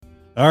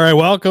All right,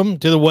 welcome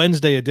to the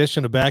Wednesday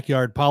edition of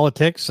Backyard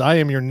Politics. I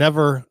am your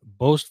never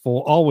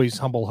boastful, always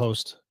humble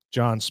host,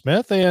 John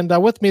Smith, and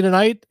with me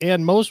tonight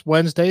and most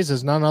Wednesdays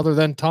is none other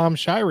than Tom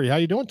Shirey. How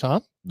you doing,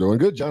 Tom? Doing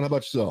good, John. How about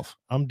yourself?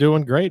 I'm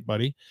doing great,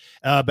 buddy.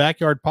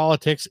 Backyard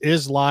Politics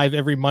is live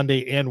every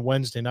Monday and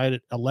Wednesday night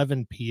at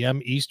 11 p.m.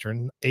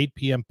 Eastern, 8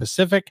 p.m.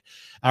 Pacific.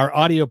 Our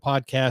audio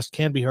podcast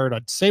can be heard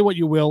on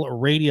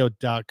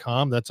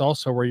saywhatyouvillradio.com. That's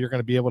also where you're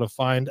going to be able to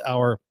find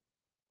our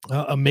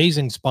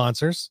amazing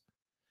sponsors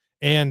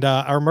and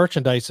our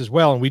merchandise as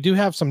well. And we do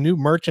have some new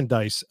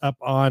merchandise up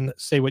on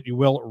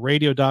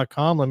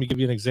saywhatyouvillradio.com. Let me give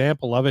you an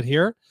example of it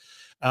here.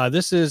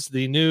 This is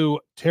the new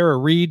Tara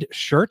Reid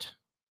shirt.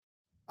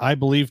 I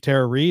believe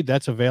Tara Reid.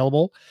 That's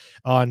available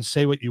on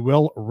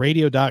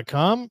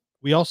saywhatyouvillradio.com.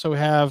 We also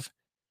have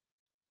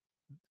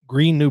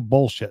Green New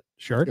Bullshit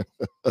shirt.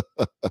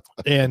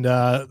 And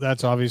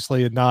that's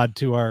obviously a nod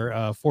to our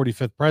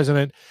 45th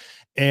president.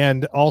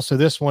 And also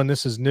this one,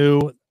 this is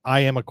new.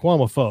 I am a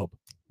Cuomophobe.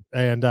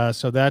 And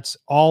so that's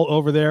all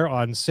over there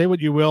on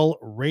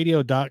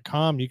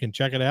saywhatyouvillradio.com. You can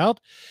check it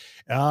out.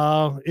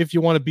 If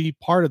you want to be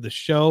part of the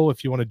show,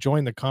 if you want to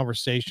join the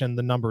conversation,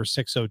 the number is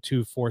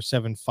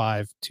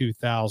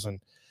 602-475-2000.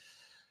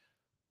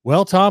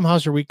 Well, Tom,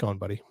 how's your week going,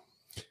 buddy?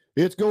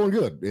 It's going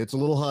good. It's a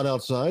little hot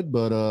outside,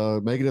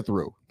 but making it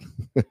through.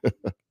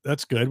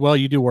 That's good. Well,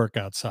 you do work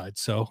outside,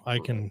 so I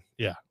can,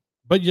 yeah.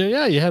 But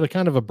yeah, you had a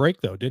kind of a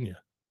break though, didn't you?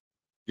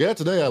 Yeah,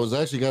 today I was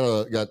actually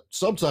got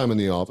some time in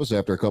the office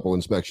after a couple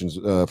inspections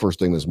first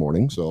thing this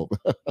morning. So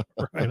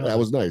that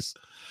was nice.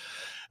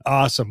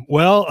 Awesome.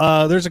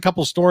 Well, there's a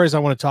couple stories I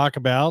want to talk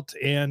about,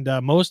 and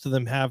most of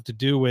them have to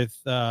do with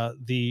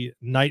the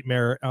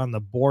nightmare on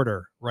the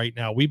border right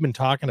now. We've been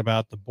talking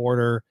about the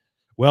border,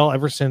 well,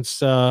 ever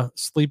since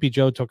Sleepy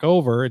Joe took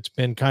over. It's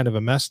been kind of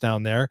a mess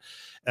down there.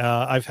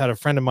 I've had a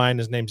friend of mine,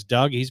 his name's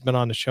Doug. He's been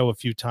on the show a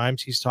few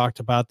times. He's talked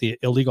about the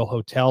illegal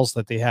hotels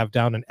that they have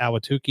down in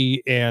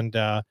Ahwatukee and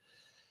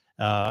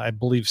I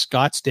believe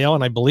Scottsdale,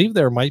 and I believe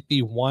there might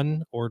be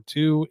one or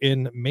two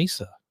in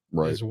Mesa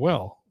as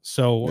well.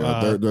 So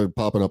yeah, they're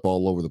popping up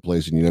all over the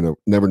place, and you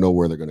never know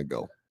where they're going to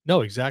go.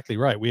 No, exactly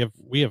right. We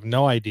have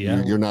no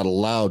idea. You're not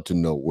allowed to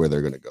know where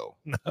they're going to go.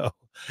 No,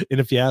 and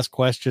if you ask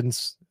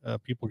questions,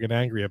 people get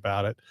angry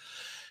about it.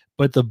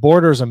 But the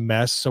border is a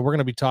mess, so we're going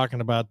to be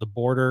talking about the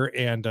border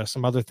and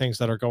some other things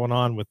that are going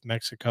on with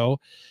Mexico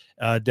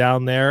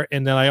down there.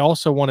 And then I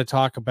also want to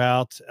talk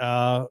about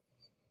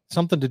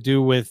something to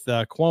do with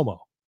Cuomo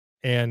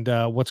and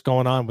what's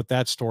going on with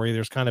that story.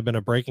 There's kind of been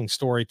a breaking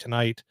story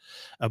tonight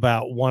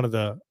about one of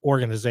the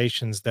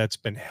organizations that's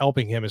been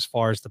helping him as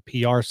far as the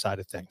PR side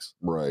of things.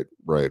 Right.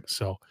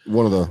 So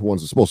one of the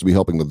ones that's supposed to be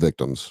helping the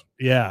victims.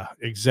 Yeah,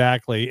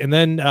 exactly. And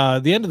then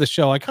the end of the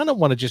show, I kind of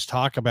want to just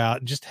talk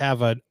about, just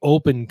have an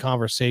open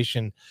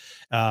conversation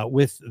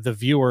with the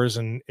viewers.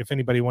 And if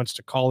anybody wants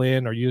to call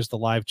in or use the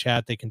live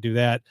chat, they can do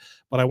that.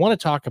 But I want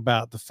to talk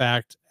about the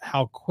fact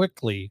how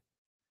quickly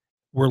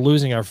we're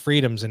losing our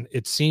freedoms, and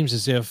it seems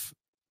as if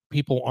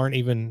people aren't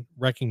even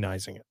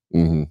recognizing it.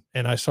 Mm-hmm.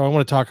 And I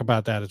want to talk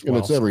about that as well.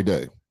 And it's every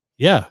day.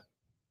 Yeah,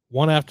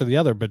 one after the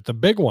other, but the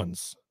big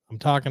ones. I'm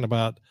talking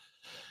about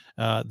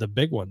the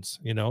big ones.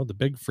 The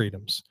big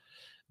freedoms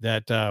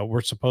that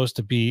we're supposed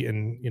to be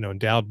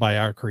endowed by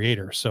our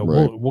Creator. So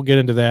we'll get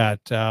into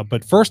that.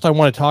 But first, I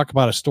want to talk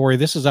about a story.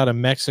 This is out of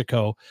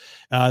Mexico.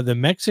 The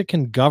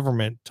Mexican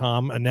government,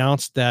 Tom,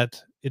 announced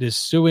that it is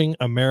suing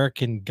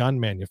American gun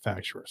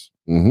manufacturers.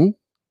 Mm-hmm.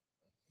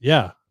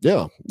 Yeah.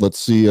 Let's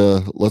see how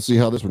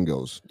this one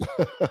goes.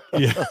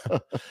 Yeah.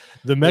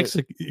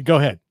 Go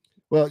ahead.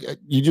 Well,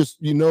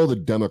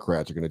 the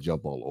Democrats are going to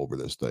jump all over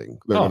this thing.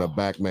 They're going to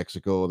back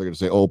Mexico. They're going to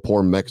say, "Oh,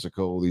 poor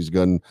Mexico.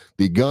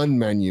 The gun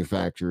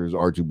manufacturers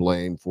are to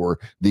blame for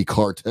the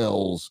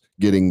cartels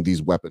getting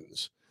these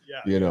weapons."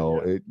 Yeah.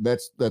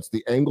 That's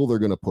the angle they're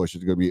going to push.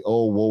 It's going to be,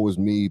 "Oh, woe is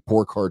me,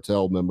 poor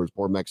cartel members,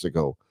 poor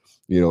Mexico."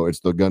 It's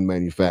the gun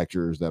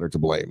manufacturers that are to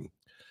blame.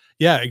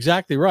 Yeah,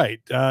 exactly right.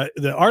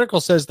 The article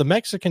says the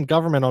Mexican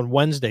government on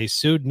Wednesday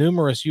sued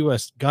numerous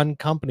U.S. gun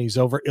companies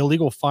over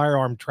illegal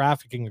firearm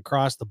trafficking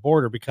across the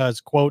border because,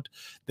 quote,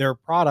 their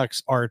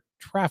products are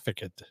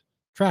trafficked.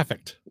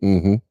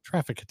 Mm-hmm.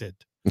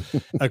 Trafficked.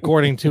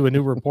 According to a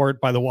new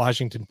report by the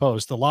Washington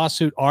Post. The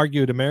lawsuit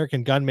argued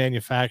American gun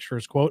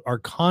manufacturers, quote, are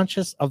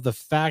conscious of the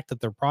fact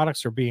that their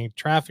products are being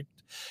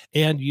trafficked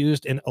and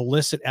used in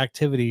illicit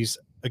activities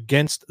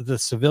against the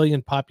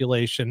civilian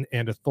population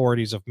and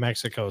authorities of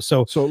Mexico.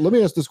 So let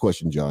me ask this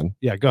question, John.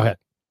 Yeah, go ahead.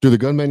 Do the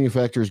gun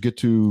manufacturers get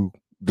to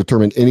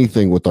determine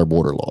anything with our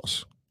border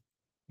laws?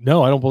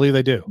 No, I don't believe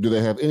they do. Do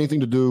they have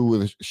anything to do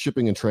with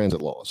shipping and transit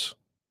laws?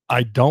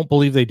 I don't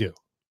believe they do.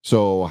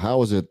 So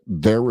how is it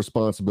their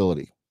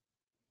responsibility?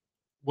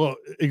 Well,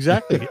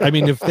 exactly. I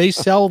mean, if they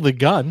sell the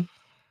gun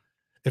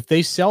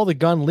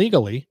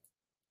legally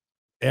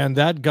and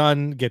that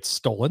gun gets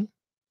stolen,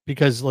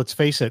 because let's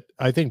face it,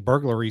 I think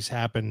burglaries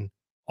happen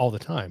all the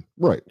time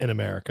Right. in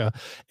America.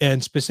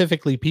 And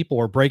specifically, people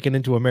are breaking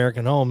into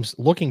American homes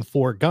looking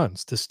for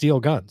guns, to steal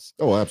guns.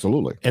 Oh,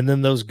 absolutely. And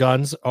then those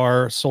guns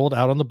are sold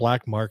out on the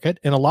black market.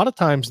 And a lot of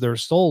times they're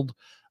sold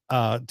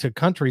to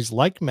countries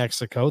like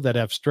Mexico that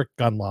have strict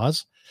gun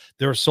laws.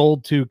 They're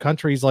sold to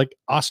countries like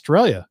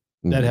Australia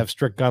that have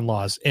strict gun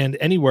laws, and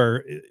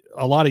anywhere,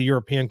 a lot of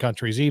European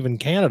countries, even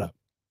Canada.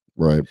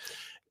 Right.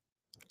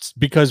 It's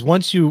because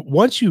once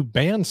you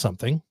ban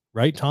something,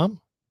 right, Tom,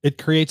 it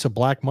creates a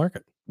black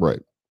market.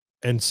 Right.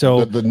 And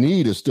so the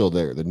need is still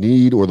there. The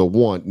need or the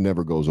want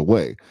never goes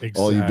away.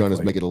 Exactly. All you've done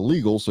is make it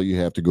illegal, so you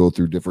have to go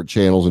through different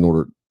channels in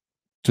order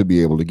to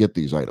be able to get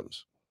these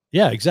items.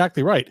 Yeah,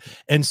 exactly right.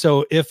 And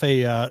so if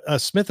a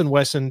Smith &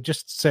 Wesson,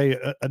 just say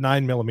a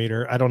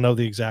 9mm, I don't know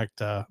the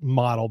exact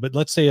model, but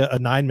let's say a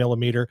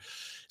 9mm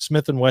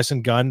Smith &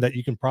 Wesson gun that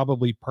you can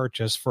probably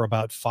purchase for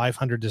about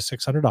 $500 to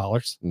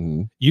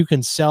 $600, you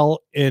can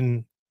sell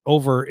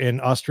over in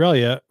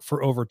Australia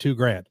for over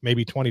 $2,000,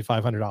 maybe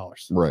 $2,500.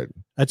 Right.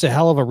 That's a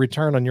hell of a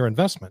return on your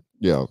investment.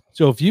 Yeah.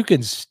 So if you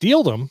can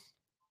steal them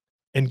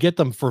and get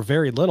them for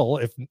very little,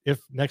 if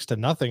next to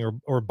nothing,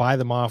 or buy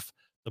them off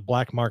the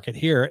black market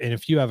here, and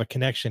if you have a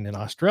connection in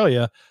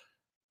Australia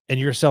and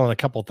you're selling a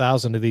couple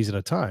thousand of these at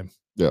a time,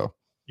 yeah,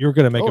 you're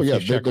going to make a few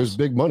shekels. There's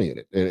big money in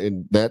it,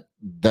 and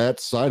that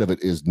side of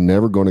it is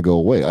never going to go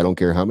away. I don't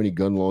care how many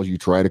gun laws you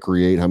try to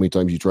create, how many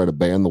times you try to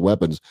ban the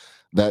weapons.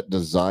 That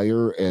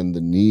desire and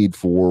the need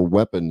for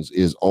weapons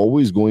is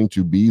always going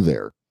to be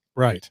there.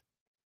 Right.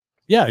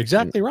 Yeah,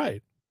 exactly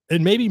right.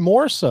 And maybe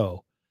more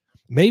so.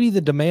 Maybe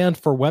the demand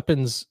for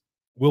weapons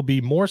will be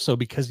more so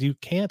because you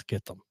can't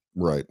get them.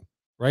 Right.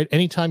 Right.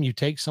 Anytime you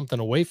take something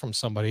away from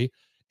somebody,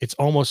 it's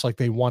almost like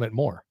they want it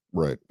more.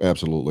 Right.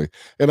 Absolutely.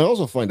 And I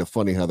also find it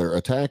funny how they're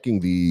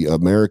attacking the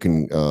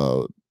American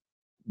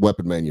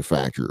weapon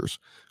manufacturers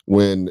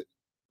when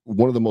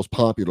one of the most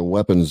popular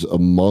weapons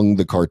among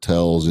the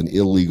cartels and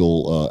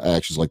illegal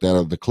actions like that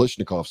are the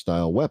Kalashnikov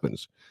style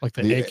weapons, like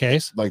the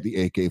AKs, like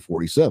the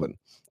AK-47.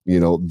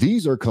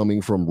 These are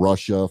coming from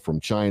Russia, from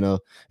China,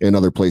 and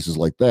other places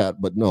like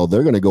that. But no,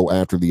 they're going to go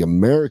after the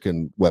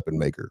American weapon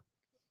maker.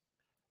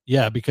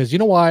 Yeah, because you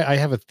know why? I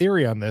have a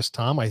theory on this,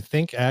 Tom. I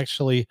think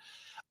actually,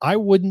 I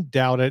wouldn't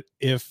doubt it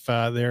if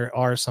there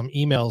are some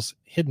emails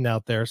hidden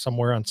out there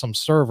somewhere on some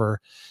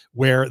server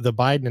where the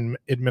Biden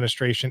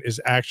administration is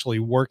actually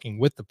working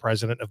with the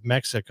president of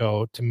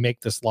Mexico to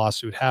make this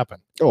lawsuit happen.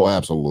 Oh,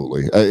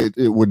 absolutely.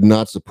 It would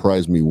not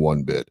surprise me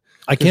one bit.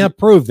 I can't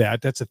prove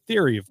that. That's a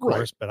theory, of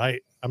course, but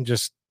I'm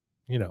just,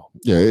 Yeah,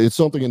 it's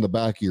something in the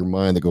back of your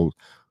mind that goes,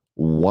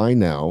 why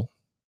now?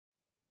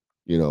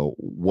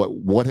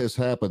 What has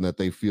happened that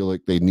they feel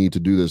like they need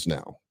to do this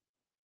now?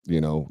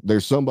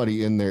 There's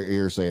somebody in their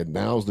ear saying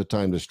now's the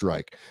time to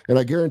strike, and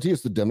I guarantee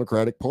it's the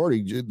Democratic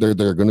Party. They're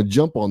going to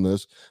jump on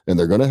this, and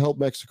they're going to help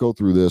Mexico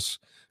through this,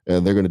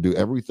 and they're going to do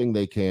everything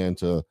they can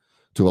to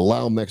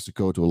allow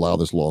Mexico to allow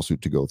this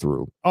lawsuit to go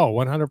through. Oh,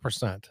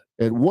 100%.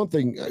 And one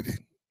thing,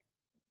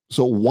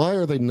 so why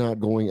are they not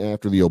going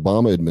after the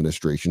Obama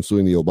administration,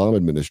 suing the Obama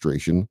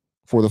administration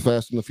for the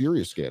Fast and the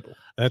Furious scandal?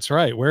 That's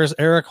right. Where's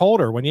Eric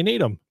Holder when you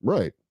need him?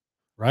 Right.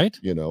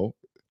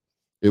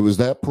 It was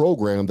that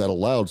program that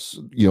allowed,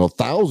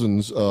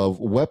 thousands of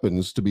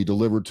weapons to be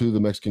delivered to the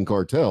Mexican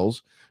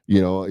cartels.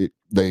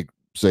 They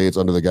say it's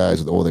under the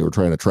guise of, they were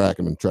trying to track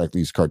them and track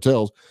these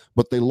cartels,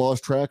 but they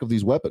lost track of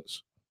these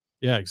weapons.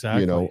 Yeah,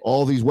 exactly.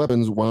 All these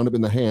weapons wound up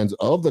in the hands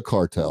of the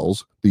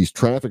cartels, these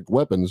trafficked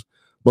weapons,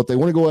 but they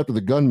want to go after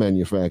the gun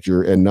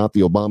manufacturer and not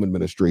the Obama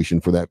administration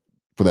for that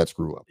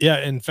screw up. Yeah,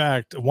 in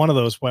fact, one of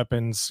those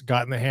weapons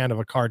got in the hand of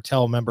a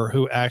cartel member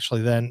who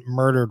actually then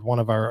murdered one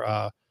of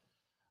our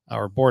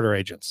border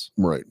agents.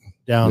 Right.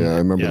 Down. Yeah, I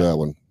remember that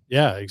one.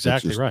 Yeah,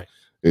 exactly right.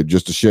 It's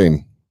just a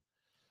shame.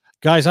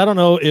 Guys, I don't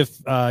know if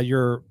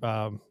your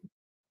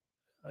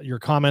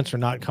comments are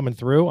not coming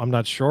through. I'm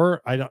not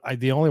sure.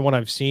 The only one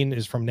I've seen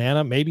is from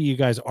Nana. Maybe you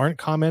guys aren't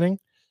commenting,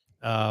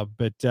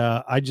 but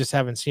I just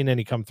haven't seen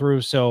any come through.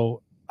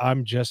 So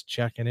I'm just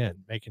checking in,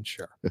 making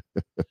sure.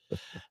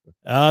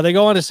 They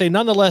go on to say,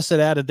 nonetheless,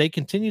 it added, they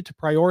continue to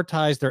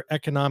prioritize their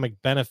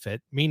economic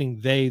benefit, meaning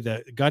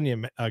the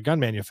gun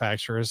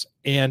manufacturers,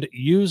 and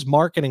use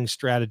marketing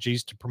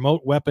strategies to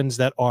promote weapons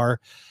that are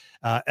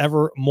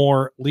ever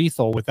more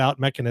lethal without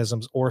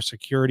mechanisms or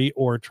security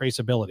or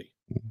traceability.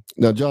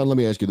 Now, John, let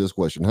me ask you this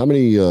question. How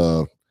many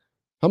gun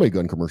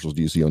commercials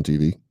do you see on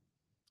TV?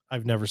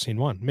 I've never seen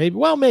one.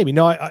 Maybe.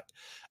 No, I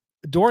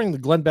during the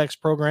Glenn Beck's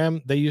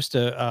program, they used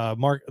to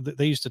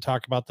they used to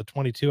talk about the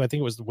 22. I think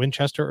it was the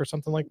Winchester or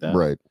something like that.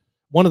 Right.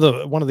 One of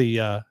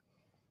the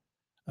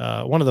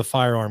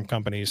firearm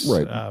companies.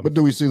 Right. But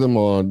do we see them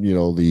on,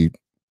 the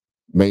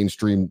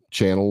mainstream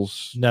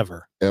channels?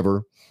 Never.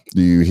 Ever.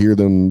 Do you hear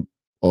them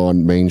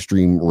on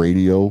mainstream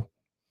radio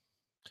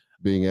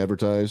being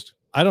advertised?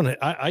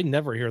 I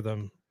never hear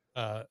them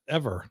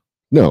ever.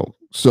 No.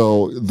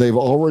 So they've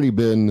already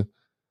been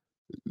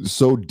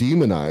so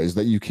demonized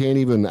that you can't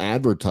even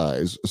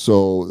advertise.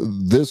 So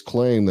this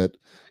claim that,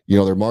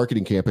 their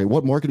marketing campaign,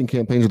 what marketing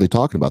campaigns are they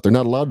talking about? They're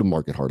not allowed to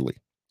market hardly.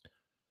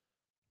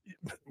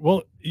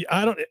 Well,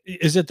 I don't.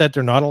 Is it that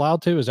they're not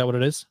allowed to? Is that what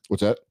it is?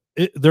 What's that?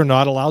 They're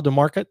not allowed to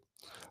market,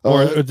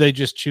 or they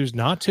just choose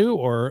not to,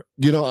 or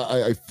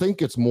I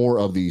think it's more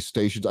of the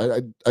stations.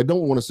 I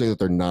don't want to say that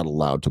they're not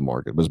allowed to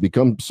market, but it's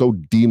become so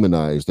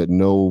demonized that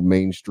no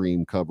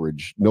mainstream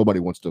coverage, nobody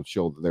wants to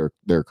show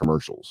their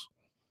commercials.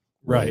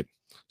 Right.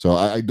 So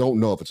I don't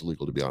know if it's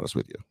illegal, to be honest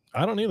with you.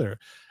 I don't either.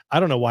 I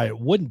don't know why it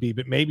wouldn't be,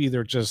 but maybe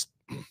they're just,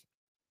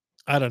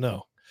 I don't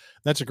know.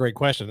 That's a great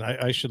question.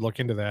 I should look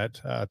into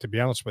that, to be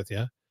honest with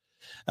you.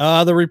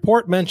 The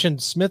report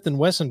mentioned Smith &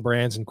 Wesson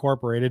Brands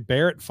Incorporated,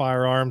 Barrett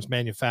Firearms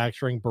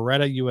Manufacturing,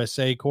 Beretta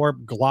USA Corp.,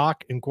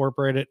 Glock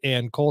Incorporated,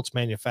 and Colts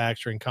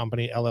Manufacturing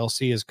Company,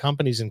 LLC, as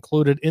companies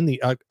included in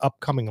the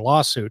upcoming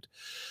lawsuit.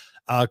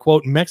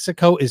 Quote,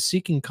 Mexico is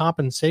seeking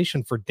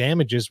compensation for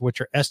damages, which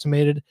are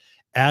estimated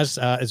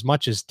as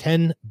much as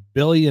 $10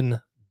 billion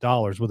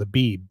with a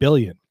B,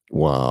 billion.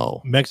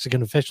 Wow.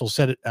 Mexican officials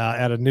said it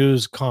at a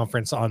news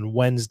conference on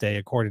Wednesday,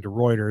 according to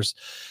Reuters.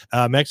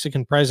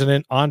 Mexican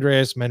President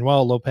Andres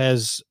Manuel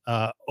Lopez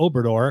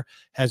Obrador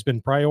has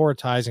been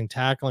prioritizing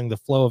tackling the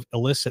flow of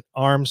illicit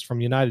arms from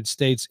the United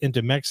States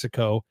into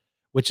Mexico,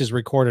 which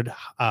recorded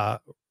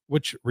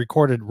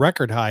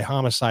record high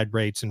homicide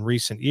rates in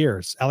recent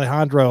years.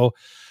 Alejandro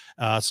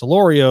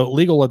Solorio,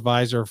 legal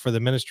advisor for the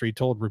ministry,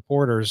 told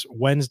reporters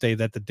Wednesday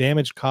that the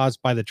damage caused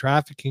by the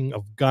trafficking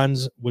of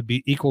guns would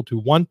be equal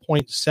to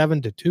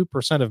 1.7 to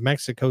 2% of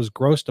Mexico's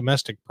gross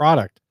domestic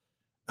product,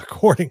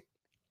 according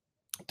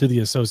to the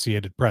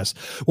Associated Press.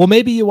 Well,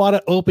 maybe you ought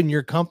to open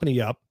your company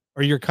up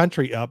or your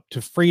country up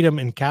to freedom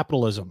and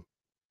capitalism.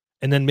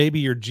 And then maybe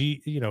your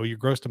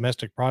gross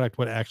domestic product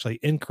would actually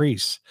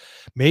increase.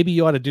 Maybe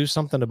you ought to do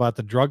something about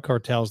the drug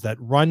cartels that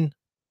run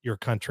your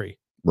country.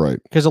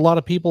 Right. Because a lot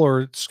of people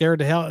are scared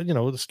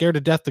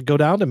to death to go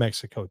down to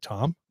Mexico,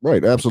 Tom.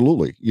 Right.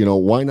 Absolutely.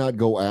 Why not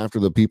go after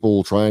the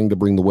people trying to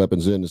bring the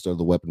weapons in instead of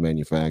the weapon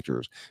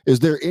manufacturers? Is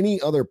there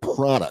any other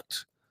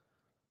product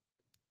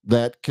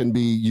that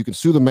you can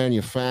sue the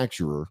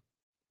manufacturer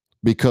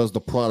because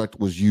the product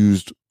was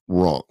used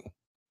wrong?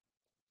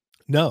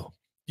 No,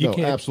 you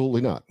can't. Absolutely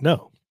not.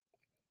 No,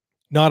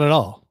 not at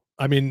all.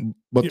 I mean,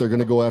 but they're going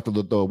to go after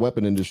the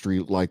weapon industry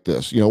like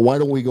this. Why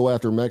don't we go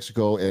after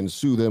Mexico and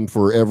sue them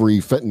for every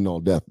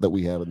fentanyl death that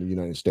we have in the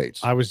United States?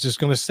 I was just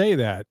going to say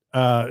that.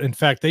 In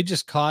fact, they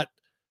just caught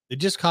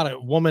a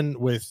woman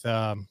with,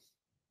 I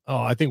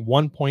think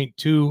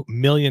 $1.2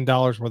 million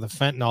worth of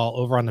fentanyl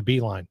over on the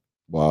Beeline.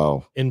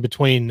 Wow. In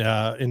between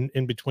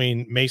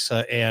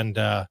Mesa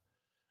and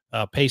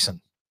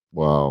Payson.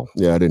 Wow.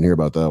 Yeah, I didn't hear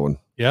about that one.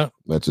 Yeah.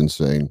 That's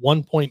insane.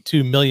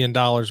 $1.2 million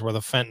worth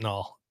of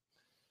fentanyl.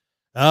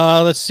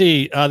 Let's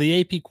see.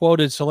 The AP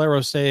quoted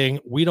Solero saying,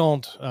 we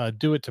don't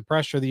do it to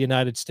pressure the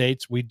United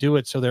States. We do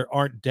it so there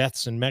aren't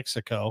deaths in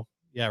Mexico.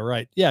 Yeah,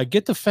 right. Yeah,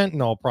 get the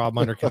fentanyl problem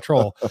under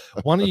control.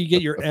 Why don't you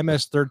get your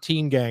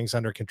MS-13 gangs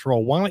under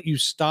control? Why don't you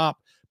stop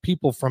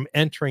people from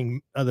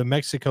entering the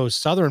Mexico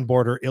southern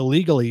border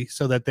illegally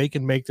so that they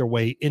can make their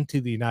way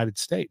into the United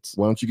States?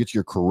 Why don't you get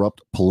your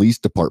corrupt police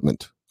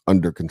department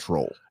under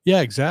control?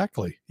 Yeah,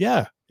 exactly.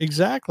 Yeah,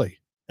 exactly.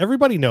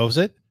 Everybody knows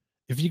it.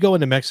 If you go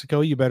into Mexico,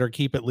 you better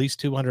keep at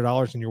least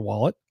 $200 in your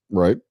wallet.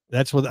 Right.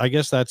 I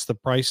guess that's the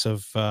price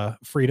of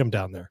freedom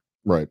down there.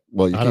 Right.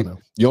 Well,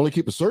 you only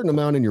keep a certain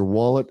amount in your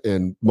wallet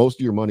and most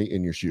of your money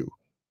in your shoe,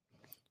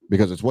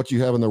 because it's what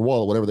you have in their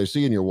wallet. Whatever they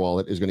see in your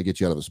wallet is going to get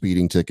you out of a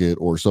speeding ticket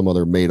or some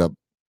other made up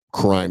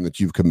crime that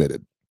you've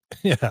committed.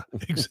 Yeah,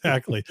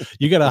 exactly.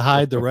 You got to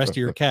hide the rest of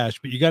your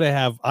cash, but you got to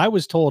have, I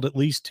was told, at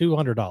least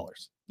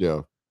 $200.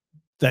 Yeah.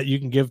 That you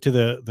can give to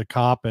the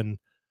cop, and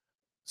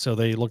so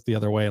they look the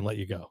other way and let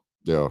you go.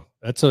 Yeah.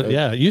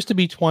 It used to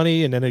be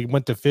 20 and then it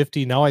went to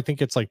 50. Now I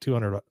think it's like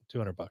 $200.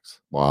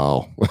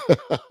 Wow.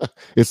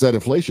 It's that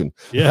inflation.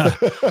 Yeah.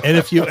 And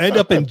if you end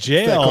up in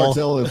jail,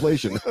 cartel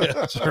inflation.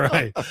 That's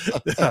right.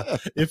 Yeah.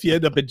 If you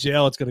end up in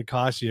jail, it's going to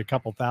cost you a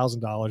couple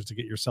 $1,000s to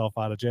get yourself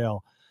out of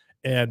jail.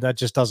 And that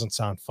just doesn't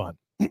sound fun.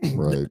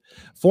 Right.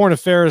 Foreign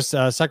Affairs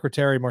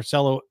Secretary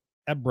Marcelo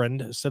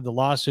Ebrard said the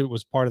lawsuit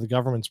was part of the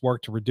government's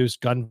work to reduce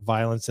gun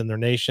violence in their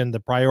nation. The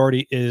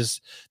priority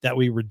is that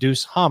we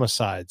reduce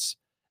homicides.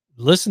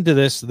 Listen to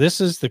this.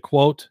 This is the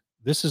quote.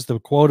 This is the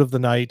quote of the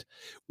night.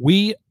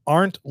 We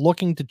aren't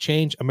looking to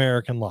change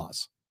American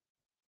laws.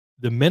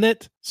 The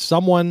minute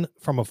someone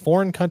from a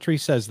foreign country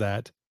says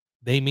that,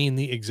 they mean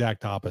the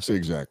exact opposite.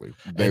 Exactly.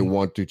 They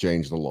want to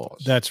change the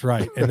laws. That's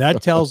right. And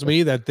that tells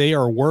me that they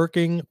are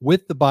working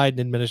with the Biden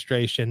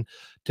administration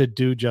to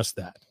do just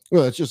that.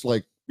 Well, it's just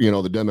like,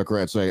 the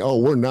Democrats say, oh,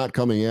 we're not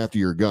coming after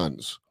your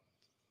guns.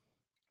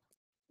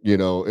 And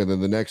then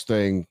the next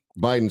thing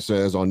Biden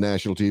says on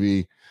national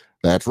TV,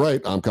 that's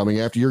right, I'm coming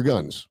after your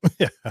guns.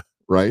 Yeah.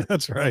 Right?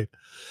 That's right.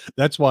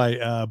 That's why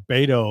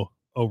Beto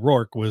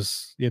O'Rourke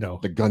was, you know,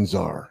 the gun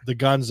czar. The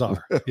gun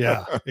czar.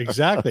 Yeah,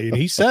 exactly. And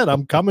he said,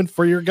 I'm coming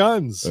for your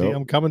guns. Yep.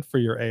 I'm coming for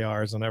your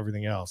ARs and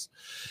everything else.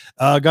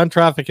 Gun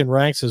traffic in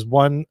ranks is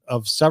one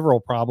of several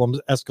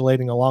problems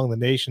escalating along the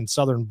nation's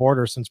southern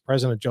border since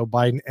President Joe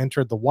Biden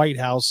entered the White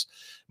House.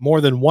 More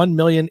than 1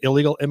 million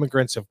illegal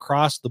immigrants have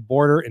crossed the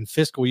border in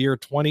fiscal year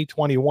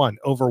 2021.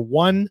 Over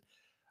 1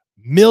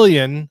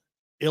 million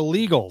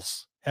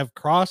illegals have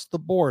crossed the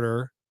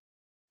border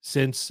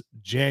since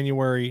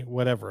January,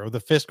 whatever, of the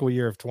fiscal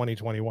year of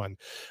 2021,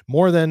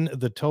 more than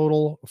the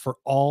total for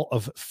all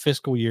of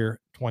fiscal year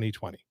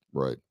 2020.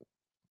 Right.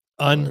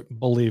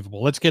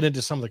 Unbelievable. Let's get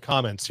into some of the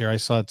comments here. I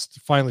saw it's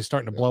finally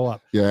starting to blow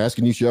up. Yeah,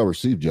 asking you shall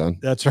receive, John.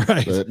 That's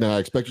right. Now I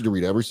expect you to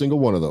read every single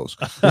one of those.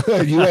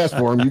 You asked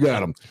for them, you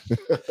got them.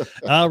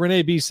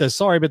 Renee B says,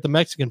 sorry, but the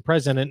Mexican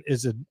president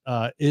is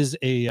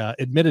a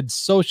admitted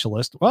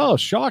socialist. Well,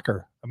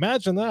 shocker.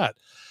 Imagine that.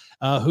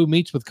 Who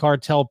meets with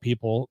cartel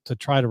people to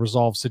try to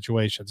resolve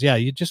situations. Yeah,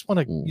 you just want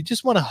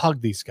to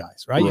hug these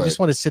guys, right? You just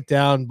want to sit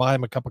down, buy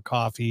them a cup of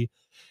coffee,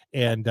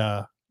 and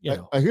you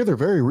know. I hear they're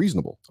very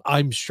reasonable.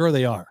 I'm sure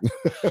they are.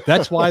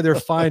 That's why they're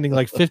finding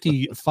like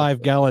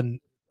 55-gallon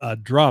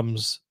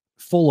drums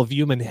full of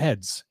human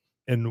heads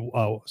in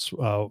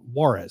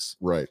Juarez.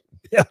 Right.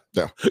 Yeah.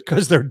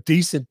 Because they're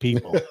decent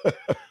people.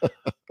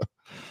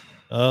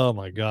 Oh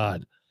my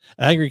God.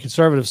 Angry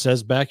Conservative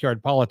says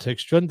backyard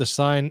politics shouldn't the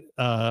sign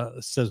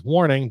says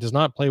warning does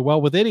not play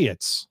well with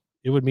idiots.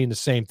 It would mean the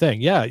same thing.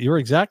 Yeah, you're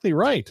exactly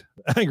right.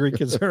 Angry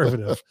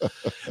Conservative.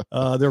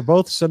 They're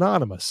both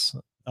synonymous.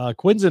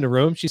 Quinn's in the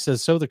room. She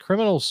says, so the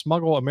criminals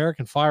smuggle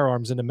American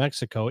firearms into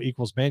Mexico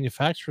equals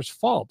manufacturer's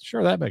fault.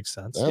 Sure, that makes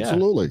sense.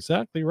 Absolutely. Yeah,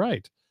 exactly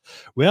right.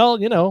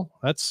 Well, you know,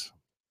 that's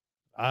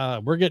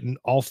we're getting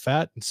all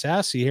fat and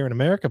sassy here in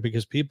America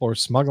because people are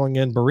smuggling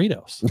in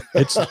burritos.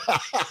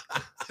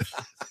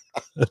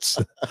 It's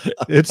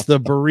the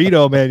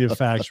burrito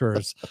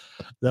manufacturers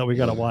that we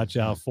got to watch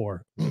out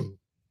for.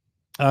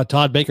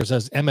 Todd Baker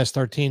says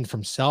MS-13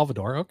 from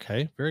Salvador.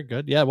 Okay, very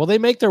good. Yeah, well, they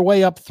make their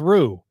way up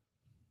through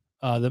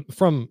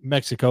from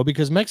Mexico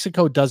because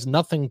Mexico does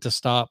nothing to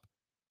stop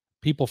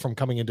people from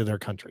coming into their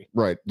country.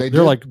 Right. They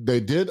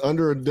did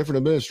under a different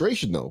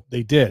administration, though.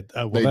 They did.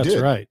 Well, that's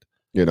right.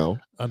 You know,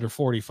 under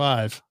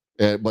 45.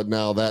 But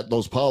now that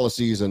those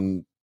policies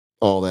and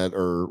all that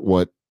are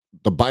what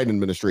the Biden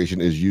administration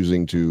is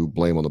using to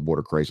blame on the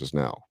border crisis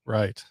now.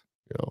 Right.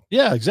 You know.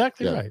 Yeah,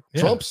 exactly right.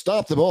 Yeah. Trump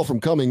stopped them all from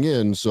coming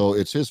in, so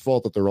it's his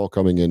fault that they're all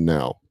coming in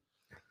now.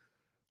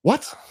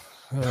 What?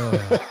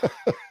 The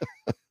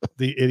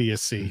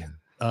idiocy.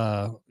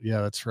 Yeah,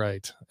 that's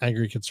right.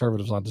 Angry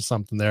Conservatives onto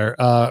something there.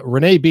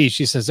 Renee B,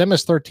 she says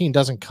MS-13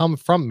 doesn't come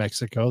from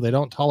Mexico. They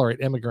don't tolerate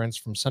immigrants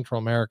from Central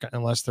America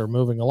unless they're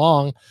moving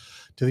along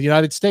to the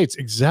United States.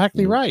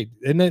 Exactly right.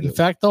 And in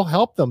fact, they'll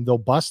help them. They'll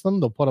bus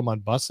them. They'll put them on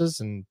buses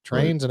and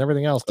trains and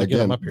everything else to get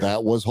them up here.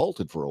 That was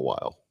halted for a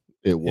while.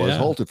 It was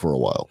halted for a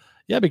while.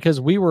 Yeah,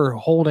 because we were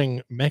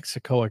holding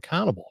Mexico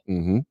accountable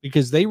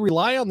because they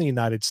rely on the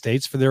United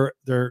States for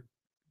their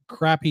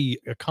crappy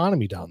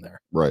economy down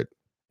there. Right.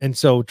 And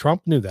so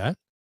Trump knew that.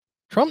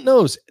 Trump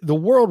knows the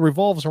world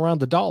revolves around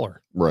the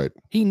dollar. Right.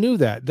 He knew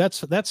that.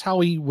 That's how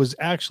he was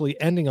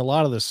actually ending a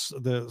lot of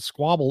the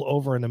squabble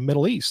over in the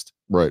Middle East.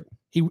 Right.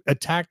 He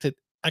attacked it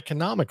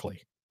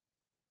economically.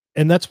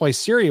 And that's why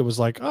Syria was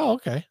like, oh,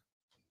 okay.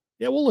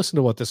 Yeah, we'll listen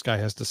to what this guy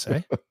has to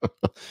say.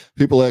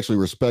 People actually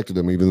respected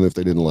him even if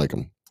they didn't like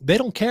him. They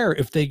don't care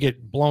if they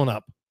get blown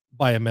up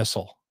by a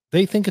missile.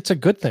 They think it's a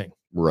good thing.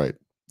 Right.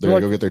 They're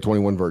going to go get their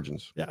 21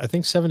 virgins. Yeah, I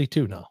think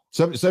 72 now.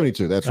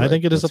 72, that's right. I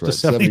think it is up to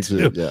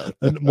 72. Yeah.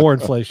 And more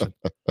inflation.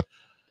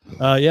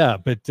 Yeah,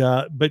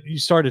 but you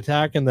start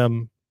attacking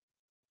them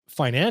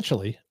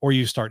financially, or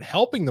you start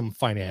helping them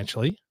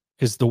financially,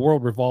 because the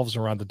world revolves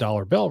around the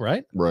dollar bill,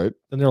 right? Right.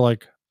 And they're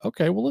like,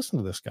 okay, we'll listen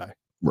to this guy.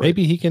 Right.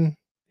 Maybe he can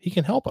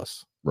help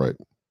us. Right.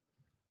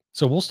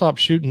 So we'll stop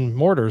shooting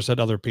mortars at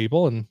other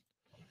people. And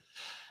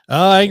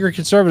Angry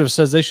Conservative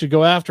says they should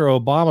go after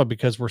Obama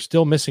because we're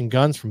still missing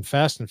guns from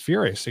Fast and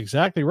Furious.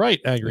 Exactly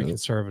right, Angry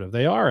Conservative.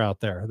 They are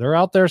out there. They're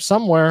out there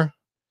somewhere.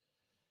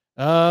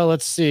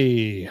 Let's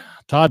see.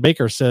 Todd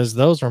Baker says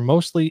those are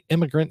mostly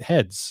immigrant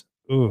heads.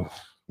 Ooh,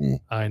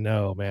 I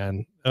know,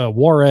 man.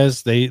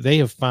 Juarez, they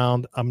have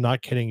found, I'm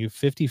not kidding you,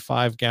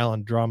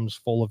 55-gallon drums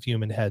full of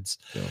human heads.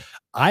 Yeah.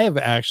 I have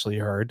actually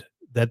heard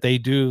that they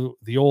do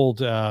the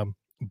old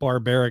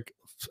barbaric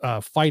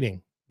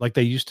fighting like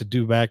they used to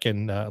do back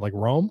in like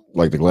Rome,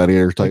 like the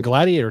gladiator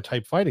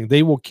type fighting.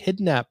 They will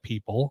kidnap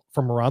people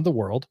from around the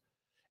world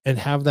and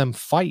have them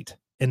fight,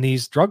 and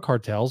these drug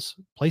cartels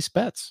place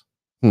bets.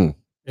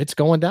 It's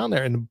going down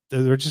there, and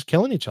they're just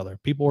killing each other.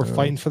 People were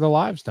fighting for their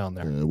lives down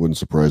there. It wouldn't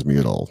surprise me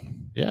at all.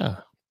 Yeah.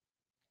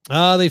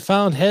 They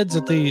found heads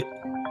at the.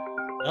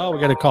 Oh,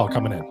 we got a call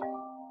coming in.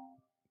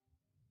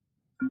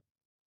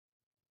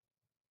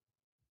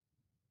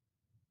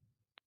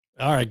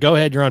 All right, go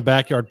ahead. You're on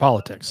Backyard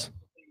Politics.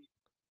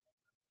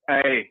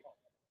 Hey.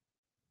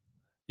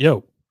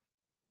 Yo.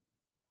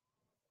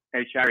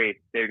 Hey, Sherry.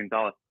 David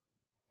Gonzalez.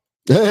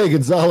 Hey,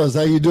 Gonzalez,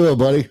 how you doing,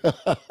 buddy?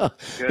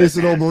 It's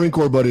an old Marine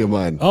Corps buddy of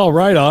mine. Oh,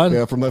 right on.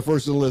 Yeah, from my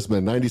first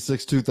enlistment,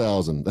 96,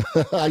 2000.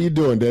 How you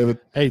doing, David?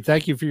 Hey,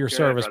 thank you for your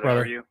service,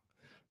 brother. How are you?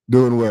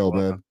 Doing well,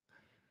 man.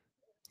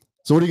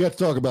 So what do you got to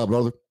talk about,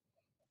 brother?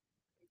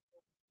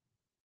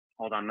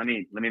 Hold on, let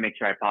me make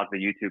sure I pause the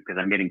YouTube because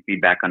I'm getting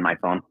feedback on my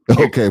phone.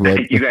 Okay,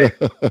 bud. You guys,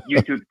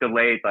 YouTube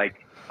delayed like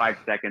 5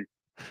 seconds.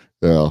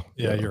 Yeah,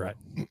 you're right.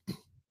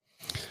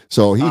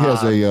 So he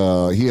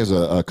has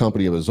a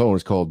company of his own.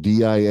 It's called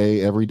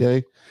DIA Every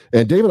Day.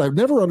 And David, I've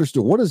never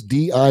understood, what does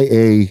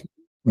DIA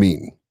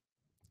mean?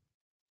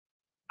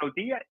 So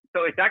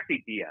it's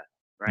actually DIA,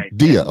 right?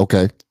 DIA,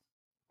 okay.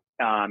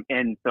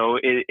 And so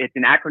it's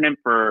an acronym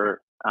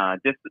for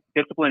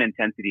Discipline,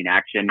 Intensity, and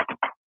Action.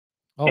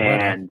 Oh,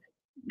 and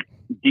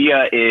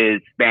DIA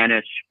is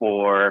Spanish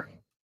for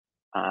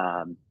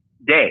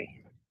day.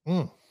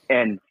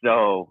 And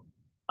so,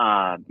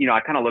 I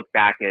kind of look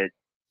back at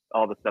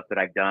all the stuff that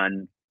I've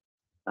done,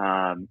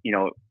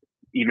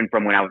 even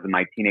from when I was in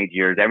my teenage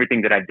years.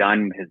 Everything that I've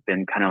done has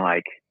been kind of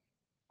like,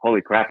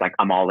 holy crap, like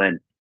I'm all in,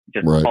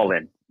 just all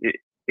in.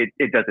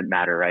 It doesn't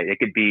matter, right? It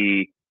could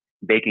be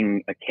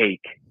baking a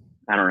cake.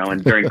 I don't know.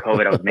 And during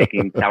COVID, I was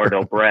making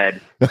sourdough bread,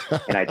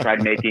 and I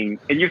tried making,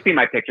 and you've seen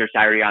my picture,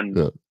 Shirey,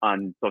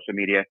 on social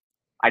media.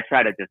 I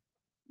try to just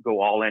go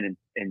all in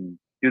and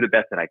do the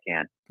best that I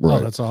can. Right. Oh,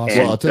 that's awesome.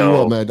 Well, I'll tell you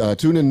what, man,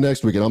 tune in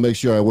next week and I'll make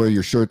sure I wear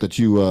your shirt that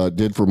you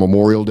did for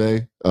Memorial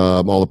Day.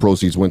 All the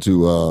proceeds went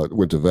to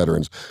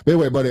veterans. But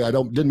anyway, buddy,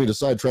 didn't mean to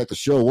sidetrack the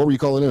show. What were you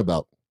calling in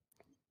about?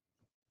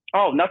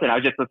 Oh, nothing. I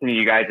was just listening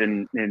to you guys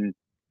and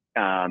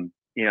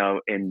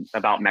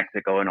about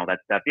Mexico and all that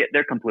stuff. Yeah,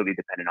 they're completely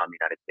dependent on the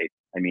United States.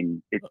 I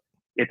mean,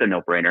 it's a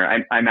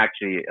no-brainer. I'm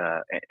actually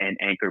an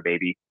anchor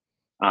baby.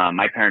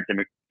 My parents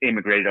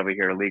immigrated over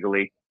here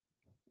illegally,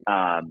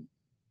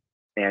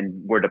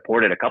 and were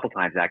deported a couple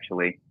times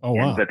actually. Oh,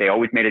 wow. But they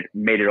always made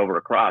it over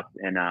across.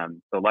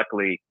 And so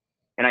luckily,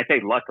 and I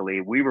say luckily,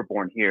 we were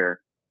born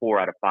here. 4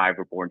 out of 5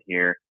 were born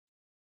here.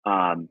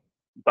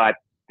 But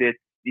this,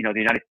 the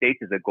United States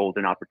is a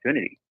golden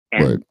opportunity,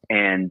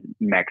 and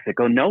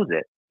Mexico knows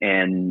it.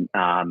 And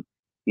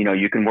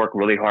you can work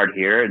really hard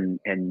here,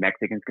 and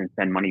Mexicans can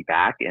send money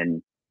back,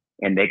 and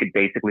they could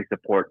basically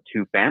support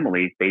 2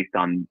 families based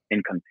on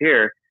incomes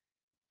here.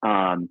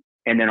 And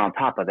then on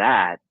top of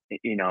that,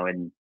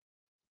 and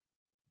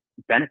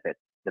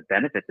the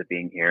benefits of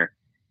being here.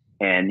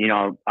 And,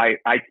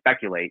 I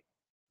speculate,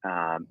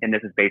 and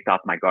this is based off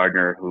my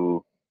gardener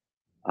who,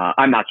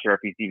 I'm not sure if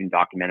he's even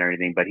documented or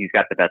anything, but he's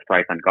got the best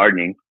price on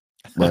gardening.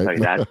 I'll tell you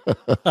that.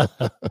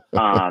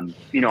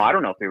 I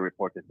don't know if he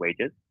reports his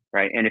wages,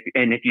 right? And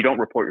if you don't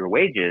report your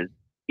wages,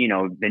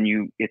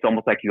 then it's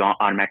almost like you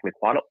automatically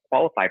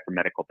qualify for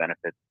medical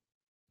benefits.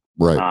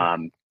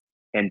 Right.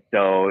 And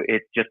so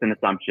it's just an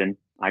assumption.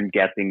 I'm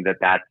guessing that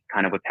that's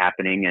kind of what's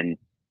happening. And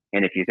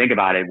if you think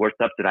about it, we're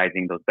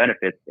subsidizing those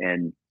benefits.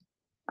 And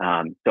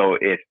so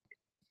if,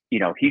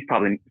 he's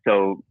probably,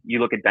 so you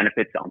look at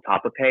benefits on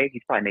top of pay,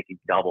 he's probably making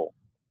double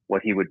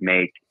what he would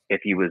make if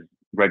he was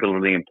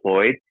regularly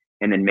employed.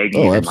 And then maybe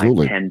even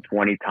like 10,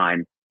 20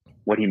 times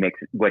what he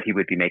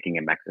would be making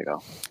in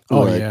Mexico.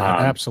 Oh, yeah,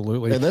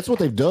 absolutely. And that's what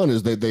they've done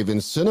is they've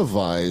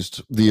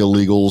incentivized the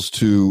illegals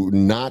to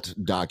not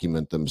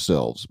document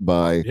themselves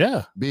by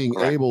being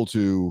able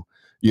to,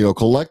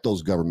 collect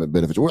those government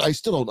benefits. I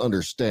still don't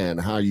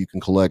understand how you can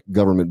collect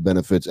government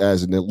benefits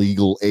as an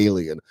illegal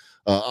alien.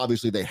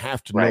 Obviously, they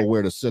have to know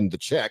where to send the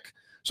check.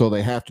 So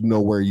they have to know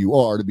where you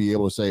are to be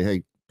able to say,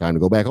 hey, time to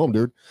go back home,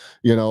 dude.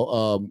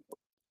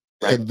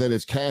 And then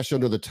it's cash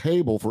under the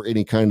table for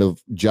any kind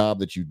of job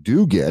that you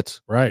do get.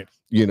 Right.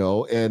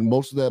 And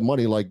most of that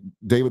money, like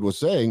David was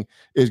saying,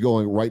 is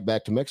going right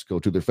back to Mexico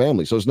to their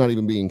family. So it's not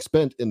even being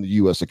spent in the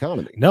U.S.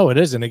 economy. No, it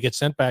isn't. It gets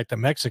sent back to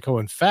Mexico.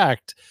 In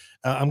fact,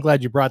 I'm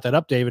glad you brought that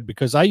up, David,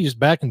 because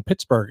back in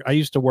Pittsburgh, I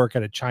used to work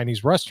at a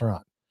Chinese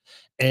restaurant.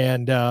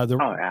 And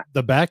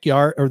the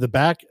backyard or the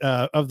back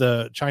of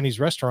the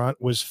Chinese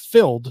restaurant was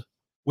filled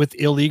with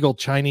illegal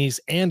Chinese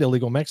and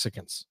illegal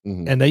Mexicans.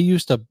 Mm-hmm. And they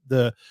used to,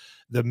 the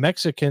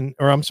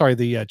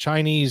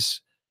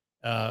Chinese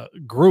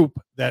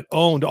group that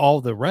owned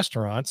all the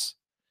restaurants,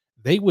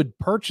 they would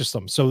purchase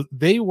them. So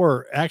they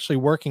were actually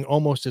working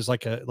almost as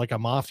like a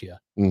mafia.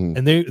 Mm-hmm.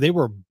 And they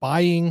were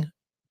buying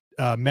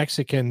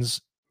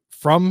Mexicans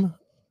from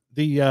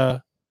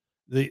the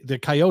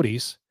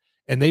Coyotes,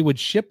 and they would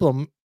ship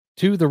them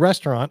to the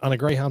restaurant on a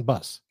Greyhound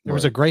bus. There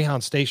was a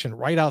Greyhound station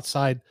right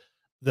outside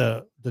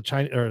the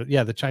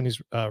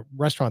Chinese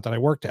restaurant that I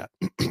worked at.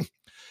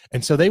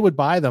 And so they would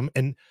buy them,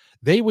 and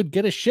they would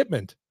get a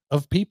shipment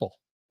of people.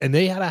 And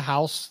they had a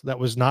house that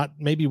was not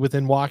maybe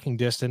within walking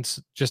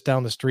distance, just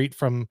down the street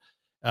from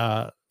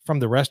the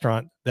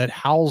restaurant, that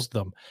housed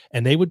them.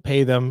 And they would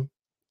pay them,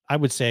 I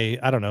would say,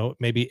 I don't know,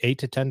 maybe $8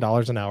 to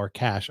 $10 an hour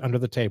cash under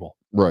the table.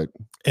 Right.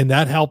 And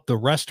that helped the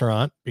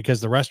restaurant,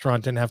 because the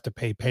restaurant didn't have to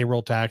pay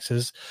payroll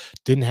taxes,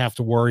 didn't have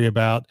to worry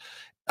about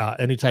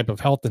any type of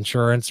health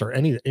insurance or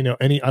any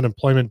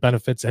unemployment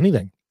benefits,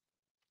 anything.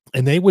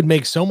 And they would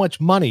make so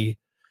much money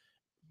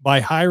by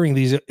hiring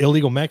these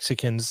illegal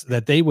Mexicans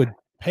that they would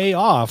pay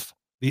off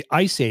the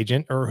ICE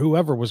agent or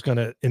whoever was going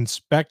to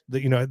inspect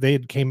the,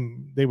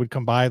 they would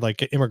come by,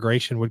 like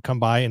immigration would come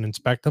by and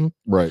inspect them.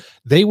 Right.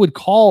 They would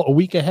call a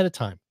week ahead of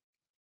time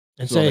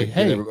and say,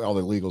 hey, all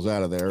the illegals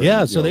out of there.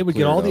 Yeah. So they would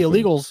get all the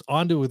illegals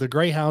onto the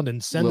Greyhound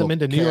and send them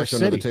into New York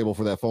City. Under the table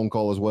for that phone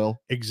call as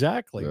well.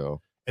 Exactly. Yeah.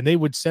 And they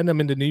would send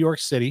them into New York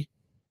City,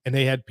 and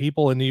they had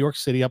people in New York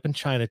City up in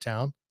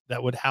Chinatown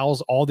that would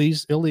house all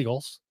these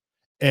illegals.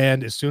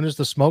 And as soon as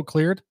the smoke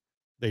cleared,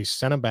 they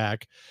sent them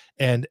back.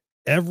 And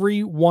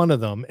every one of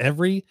them,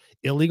 every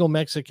illegal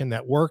Mexican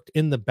that worked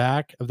in the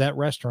back of that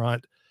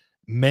restaurant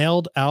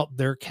mailed out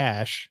their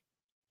cash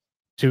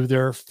to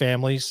their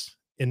families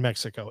in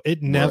Mexico.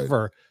 It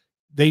never,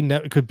 they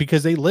never could,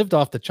 because they lived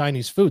off the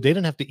Chinese food. They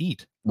didn't have to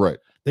eat. Right.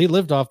 They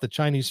lived off the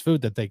Chinese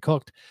food that they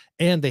cooked,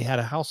 and they had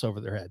a house over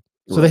their head.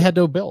 So they had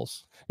no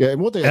bills. Yeah,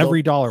 and what they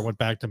every dollar went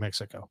back to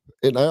Mexico.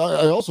 And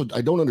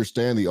I don't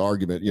understand the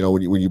argument.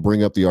 When you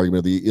bring up the argument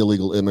of the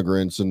illegal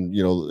immigrants and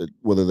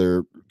whether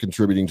they're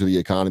contributing to the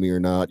economy or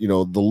not.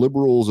 The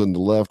liberals and the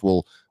left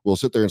will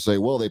sit there and say,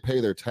 well, they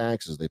pay their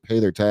taxes. They pay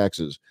their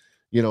taxes.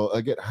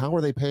 Again, how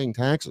are they paying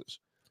taxes?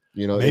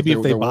 Maybe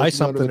if they buy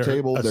something under the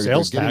table, a they're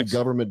sales getting tax.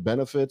 Government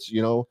benefits.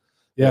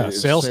 Yeah,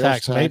 sales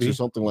tax maybe or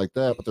something like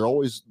that. But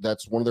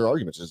that's one of their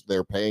arguments is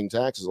they're paying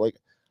taxes. Like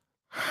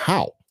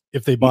how?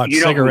 If they bought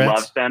cigarettes, who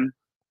loves them.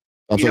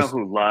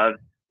 Who loves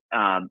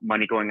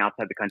money going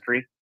outside the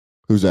country?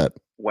 Who's that?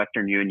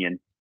 Western Union.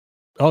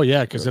 Oh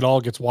yeah, because it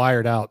all gets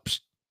wired out.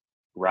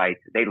 Right.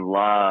 They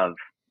love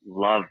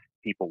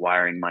people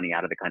wiring money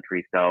out of the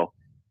country. So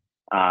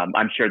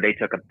I'm sure they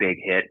took a big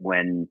hit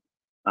when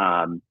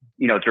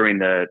during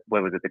the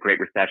Great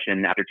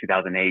Recession after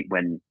 2008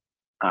 when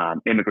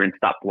immigrants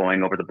stopped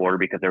flowing over the border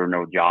because there were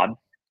no jobs.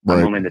 Right.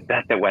 I'm willing to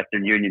bet that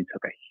Western Union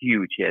took a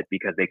huge hit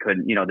because they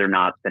couldn't, they're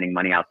not sending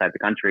money outside the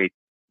country.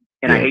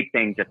 And I hate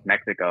saying just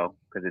Mexico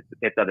because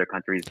it's other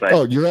countries.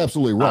 But you're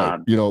absolutely right.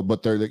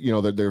 But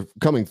they're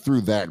coming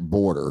through that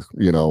border.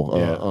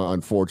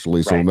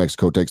 Unfortunately, so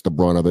Mexico takes the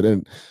brunt of it,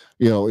 and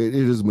it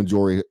is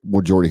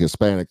majority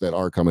Hispanic that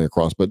are coming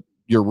across. But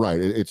you're right;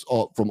 it's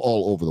all from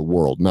all over the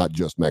world, not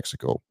just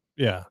Mexico.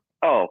 Yeah.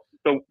 Oh,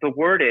 so the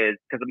word is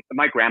because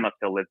my grandma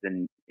still lives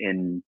in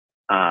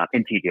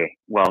TJ.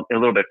 Well, a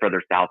little bit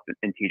further south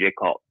in TJ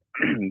called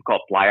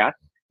Playas,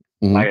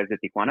 Playas de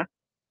Tijuana.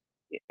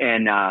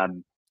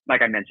 And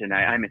like I mentioned,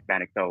 I'm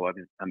Hispanic, so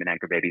I'm an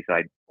anchor baby.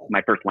 So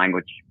my first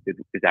language is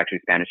actually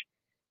Spanish.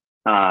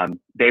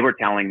 They were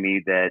telling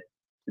me that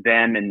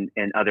them and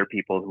other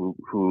people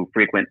who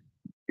frequently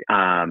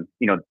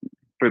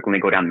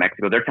go down to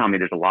Mexico, they're telling me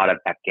there's a lot of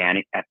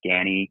Afghani,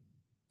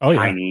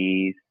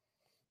 Chinese.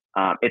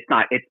 It's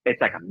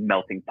like a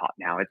melting pot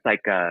now. It's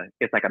like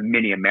a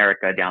mini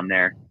America down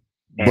there.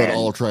 But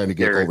all trying to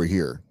get over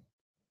here.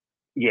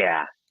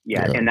 Yeah.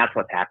 And that's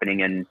what's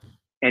happening. And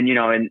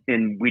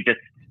we just,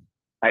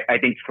 I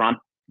think Trump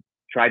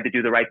tried to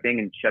do the right thing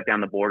and shut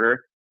down the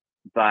border,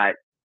 but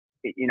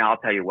I'll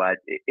tell you what,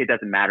 it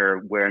doesn't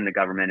matter where in the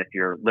government, if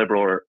you're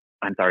liberal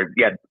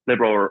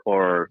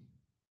or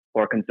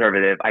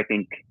conservative. I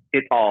think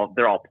they're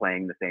all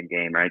playing the same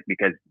game, right?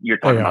 Because you're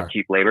talking about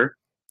cheap labor.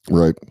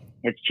 Right.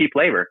 It's cheap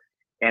labor,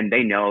 and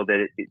they know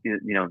that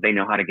they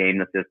know how to game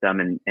the system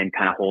and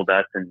kind of hold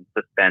us in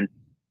suspense,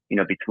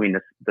 between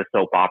the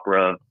soap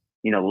opera of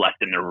left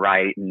and the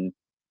right, and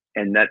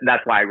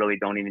that's why I really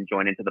don't even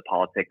join into the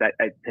politics.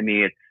 To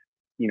me, it's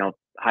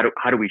how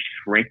do we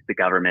shrink the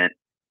government?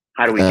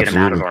 How do we get them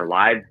out of our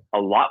lives a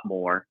lot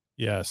more?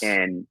 Yes,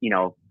 and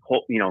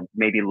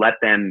maybe let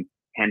them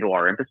handle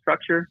our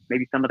infrastructure,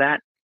 maybe some of that,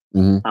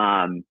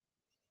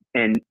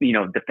 and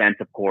defense,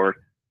 of course.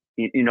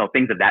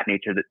 Things of that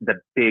nature, the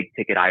big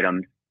ticket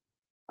items,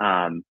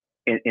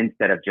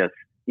 instead of just,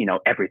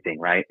 everything,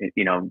 right?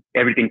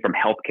 Everything from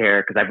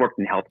healthcare, because I've worked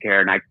in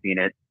healthcare and I've seen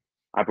it.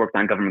 I've worked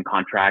on government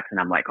contracts and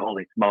I'm like,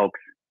 holy smokes,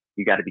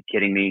 you got to be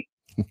kidding me.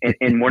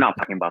 And we're not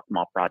talking about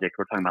small projects.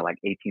 We're talking about like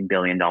 $18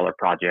 billion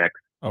projects.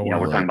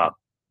 We're talking about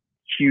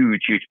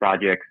huge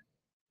projects.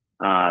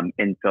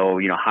 And so,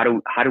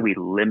 how do we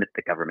limit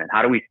the government?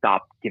 How do we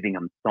stop giving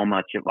them so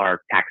much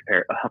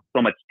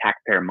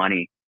taxpayer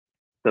money,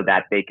 so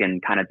that they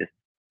can kind of just,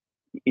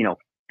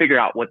 figure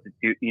out what to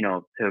do,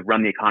 to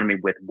run the economy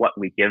with what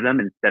we give them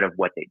instead of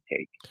what they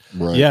take.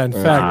 Right. Yeah. In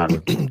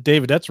fact,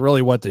 David, that's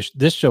really what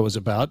this show is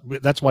about.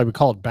 That's why we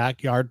call it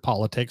Backyard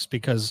Politics,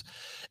 because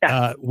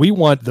we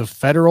want the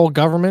federal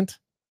government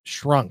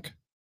shrunk.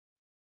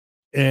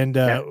 And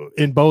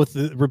in both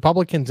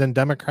Republicans and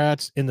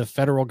Democrats in the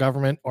federal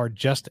government are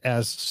just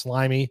as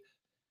slimy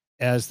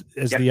as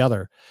the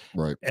other.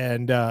 Right.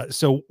 And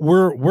so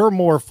we're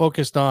more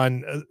focused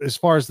on, as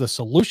far as the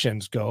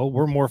solutions go,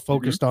 we're more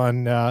focused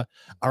on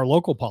our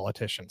local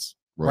politicians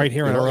right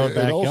here in our own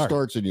backyard. It all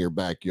starts in your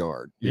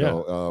backyard, you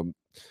know,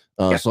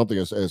 something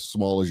as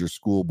small as your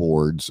school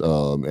boards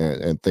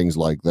and things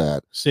like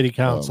that. City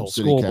council,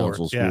 school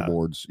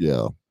boards.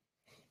 Yeah.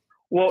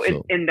 Well,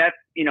 and that's,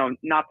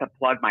 not to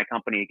plug my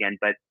company again,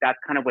 but that's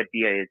kind of what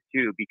DIA is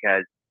too,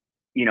 because,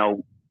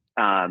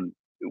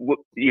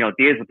 you know,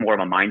 Diaz was more of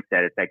a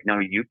mindset. It's like, no,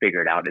 you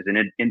figure it out as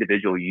an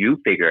individual. You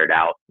figure it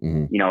out.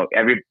 Mm-hmm. You know,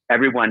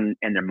 everyone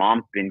and their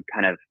mom's been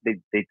kind of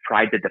they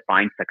tried to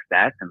define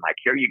success and like,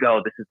 here you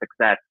go, this is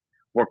success.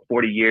 Work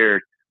 40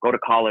 years, go to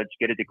college,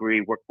 get a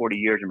degree, work 40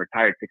 years, and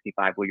retire at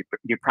 65. Well,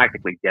 you're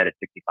practically dead at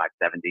 65,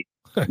 70.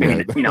 I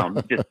mean, you know,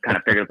 just kind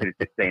of figuratively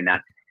saying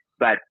that,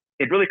 but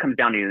it really comes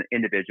down to the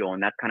individual,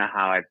 and that's kind of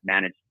how I've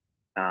managed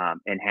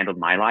and handled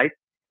my life.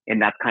 And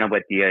that's kind of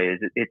what DIA is.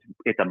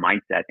 It's a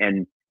mindset.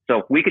 And so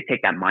if we could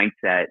take that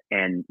mindset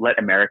and let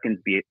Americans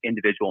be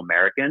individual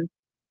Americans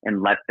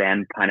and let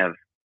them kind of,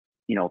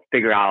 you know,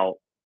 figure out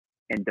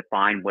and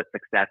define what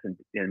success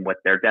and what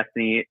their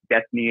destiny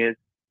is,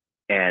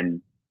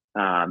 and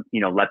you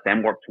know, let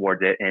them work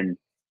towards it and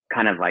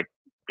kind of like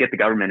get the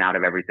government out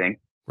of everything,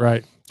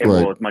 right? As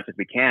much as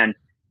we can,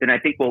 then I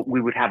think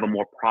we would have a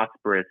more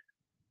prosperous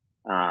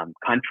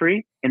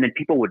country, and then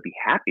people would be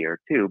happier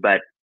too.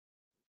 But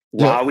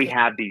while we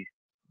have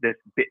this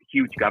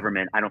huge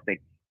government, I don't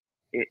think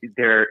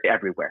they're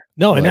everywhere.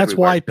 No, and that's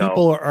why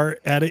people are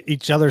at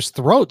each other's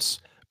throats.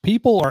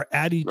 People are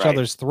at each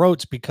other's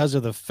throats because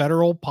of the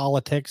federal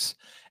politics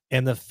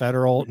and the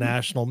federal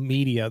national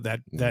media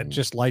that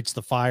just lights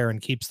the fire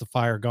and keeps the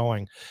fire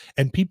going.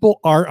 And people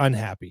are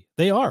unhappy.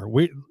 They are.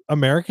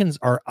 Americans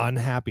are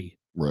unhappy.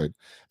 Right.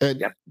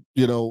 And,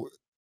 you know,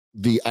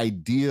 the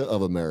idea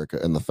of America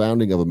and the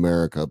founding of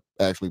America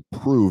actually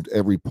proved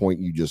every point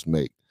you just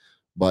made.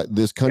 But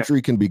this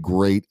country can be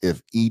great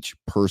if each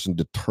person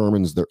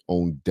determines their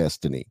own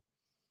destiny.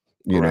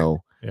 You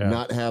know,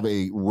 not have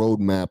a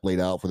roadmap laid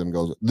out for them.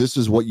 Goes, this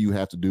is what you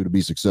have to do to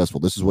be successful.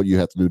 This is what you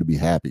have to do to be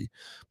happy,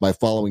 by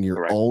following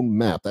your own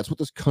map. That's what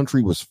this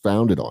country was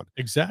founded on.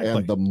 Exactly.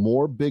 And the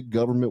more big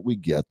government we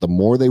get, the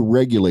more they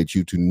regulate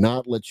you to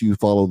not let you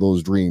follow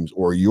those dreams,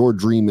 or your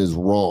dream is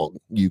wrong.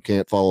 You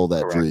can't follow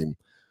that dream.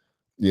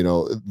 You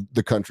know,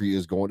 the country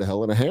is going to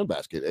hell in a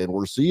handbasket. And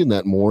we're seeing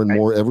that more and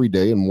more every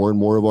day, and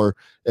more of our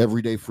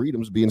everyday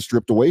freedoms being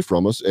stripped away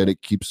from us. And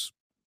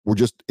we're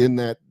just in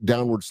that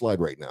downward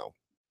slide right now.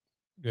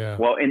 Yeah.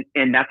 Well,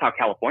 and that's how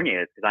California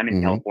is, because I'm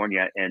in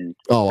California, and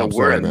so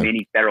we're a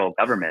mini federal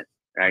government,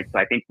 right? So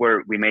I think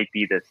we may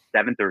be the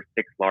 7th or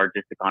 6th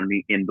largest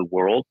economy in the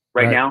world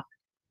right now.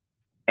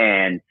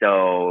 And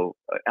so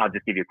I'll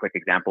just give you a quick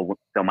example.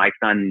 So my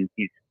son,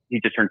 he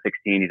just turned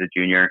 16. He's a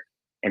junior.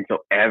 And so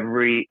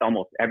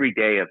almost every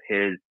day of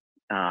his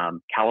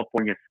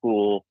California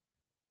school,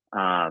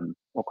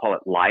 we'll call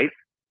it life,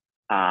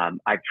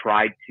 I've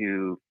tried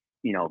to,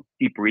 you know,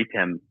 debrief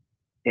him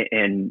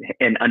and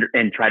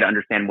try to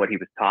understand what he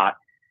was taught,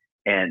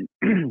 and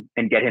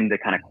and get him to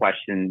kind of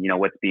question, you know,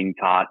 what's being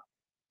taught,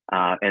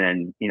 and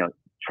then, you know,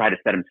 try to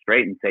set him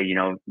straight and say, you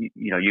know,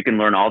 you can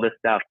learn all this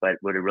stuff, but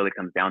what it really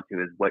comes down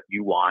to is what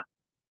you want.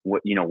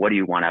 What do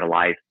you want out of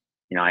life?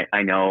 You know,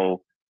 I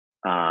know.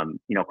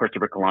 You know,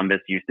 Christopher Columbus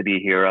used to be a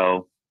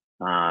hero,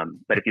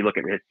 but if you look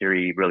at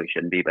history, he really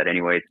shouldn't be. But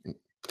anyways,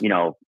 you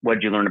know, what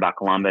did you learn about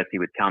Columbus? He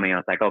would tell me, and I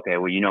was like, okay,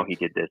 well, you know, he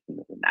did this and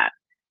this and that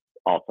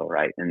also,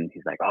 right? And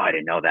he's like, oh, I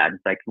didn't know that.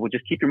 It's like, well,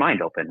 just keep your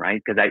mind open,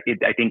 right? Because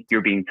I think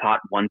you're being taught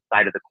one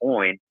side of the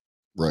coin,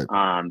 right?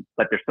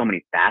 But there's so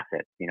many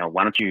facets. You know,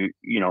 why don't you,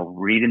 you know,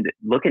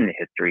 look into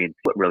history and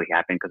see what really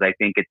happened? Because I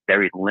think it's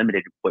very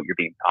limited what you're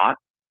being taught.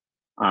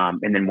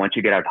 And then once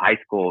you get out of high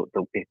school,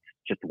 it's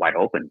just wide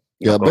open.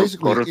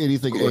 Basically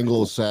anything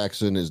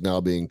Anglo-Saxon is now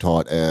being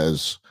taught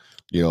as,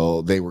 you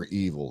know, they were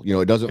evil. You know,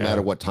 it doesn't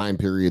matter what time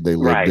period they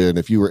lived in.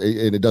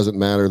 And it doesn't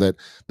matter that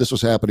this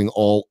was happening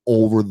all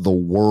over the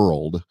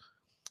world.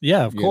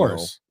 Yeah, of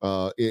course.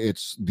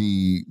 It's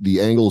the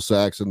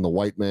Anglo-Saxon, the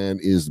white man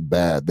is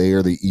bad. They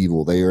are the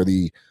evil. They are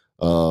the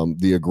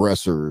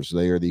aggressors.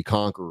 They are the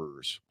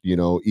conquerors. You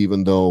know,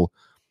 even though,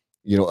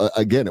 you know,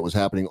 again, it was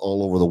happening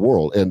all over the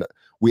world. And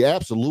we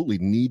absolutely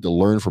need to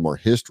learn from our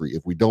history.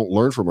 If we don't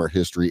learn from our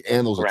history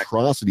and those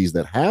atrocities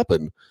that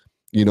happen,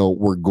 you know,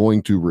 we're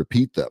going to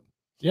repeat them.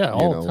 Yeah,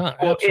 all the time.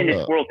 Well, and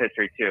it's world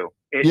history too.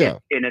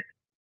 And it's,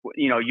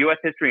 you know, U.S.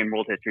 history and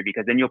world history,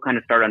 because then you'll kind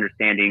of start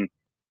understanding,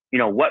 you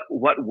know, what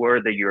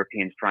were the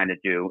Europeans trying to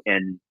do,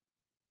 and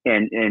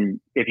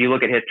if you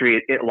look at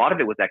history, a lot of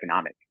it was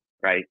economic,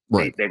 right?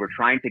 They were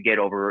trying to get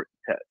over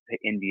to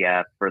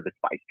India for the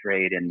spice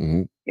trade,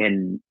 and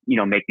you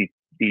know, make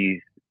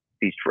these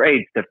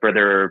trades to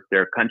further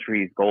their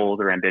country's goals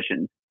or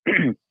ambitions.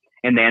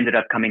 And they ended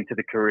up coming to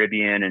the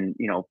Caribbean, and,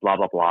 you know, blah,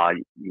 blah, blah.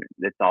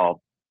 It's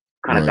all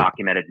kind of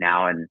documented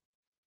now. And,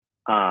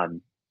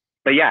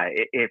 but yeah,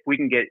 if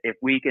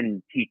we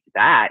can teach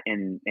that,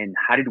 and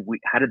how did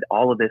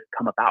all of this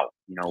come about?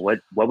 You know,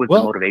 what was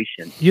the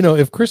motivation? You know,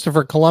 if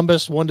Christopher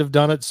Columbus wouldn't have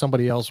done it,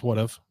 somebody else would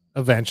have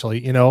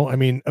eventually, you know, I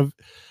mean,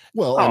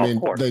 I mean,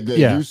 they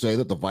do say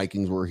that the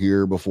Vikings were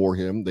here before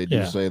him. They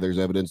do say there's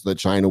evidence that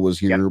China was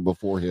here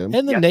before him.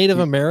 And the Native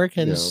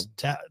Americans,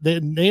 the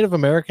Native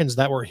Americans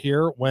that were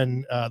here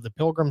when the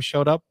Pilgrims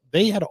showed up,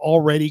 they had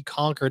already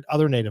conquered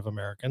other Native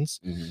Americans,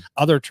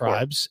 other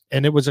tribes,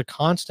 and it was a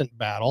constant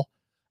battle.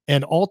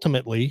 And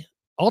ultimately,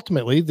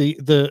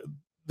 the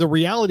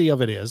reality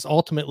of it is,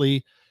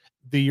 ultimately,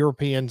 the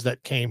Europeans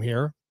that came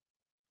here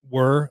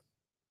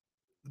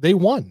they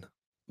won.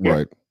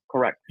 Right.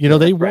 Correct. You know,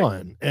 they Right.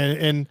 won,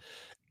 and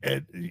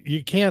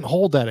you can't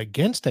hold that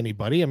against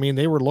anybody. I mean,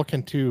 they were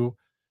looking to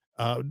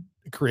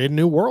create a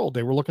new world.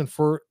 They were looking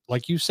for,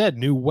 like you said,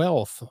 new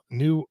wealth,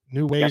 new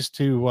ways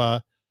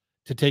to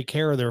take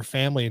care of their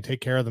family and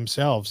take care of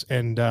themselves.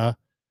 And I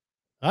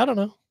don't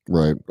know.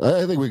 Right.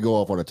 I think we go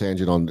off on a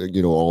tangent on,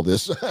 all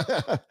this.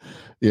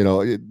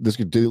 This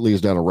could lead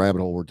us down a rabbit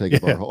hole we're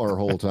taking up our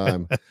whole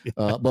time.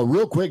 But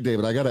real quick,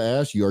 David, I got to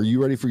ask you, are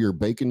you ready for your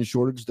bacon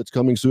shortage that's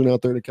coming soon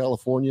out there to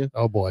California?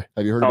 Oh boy.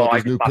 Have you heard about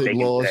these new pig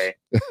laws?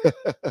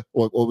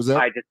 What was that?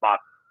 I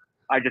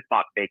just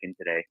bought bacon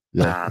today.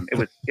 Yeah. It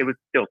was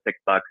still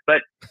 $6,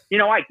 but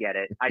I get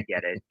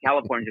it.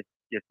 California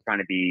just trying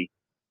to be,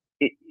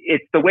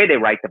 it's the way they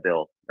write the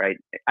bill, right?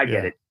 I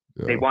get it.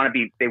 Yeah. They want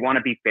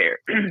to be fair,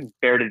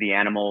 fair to the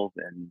animals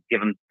and give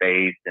them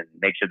space and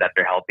make sure that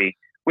they're healthy,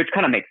 which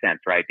kind of makes sense,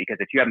 right? Because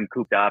if you have them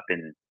cooped up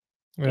and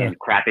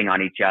crapping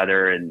on each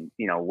other, and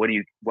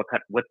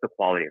what's the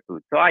quality of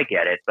food? So I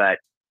get it, but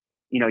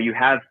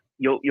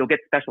you'll get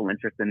special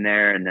interest in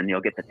there, and then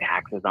you'll get the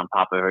taxes on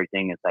top of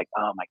everything. It's like,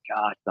 oh my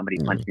God, somebody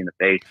punched me in the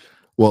face.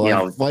 Well,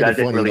 does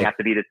it really have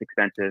to be this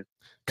expensive?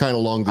 Kind of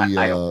along the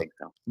I don't think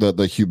so.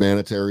 the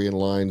humanitarian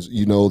lines,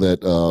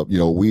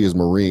 that we as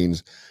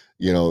Marines.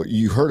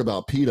 You heard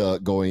about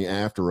PETA going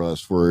after us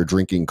for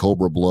drinking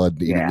cobra blood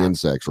and eating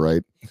insects,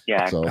 right?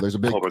 Yeah. So there's a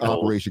big Cobra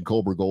Operation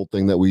Cobra Gold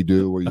thing that we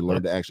do where you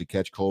learn to actually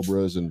catch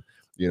cobras, and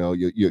you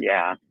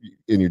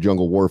in your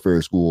jungle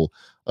warfare school.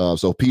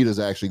 So PETA's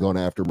actually gone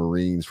after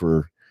Marines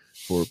for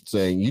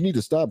saying you need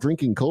to stop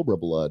drinking cobra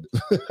blood.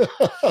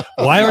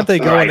 Why aren't they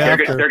going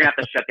after? They're gonna have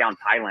to shut down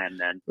Thailand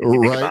then. If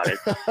you think about it.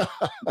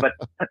 But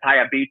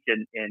Pattaya Beach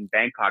in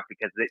Bangkok,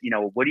 because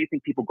what do you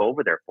think people go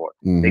over there for?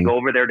 Mm-hmm. They go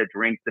over there to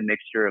drink the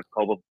mixture of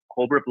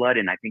cobra blood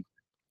and I think,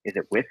 is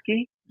it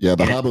whiskey? Yeah,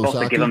 the Habu Sake.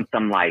 Supposed to give them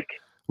some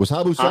was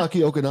Habu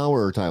Sake Okinawa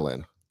or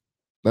Thailand?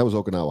 That was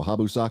Okinawa.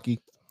 Habu Sake.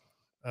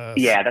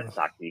 Yeah, that's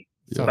sake.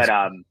 But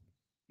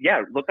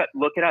yeah, look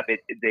it up.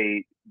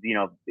 They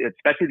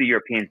especially the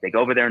Europeans, they go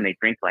over there and they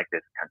drink like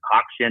this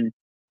concoction,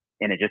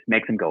 and it just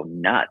makes them go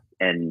nuts.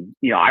 And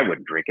I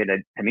wouldn't drink it.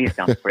 To me, it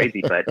sounds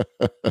crazy, but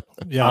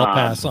yeah, I'll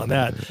pass on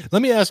that.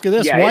 Let me ask you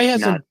this: why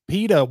hasn't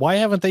PETA? Why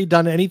haven't they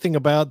done anything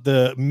about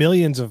the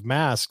millions of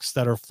masks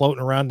that are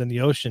floating around in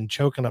the ocean,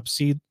 choking up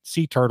sea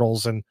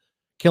turtles and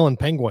killing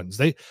penguins?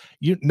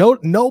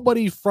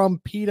 Nobody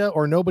from PETA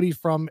or nobody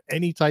from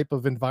any type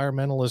of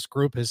environmentalist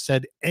group has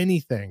said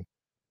anything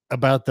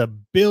about the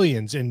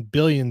billions and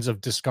billions of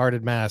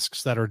discarded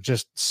masks that are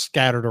just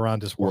scattered around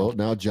this world.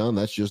 Well, now, John,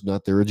 that's just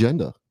not their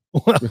agenda.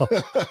 Well,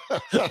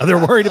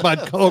 they're worried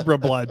about cobra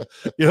blood.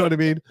 You know what I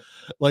mean?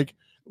 Like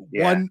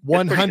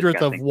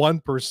 1/100th of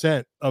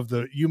 1% of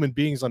the human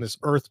beings on this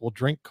earth will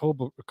drink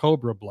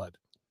cobra blood,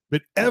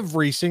 but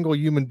every single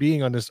human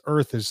being on this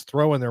earth is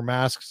throwing their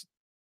masks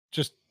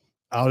just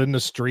out in the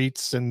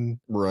streets and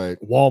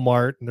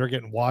Walmart, and they're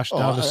getting washed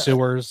down the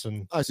sewers.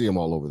 And I see them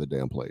all over the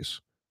damn place.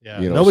 Yeah,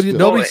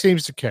 nobody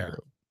seems to care.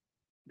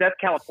 That's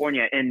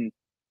California, and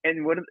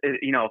what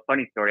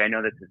funny story. I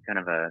know this is kind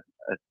of a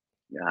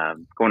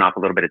going off a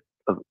little bit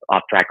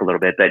off track a little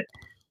bit, but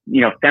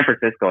San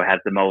Francisco has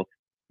the most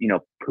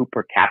poop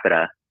per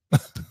capita,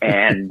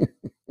 and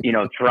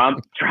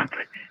Trump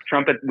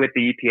with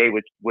the EPA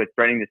was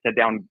threatening to shut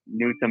down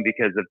Newsom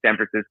because of San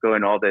Francisco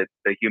and all the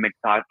human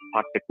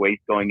toxic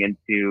waste going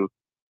into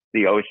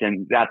the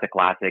ocean. That's a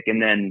classic. And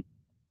then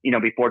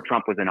before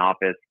Trump was in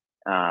office,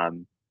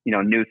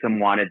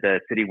 Newsom wanted the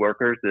city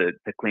workers to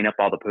clean up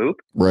all the poop.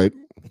 Right.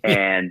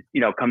 And,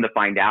 come to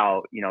find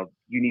out, you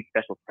need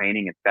special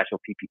training and special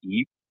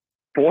PPE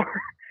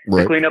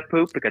to clean up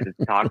poop because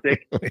it's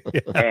toxic.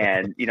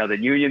 And, the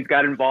unions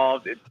got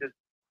involved. It's just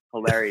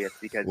hilarious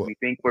because we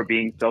think we're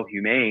being so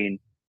humane.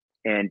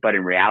 But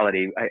in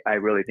reality, I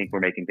really think we're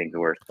making things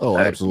worse. Oh,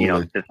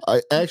 absolutely.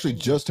 I actually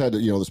just had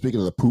to,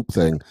 speaking of the poop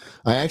thing,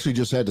 I actually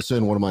just had to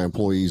send one of my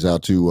employees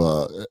out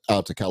to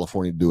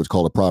California to do what's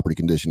called a property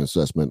condition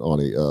assessment on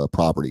a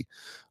property.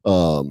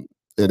 And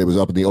it was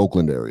up in the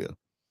Oakland area.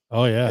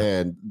 Oh yeah.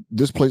 And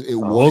this place, it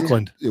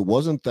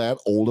wasn't that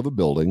old of a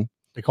building.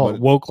 They call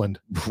it Wokeland.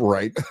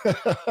 Right.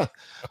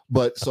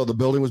 But so the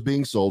building was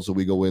being sold. So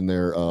we go in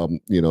there.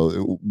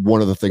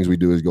 One of the things we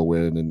do is go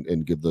in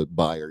and give the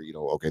buyer,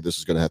 okay, this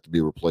is going to have to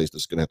be replaced.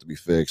 This is going to have to be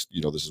fixed.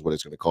 This is what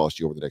it's going to cost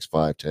you over the next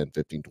 5, 10,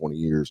 15, 20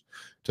 years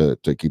to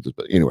keep this.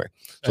 But anyway,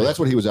 so that's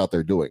what he was out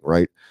there doing.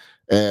 Right.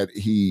 And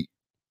he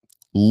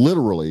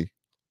literally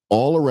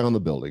all around the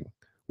building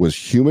was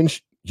human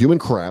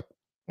crap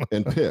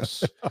and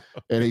piss.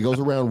 And he goes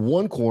around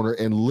one corner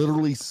and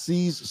literally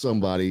sees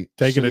somebody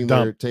taking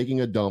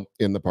a dump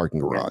in the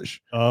parking garage.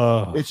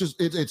 It's just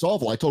it's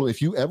awful. I told him,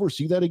 if you ever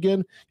see that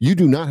again, you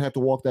do not have to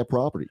walk that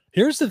property.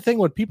 Here's the thing: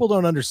 what people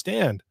don't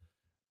understand,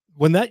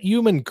 when that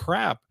human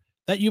crap's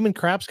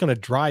going to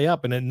dry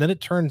up, and then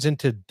it turns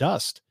into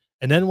dust,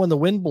 and then when the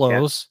wind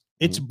blows,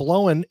 it's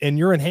blowing, and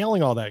you're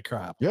inhaling all that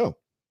crap. Yeah,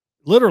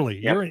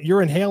 literally,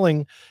 you're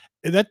inhaling.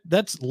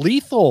 That's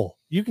lethal.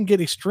 You can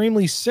get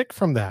extremely sick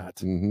from that.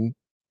 Mm-hmm.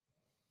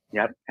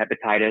 Yep.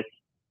 Hepatitis.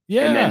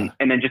 Yeah.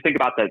 And then just think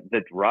about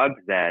the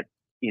drugs that,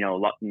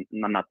 I'm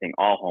not saying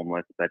all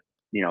homeless, but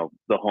the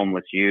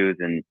homeless use,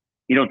 and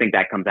you don't think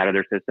that comes out of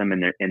their system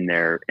and in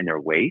their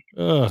waste.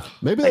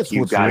 Maybe that's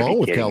what's wrong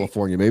with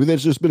California. Maybe they've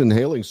just been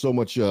inhaling so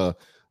much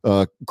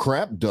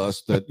crap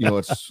dust that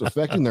it's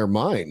affecting their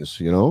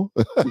minds. Well,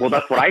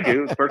 that's what I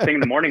do. First thing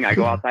in the morning, I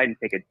go outside and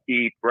take a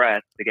deep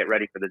breath to get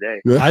ready for the day.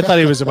 I thought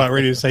he was about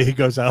ready to say he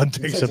goes out and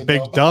takes a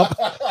big dump.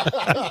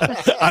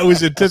 I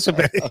was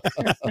anticipating.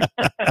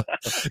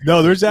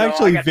 No, there's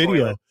actually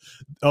video.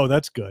 Oh,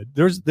 that's good.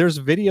 There's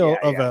video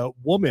of a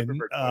woman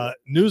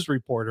news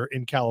reporter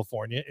in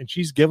California, and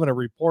she's given a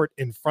report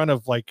in front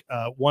of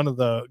one of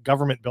the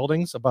government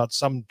buildings about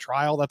some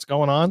trial that's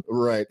going on.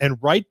 Right. And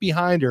right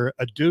behind her,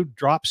 a dude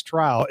drops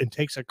trowel and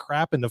takes a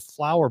crap in the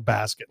flower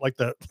basket, like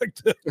the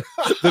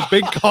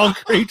big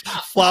concrete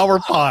flower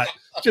pot.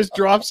 Just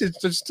drops it,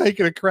 just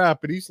taking a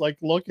crap, and he's like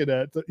looking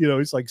at,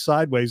 he's like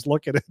sideways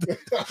looking at it.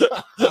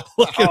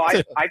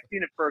 I've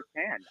seen it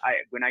firsthand.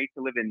 When I used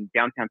to live in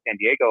downtown San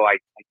Diego, I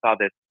saw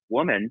this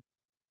woman,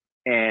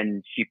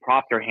 and she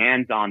propped her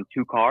hands on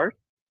two cars,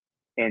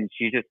 and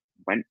she just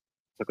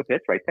took a piss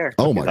right there.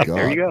 Oh my God!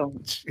 There you go.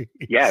 Jeez.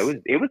 Yeah,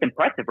 it was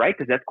impressive, right?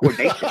 Because that's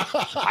coordination.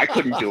 I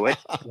couldn't do it.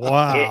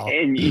 Wow.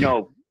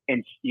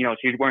 And she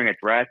was wearing a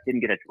dress,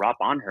 didn't get a drop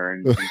on her,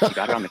 and she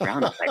got her on the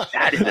ground. I was like,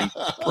 that is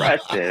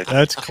impressive.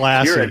 That's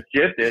classy. You're a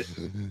gymnast.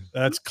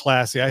 That's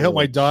classy. I hope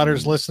my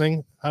daughter's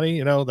listening,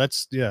 honey. Don't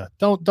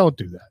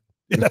do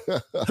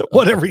that.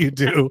 Whatever you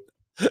do,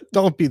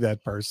 don't be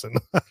that person.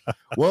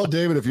 Well,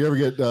 David, if you ever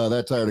get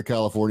that tired of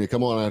California,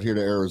 come on out here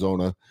to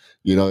Arizona.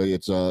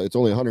 It's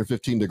only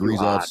 115 degrees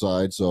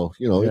outside, so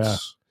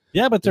it's.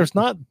 Yeah, but there's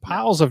not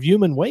piles of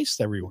human waste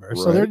everywhere. Right.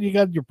 So there you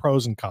got your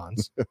pros and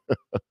cons.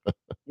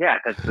 Yeah,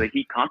 because the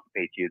heat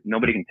constipates you.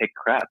 Nobody can take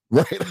crap.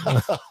 Right.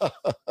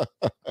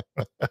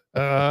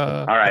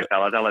 All right,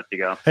 fellas, I'll let you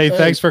go. Hey,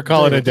 thanks for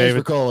calling in, David.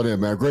 Thanks for calling in,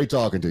 man. Great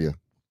talking to you.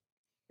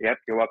 Yep,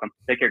 you're welcome.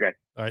 Take care, guys.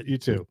 All right, you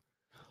too.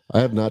 I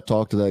have not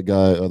talked to that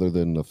guy other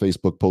than a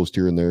Facebook post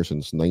here and there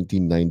since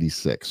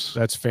 1996.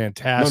 That's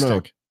fantastic.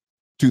 No,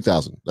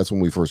 2000. That's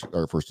when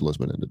our first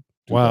enlistment ended.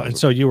 Wow. And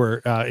so you were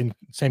in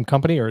same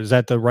company, or is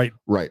that the right?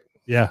 Right.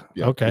 Yeah.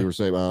 Okay. We were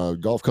same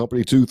golf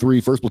company,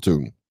 2-3, first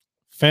platoon.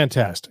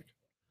 Fantastic.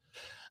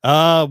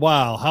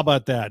 Wow. How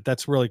about that?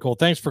 That's really cool.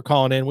 Thanks for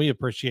calling in. We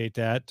appreciate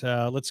that.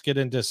 Let's get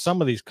into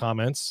some of these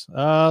comments.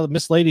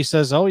 Miss Lady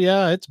says, oh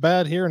yeah, it's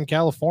bad here in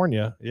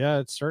California. Yeah,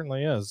 it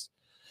certainly is.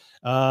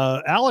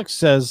 Alex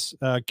says,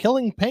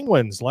 killing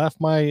penguins, laugh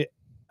my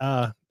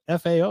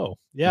FAO.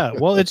 Yeah,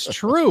 well, it's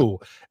true,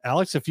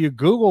 Alex. If you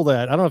Google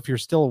that, I don't know if you're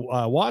still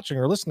watching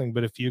or listening,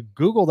 but if you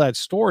Google that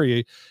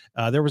story,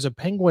 there was a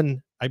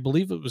penguin, I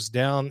believe it was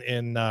down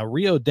in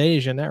Rio de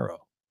Janeiro.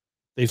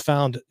 They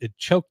found it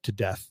choked to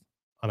death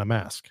on a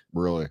mask.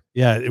 Really?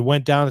 Yeah, it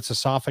went down its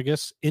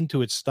esophagus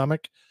into its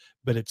stomach,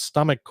 but its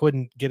stomach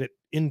couldn't get it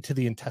into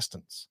the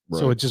intestines. Right.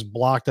 So it just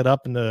blocked it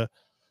up, and the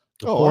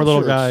poor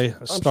little guy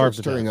starved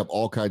to death. Stirring up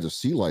all kinds of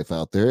sea life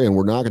out there, and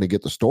we're not going to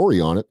get the story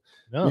on it.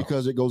 No.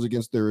 Because it goes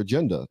against their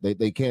agenda.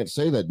 They can't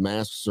say that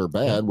masks are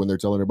bad when they're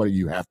telling everybody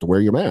you have to wear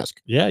your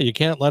mask. Yeah, you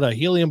can't let a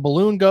helium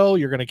balloon go.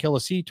 You're going to kill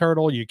a sea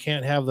turtle. You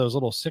can't have those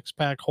little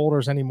 6-pack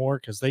holders anymore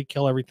because they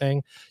kill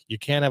everything. You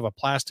can't have a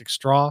plastic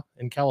straw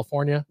in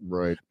California.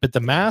 Right. But the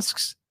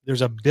masks,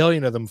 there's a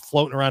billion of them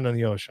floating around in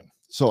the ocean.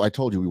 So I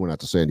told you we went out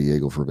to San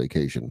Diego for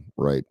vacation,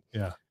 right?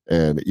 Yeah.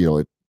 And,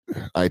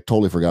 I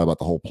totally forgot about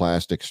the whole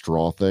plastic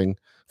straw thing.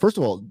 First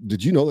of all,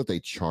 did you know that they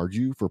charge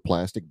you for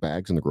plastic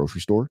bags in the grocery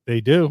store?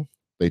 They do.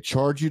 They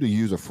charge you to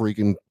use a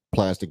freaking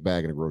plastic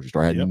bag in a grocery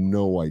store. I had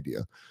no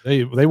idea.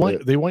 They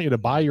want you to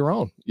buy your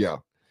own. Yeah.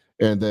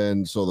 And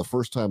then so the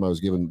first time I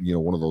was given,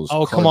 one of those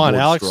come on,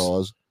 Alex.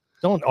 straws.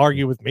 Don't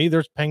argue with me.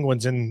 There's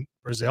penguins in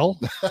Brazil.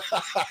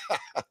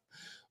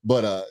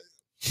 But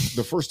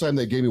the first time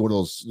they gave me one of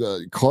those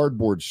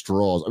cardboard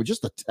straws, I mean,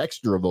 just the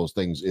texture of those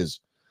things is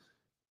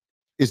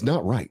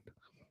not right.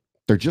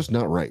 They're just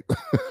not right.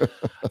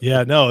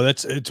 Yeah, no,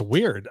 it's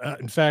weird.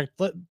 In fact,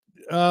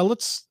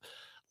 let's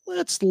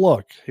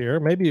look here.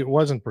 Maybe it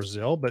wasn't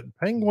Brazil, but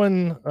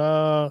penguin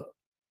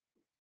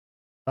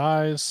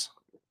dies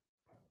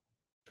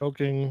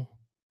choking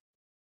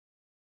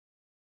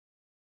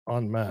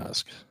on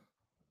mask.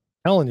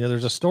 Telling you,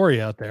 there's a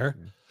story out there.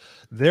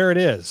 There it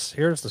is.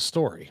 Here's the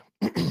story.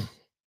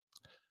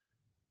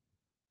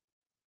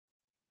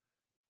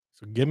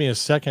 So give me a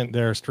second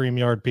there,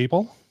 StreamYard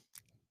people.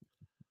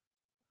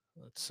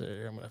 Let's see.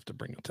 I'm going to have to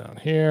bring it down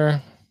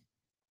here.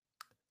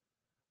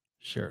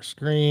 Share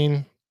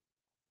screen.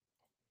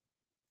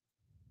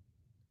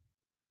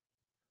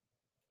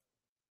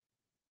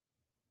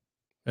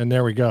 And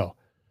there we go.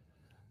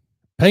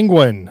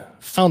 Penguin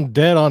found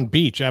dead on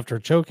beach after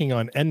choking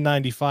on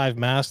N95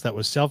 mask that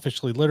was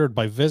selfishly littered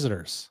by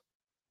visitors.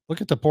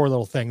 Look at the poor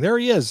little thing. There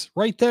he is,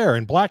 right there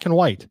in black and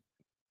white.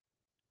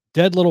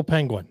 Dead little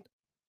penguin.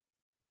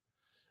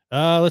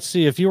 Let's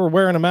see. If you were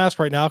wearing a mask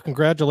right now,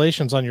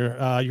 congratulations on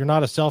you're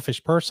not a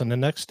selfish person. The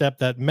next step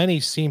that many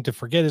seem to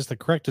forget is the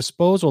correct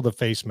disposal of the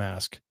face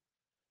mask.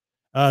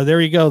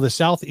 There you go. The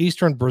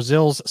southeastern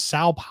Brazil's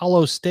Sao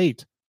Paulo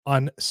state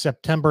on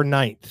September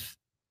 9th.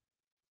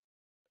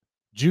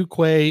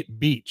 Juque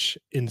Beach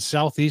in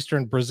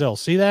southeastern Brazil.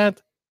 See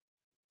that?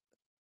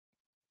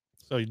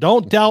 So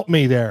don't doubt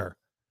me there.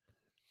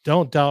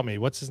 Don't doubt me.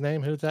 What's his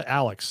name? Who's that?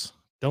 Alex.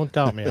 Don't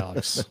doubt me,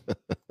 Alex.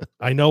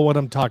 I know what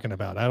I'm talking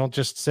about. I don't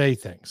just say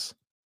things.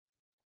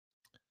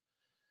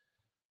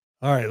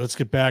 All right, let's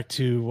get back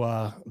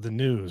to the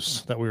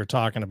news that we were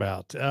talking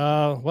about.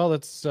 Well,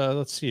 let's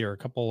see here. A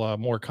couple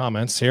more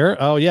comments here.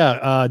 Oh,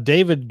 yeah.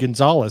 David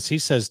Gonzalez, he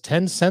says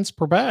 10 cents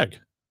per bag.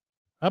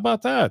 How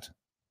about that?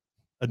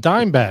 A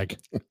dime bag.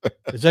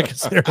 Is that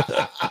considered?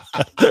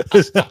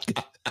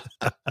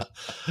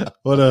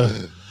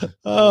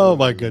 Oh,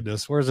 my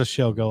goodness. Where's the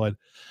show going?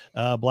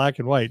 Black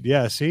and white.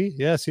 Yeah, see?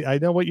 I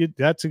know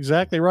that's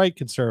exactly right,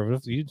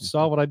 conservative. You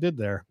saw what I did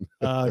there.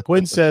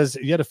 Quinn says,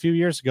 yet a few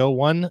years ago,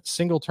 one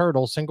single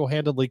turtle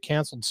single-handedly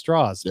canceled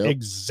straws. Yep.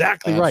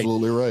 Exactly right.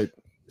 Absolutely right.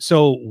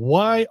 So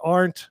why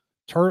are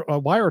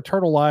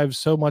turtle lives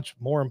so much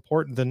more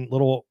important than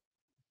little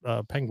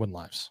penguin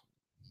lives?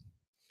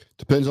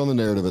 Depends on the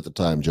narrative at the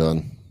time,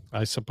 John.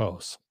 I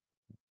suppose.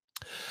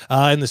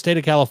 And the state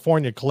of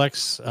California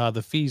collects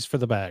the fees for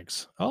the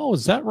bags. Oh,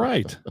 is that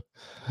right?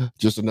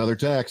 Just another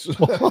tax.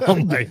 Oh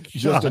my God.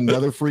 Just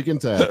another freaking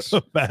tax.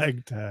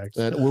 Bag tax.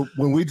 And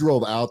when we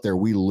drove out there,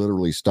 we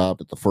literally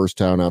stopped at the first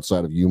town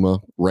outside of Yuma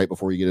right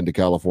before you get into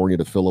California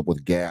to fill up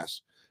with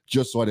gas,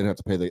 just so I didn't have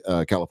to pay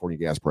the California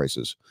gas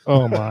prices.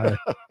 Oh my.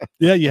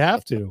 Yeah, you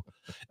have to.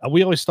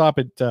 We always stop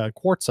at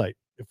Quartzsite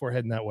if we're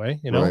heading that way,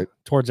 right.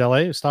 Towards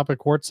LA. Stop at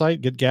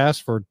Quartzsite, get gas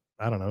for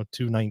I don't know,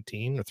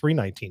 $2.19 or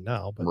 $3.19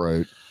 now. But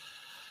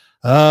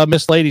right.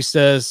 Miss Lady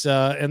says,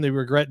 and they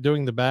regret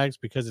doing the bags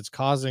because it's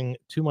causing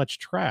too much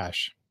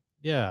trash.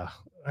 Yeah.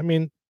 I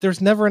mean, there's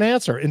never an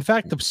answer. In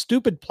fact, the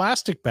stupid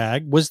plastic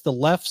bag was the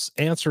left's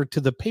answer to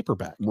the paper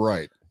bag.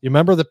 Right. You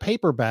remember the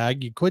paper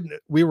bag?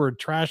 We were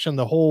trashing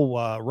the whole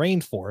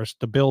rainforest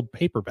to build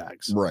paper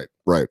bags. Right.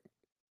 Right.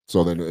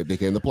 So then it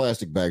became the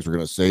plastic bags. We're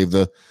going to save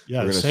the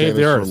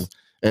earth.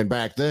 And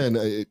back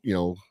then,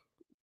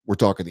 we're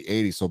talking the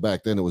 80s. So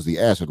back then it was the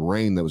acid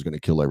rain that was going to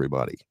kill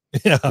everybody.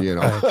 Yeah.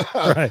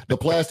 Right. The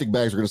plastic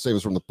bags are going to save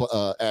us from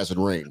the acid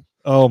rain.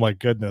 Oh my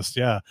goodness.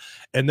 Yeah.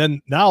 And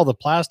then now the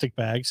plastic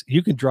bags,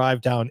 you can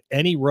drive down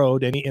any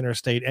road, any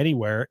interstate,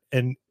 anywhere.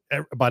 And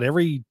about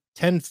every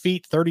 10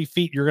 feet, 30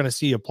 feet, you're going to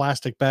see a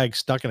plastic bag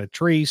stuck in a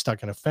tree,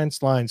 stuck in a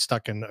fence line,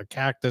 stuck in a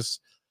cactus.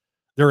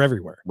 They're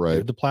everywhere.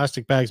 Right. The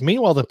plastic bags.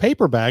 Meanwhile, the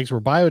paper bags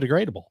were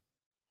biodegradable.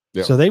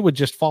 Yep. So they would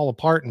just fall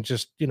apart and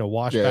just,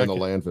 wash back in the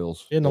landfills.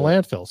 In the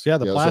landfills. Yeah.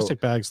 The plastic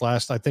bags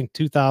last, I think,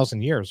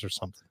 2,000 years or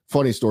something.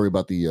 Funny story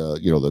about the,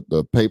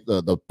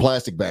 the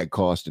plastic bag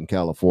cost in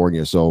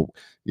California. So,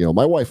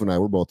 my wife and I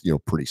were both,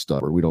 pretty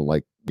stubborn. We don't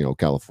like,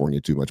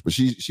 California too much, but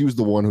she was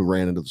the one who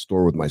ran into the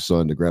store with my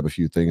son to grab a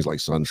few things like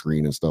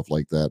sunscreen and stuff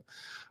like that.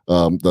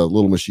 The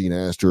little machine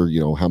asked her,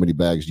 how many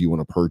bags do you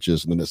want to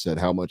purchase? And then it said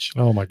how much.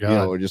 Oh my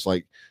God. Just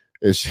like,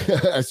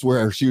 I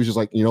swear she was just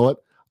like, you know what?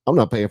 I'm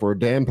not paying for a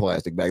damn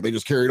plastic bag. They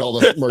just carried all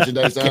the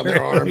merchandise out in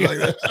their arms like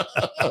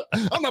that.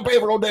 I'm not paying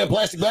for no damn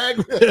plastic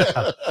bag.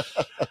 Yeah.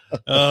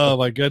 Oh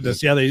my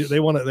goodness. Yeah, they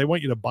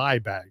want you to buy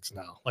bags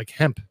now, like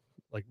hemp,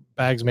 like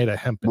bags made of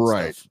hemp. And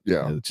right. Stuff.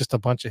 Yeah. It's just a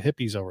bunch of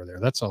hippies over there.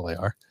 That's all they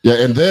are. Yeah.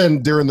 And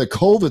then during the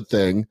COVID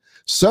thing,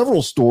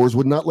 several stores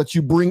would not let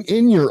you bring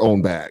in your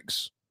own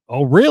bags.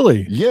 Oh,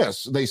 really?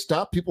 Yes. They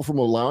stopped people from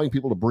allowing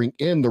people to bring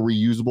in the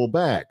reusable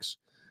bags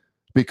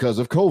because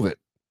of COVID.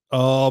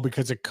 Oh,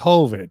 because of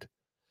COVID.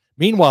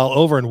 Meanwhile,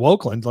 over in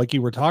Wokeland, like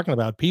you were talking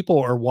about, people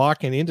are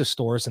walking into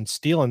stores and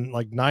stealing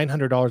like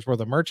 $900 worth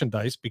of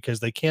merchandise because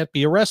they can't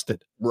be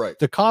arrested. Right.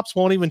 The cops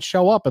won't even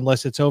show up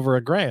unless it's over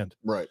 $1,000.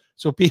 Right.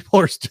 So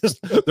people are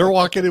they're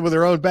walking in with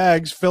their own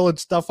bags, filling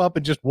stuff up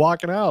and just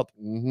walking out.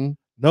 Mm-hmm.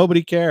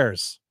 Nobody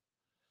cares.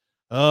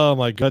 Oh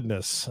my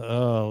goodness.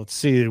 Let's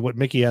see what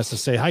Mickey has to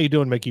say. How you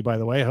doing, Mickey, by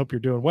the way? I hope you're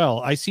doing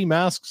well. I see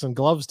masks and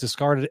gloves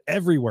discarded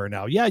everywhere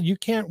now. Yeah, you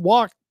can't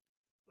walk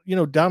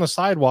down a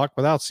sidewalk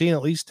without seeing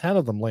at least 10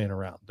 of them laying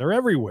around. They're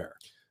everywhere.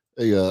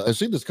 Hey, I've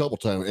seen this a couple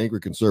times. Angry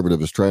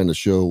Conservative is trying to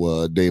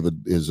show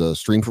David his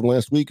stream from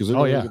last week. Is there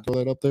any way to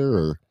throw that up there?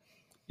 Or?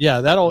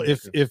 Yeah, that'll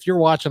if you're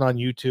watching on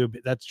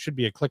YouTube, that should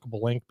be a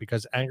clickable link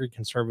because Angry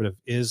Conservative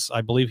is, I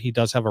believe he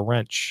does have a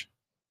wrench.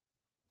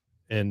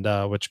 And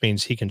which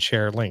means he can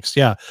share links.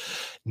 Yeah.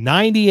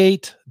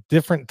 98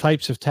 different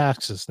types of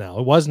taxes now.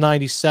 It was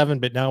 97,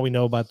 but now we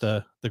know about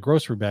the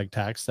grocery bag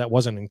tax that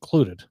wasn't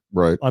included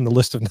on the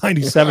list of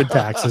 97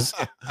 taxes.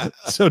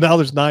 So now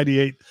there's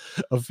 98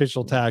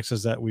 official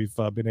taxes that we've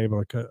been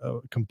able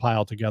to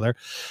compile together.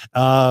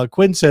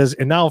 Quinn says,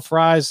 and now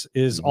Fry's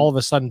is all of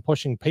a sudden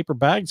pushing paper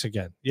bags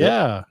again.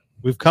 Yeah. Yep.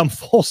 We've come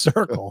full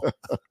circle.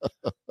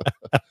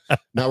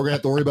 Now we're gonna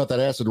have to worry about that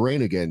acid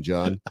rain again,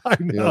 John. I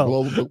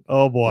know.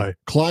 Oh boy,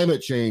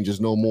 climate change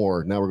is no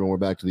more. Now we're going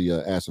back to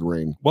the acid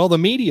rain. Well, the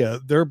media,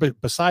 they're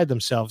beside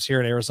themselves here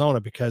in Arizona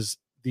because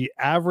the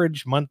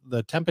average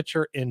the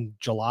temperature in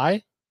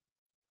July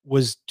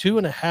was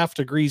 2.5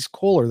 degrees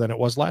cooler than it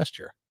was last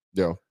year.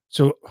 Yeah.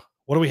 So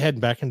What are we heading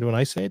back into an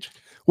ice age?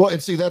 Well,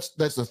 and see, that's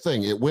the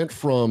thing. It went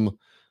from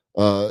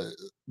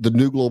the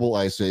new global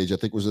ice age, I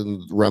think, was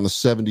in around the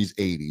 70s,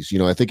 80s. You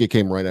know, I think it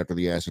came right after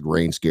the acid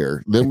rain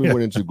scare. Then we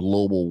went into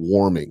global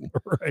warming,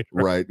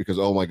 right? Because,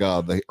 oh my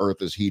God, the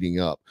earth is heating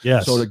up.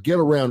 Yes. So to get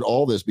around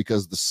all this,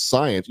 because the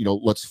science, you know,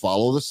 let's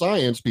follow the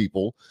science,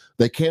 people.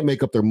 They can't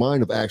make up their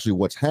mind of actually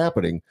what's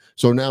happening.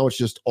 So now it's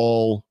just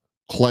all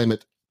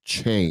climate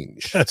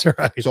change. That's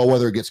right. So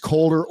whether it gets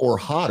colder or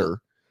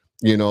hotter,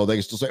 you know, they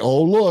can still say,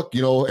 oh, look,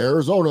 you know,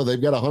 Arizona,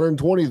 they've got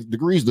 120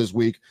 degrees this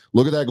week.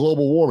 Look at that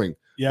global warming.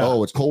 Yeah.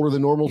 Oh, it's colder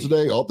than normal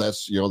today. Oh,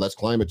 that's, you know, that's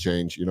climate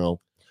change, you know.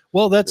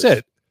 Well, that's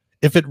it.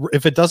 If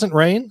it doesn't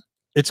rain,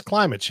 it's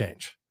climate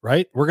change,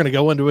 right? We're going to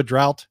go into a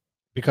drought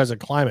because of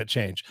climate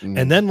change.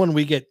 And then when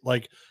we get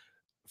like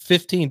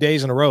 15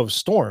 days in a row of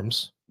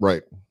storms,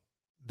 right,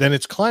 then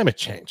it's climate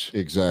change.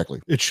 Exactly.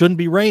 It shouldn't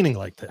be raining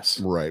like this.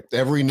 Right.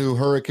 Every new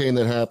hurricane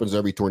that happens,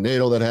 every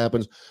tornado that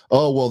happens,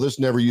 oh, well, this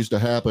never used to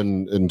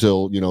happen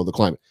until, you know, the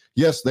climate.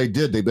 Yes, they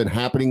did. They've been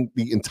happening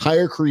the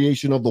entire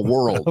creation of the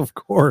world. Of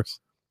course.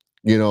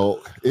 You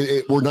know,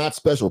 we're not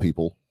special,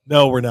 people.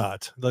 No, we're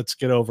not. Let's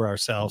get over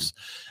ourselves.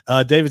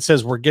 David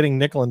says we're getting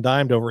nickel and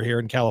dimed over here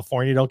in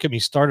California. Don't get me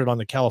started on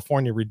the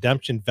California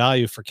redemption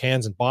value for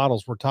cans and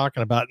bottles. We're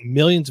talking about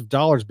millions of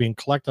dollars being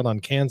collected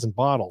on cans and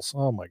bottles.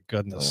 Oh my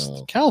goodness.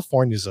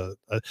 California's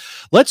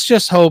let's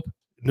just hope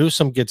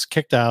Newsom gets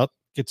kicked out,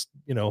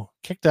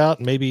 and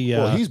maybe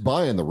well, he's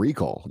buying the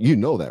recall. You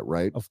know that,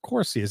 right? Of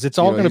course he is. It's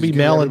all going to be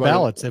mail-in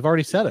ballots. They've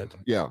already said it.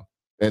 Yeah.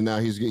 And now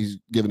he's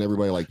giving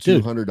everybody like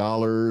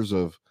 $200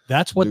 of.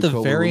 That's what the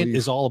variant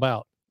is all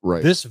about.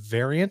 Right. This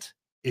variant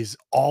is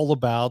all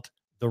about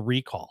the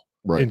recall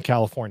in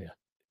California.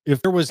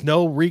 If there was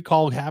no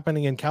recall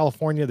happening in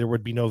California, there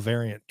would be no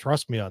variant.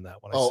 Trust me on that.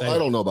 I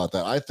don't know about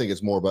that. I think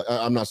it's more about,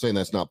 I'm not saying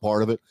that's not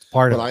part of it,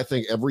 but I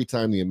think every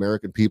time the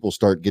American people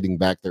start getting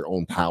back their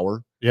own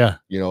power,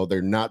 you know,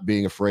 they're not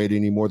being afraid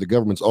anymore. The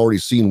government's already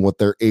seen what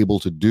they're able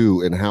to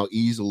do and how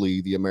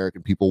easily the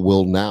American people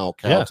will now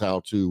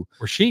kowtow to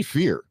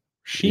fear.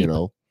 You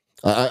know,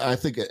 I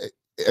think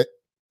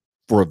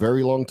for a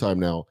very long time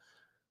now,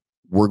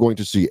 we're going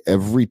to see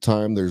every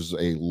time there's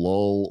a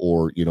lull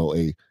or, you know,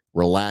 a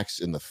relax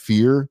in the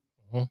fear,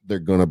 they're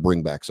going to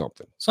bring back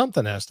something.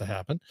 Something has to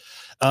happen.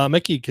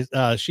 Mickey,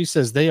 she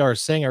says they are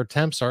saying our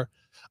temps are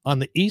on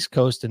the East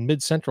Coast and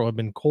Mid-Central have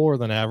been cooler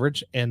than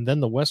average, and then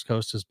the West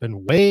Coast has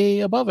been way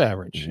above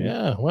average.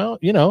 Yeah, well,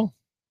 you know,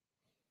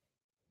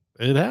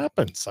 it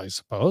happens, I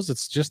suppose.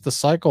 It's just the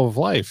cycle of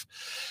life.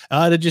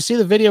 Did you see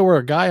the video where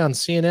a guy on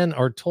CNN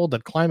are told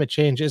that climate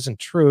change isn't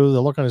true?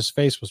 The look on his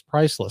face was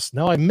priceless.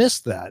 No, I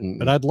missed that,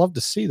 but I'd love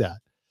to see that.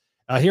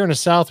 Here in the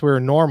South, we're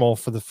normal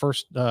for the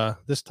first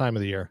this time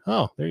of the year.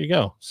 Oh, there you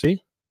go.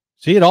 See,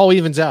 it all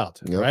evens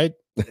out, right?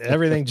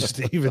 Everything just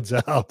evens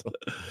out.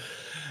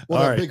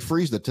 Well, that big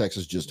freeze that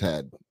Texas just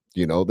had,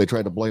 you know, they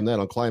tried to blame that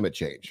on climate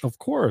change. Of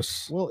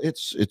course. Well,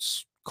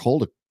 it's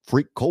called a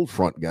freak cold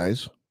front,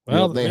 guys.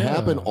 Well, they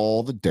happen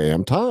all the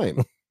damn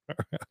time. All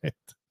right.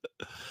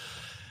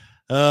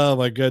 Oh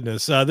my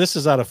goodness. This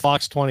is out of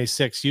Fox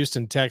 26,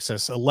 Houston,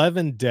 Texas.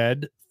 11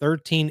 dead,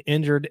 13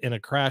 injured in a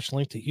crash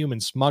linked to human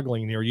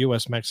smuggling near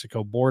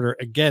U.S.-Mexico border.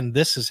 Again,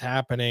 this is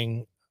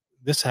happening.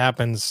 This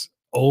happens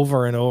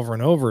over and over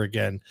and over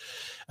again.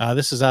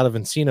 This is out of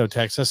Encino,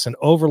 Texas. An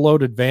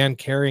overloaded van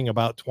carrying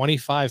about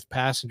 25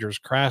 passengers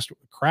crashed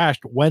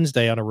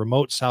Wednesday on a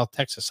remote South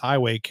Texas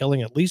highway,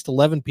 killing at least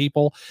 11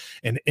 people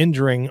and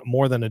injuring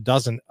more than a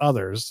dozen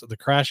others. The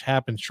crash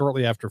happened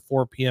shortly after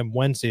 4 p.m.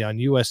 Wednesday on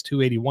US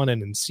 281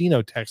 in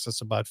Encino, Texas,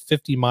 about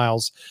 50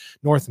 miles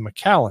north of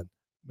McAllen.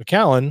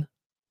 McAllen,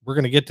 we're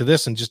going to get to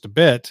this in just a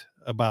bit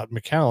about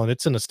McAllen.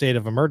 It's in a state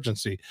of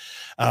emergency.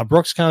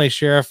 Brooks County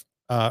Sheriff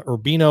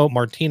Urbino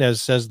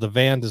Martinez says the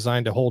van,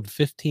 designed to hold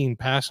 15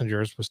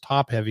 passengers, was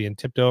top heavy and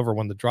tipped over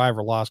when the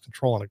driver lost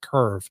control on a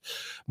curve.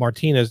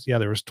 Martinez,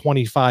 there was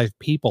 25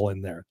 people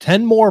in there,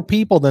 10 more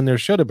people than there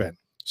should have been.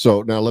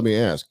 So now let me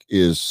ask,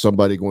 is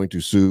somebody going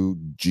to sue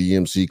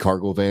GMC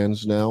cargo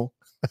vans now?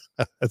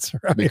 That's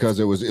right. Because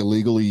it was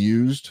illegally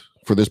used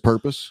for this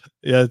purpose?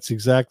 Yeah, that's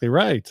exactly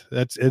right.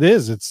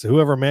 It's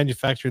whoever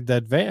manufactured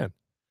that van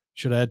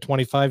should have had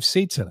 25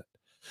 seats in it.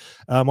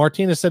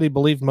 Martinez said he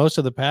believed most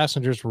of the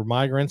passengers were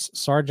migrants.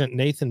 Sergeant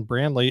Nathan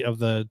Brandley of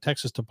the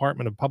Texas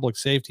Department of Public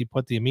Safety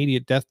put the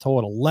immediate death toll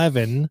at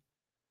 11,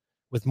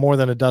 with more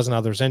than a dozen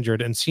others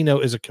injured.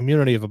 Encino is a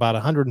community of about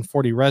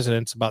 140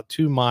 residents, about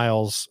 2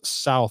 miles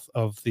south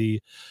of the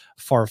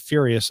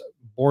Farfurious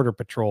Border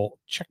Patrol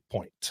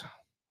checkpoint.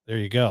 There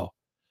you go.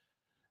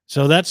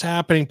 So that's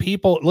happening.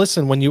 People,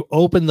 listen, when you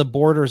open the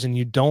borders and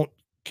you don't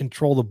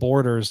control the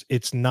borders,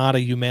 it's not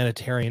a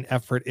humanitarian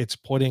effort. It's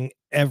putting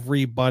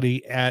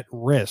everybody at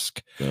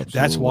risk. Absolutely.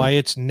 That's why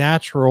it's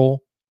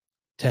natural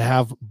to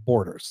have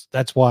borders.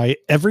 That's why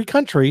every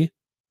country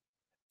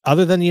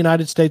other than the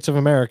United States of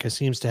America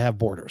seems to have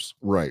borders.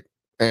 Right.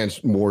 And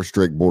more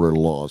strict border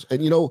laws.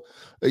 And, you know,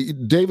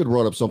 David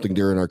brought up something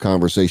during our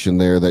conversation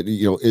there that,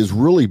 you know, is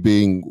really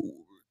being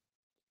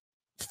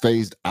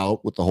phased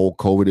out with the whole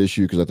COVID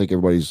issue, because I think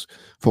everybody's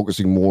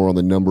focusing more on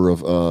the number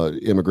of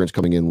immigrants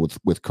coming in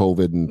with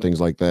COVID and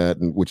things like that,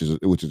 and which is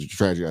a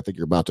tragedy. I think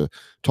you're about to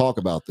talk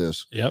about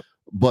this. Yep.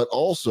 But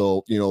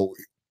also,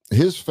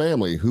 his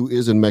family, who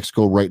is in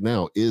Mexico right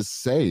now, is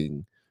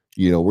saying,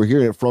 we're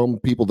hearing it from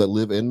people that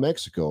live in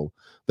Mexico,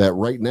 that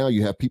right now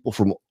you have people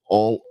from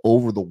all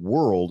over the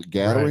world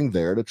gathering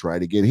there to try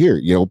to get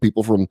here.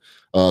 People from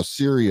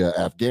Syria,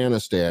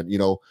 Afghanistan,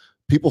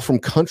 people from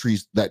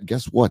countries that,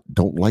 guess what,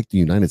 don't like the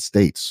United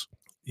States.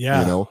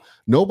 Yeah.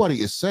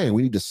 Nobody is saying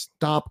we need to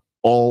stop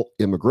all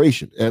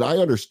immigration. And I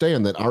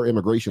understand that our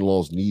immigration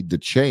laws need to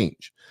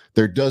change.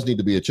 There does need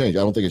to be a change.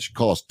 I don't think it should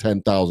cost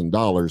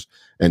 $10,000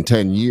 and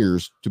 10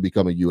 years to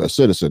become a U.S.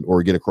 citizen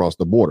or get across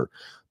the border.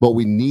 But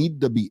we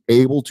need to be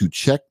able to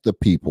check the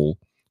people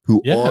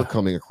who are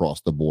coming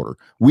across the border.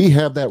 We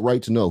have that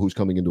right to know who's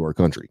coming into our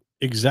country.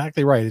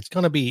 Exactly right. It's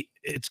got to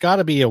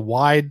be a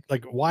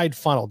wide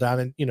funnel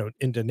down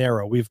into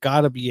narrow. We've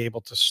got to be able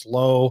to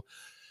slow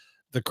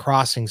the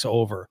crossings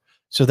over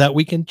so that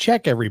we can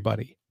check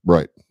everybody.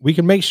 Right. We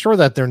can make sure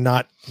that they're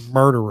not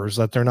murderers,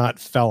 that they're not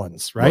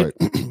felons. Right.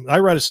 I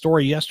read a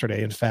story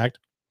yesterday, in fact,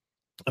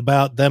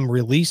 about them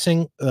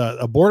releasing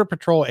a Border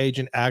Patrol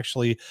agent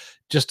actually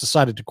just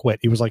decided to quit.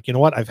 He was like, you know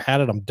what? I've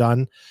had it. I'm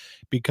done,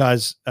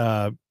 because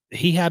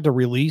he had to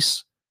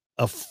release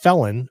a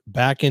felon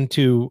back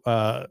into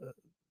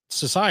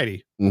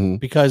society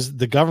because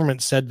the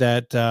government said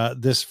that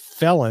this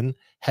felon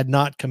had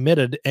not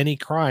committed any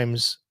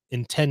crimes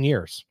in 10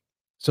 years.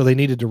 So they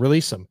needed to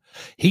release him.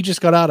 He just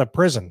got out of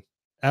prison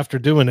after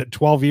doing it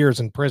 12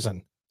 years in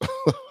prison.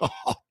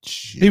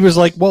 He was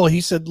like, well, he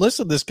said,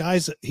 listen, this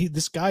guy's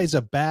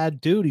a bad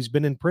dude. He's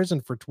been in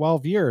prison for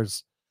 12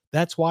 years.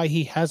 That's why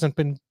he hasn't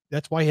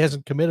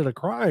committed a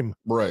crime.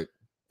 Right.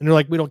 And they're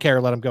like, we don't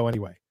care. Let him go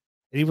anyway.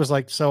 And he was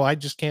like, so I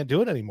just can't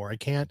do it anymore. I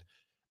can't,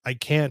 I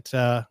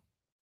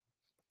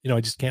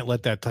just can't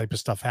let that type of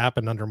stuff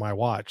happen under my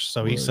watch.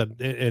 So he said,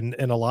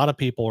 and a lot of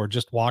people are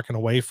just walking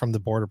away from the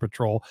Border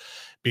Patrol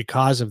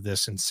because of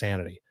this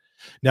insanity.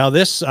 Now,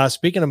 this,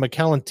 speaking of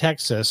McAllen,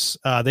 Texas,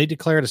 they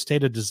declared a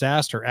state of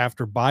disaster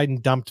after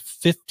Biden dumped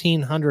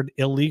 1,500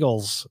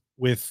 illegals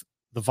with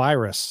the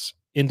virus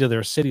into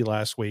their city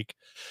last week.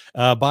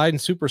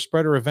 Biden's super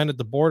spreader event at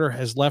the border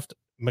has left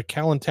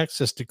McAllen,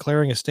 Texas,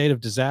 declaring a state of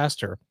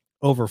disaster.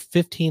 Over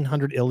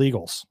 1,500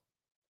 illegals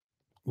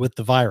with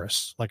the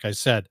virus, like I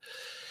said.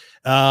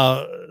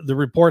 The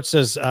report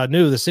says,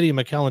 the city of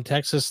McAllen,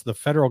 Texas, the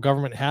federal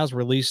government has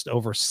released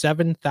over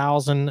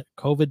 7,000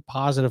 COVID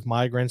positive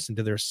migrants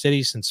into their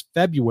city since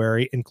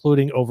February,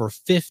 including over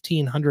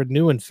 1,500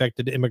 new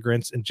infected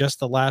immigrants in just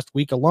the last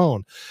week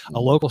alone.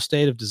 A local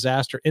state of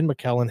disaster in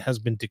McAllen has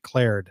been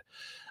declared.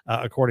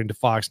 According to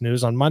Fox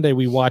News. On Monday,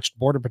 we watched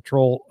Border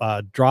Patrol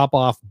drop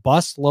off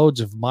bus loads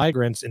of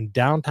migrants in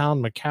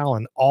downtown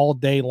McAllen all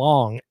day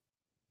long.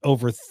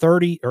 Every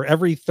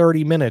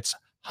 30 minutes,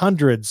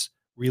 hundreds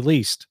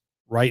released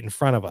right in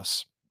front of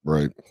us.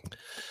 Right.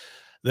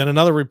 Then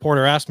another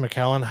reporter asked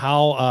McAllen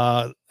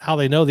how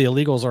they know the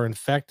illegals are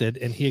infected,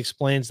 and he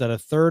explains that a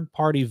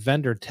third-party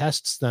vendor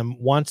tests them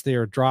once they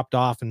are dropped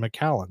off in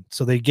McAllen.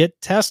 So they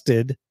get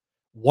tested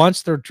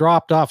once they're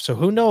dropped off. So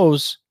who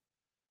knows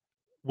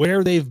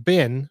where they've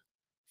been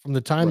from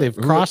the time they've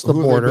crossed the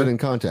border,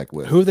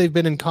 who they've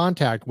been in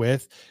contact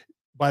with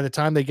by the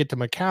time they get to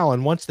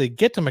McAllen. Once they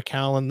get to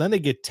McAllen, then they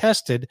get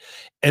tested,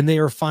 and they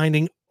are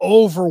finding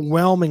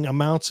overwhelming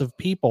amounts of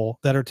people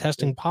that are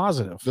testing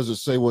positive. Does it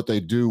say what they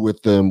do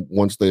with them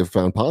once they have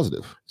found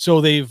positive? So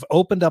they've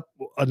opened up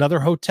another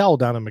hotel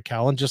down in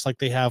McAllen, just like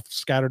they have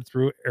scattered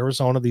through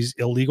Arizona, these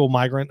illegal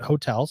migrant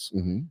hotels.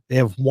 They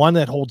have one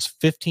that holds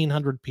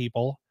 1,500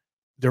 people.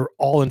 They're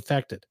all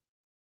infected.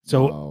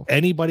 So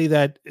anybody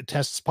that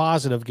tests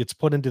positive gets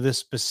put into this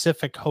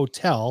specific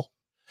hotel.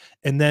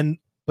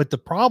 But the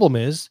problem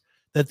is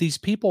that these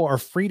people are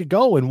free to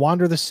go and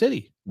wander the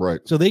city.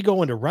 Right. So they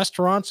go into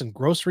restaurants and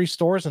grocery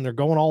stores, and they're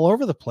going all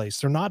over the place.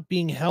 They're not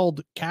being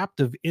held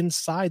captive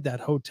inside that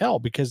hotel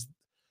because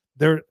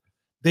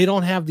they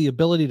don't have the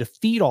ability to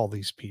feed all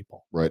these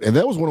people. Right. And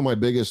that was one of my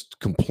biggest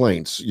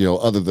complaints,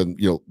 other than,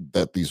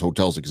 that these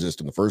hotels exist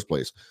in the first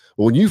place.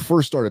 But when you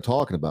first started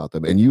talking about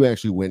them and you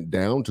actually went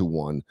down to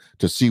one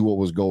to see what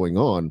was going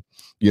on,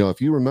 if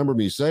you remember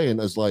me saying,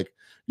 it's like,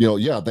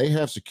 they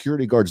have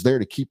security guards there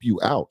to keep you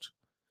out,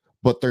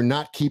 but they're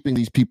not keeping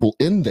these people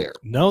in there.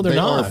 No, they're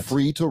not. They are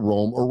free to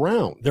roam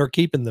around. They're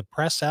keeping the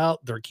press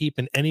out. They're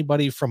keeping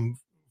anybody from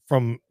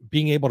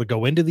being able to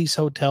go into these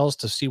hotels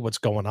to see what's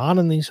going on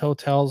in these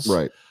hotels.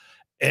 Right.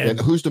 And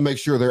who's to make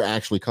sure they're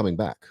actually coming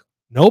back?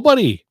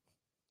 Nobody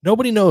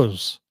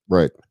knows.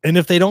 Right. And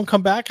if they don't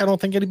come back, I don't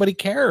think anybody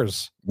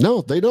cares.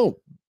 No, they don't.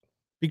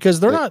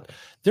 Because they're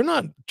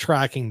not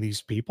tracking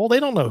these people. They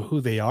don't know who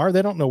they are.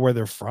 They don't know where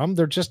they're from.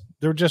 They're just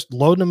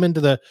loading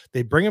them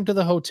they bring them to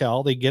the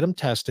hotel. They get them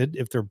tested.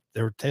 If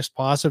they're test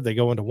positive, they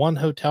go into one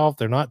hotel. If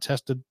they're not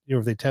tested,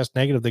 if they test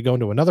negative, they go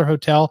into another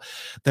hotel.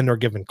 Then they're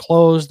given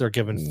clothes, they're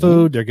given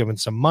food, they're given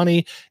some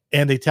money,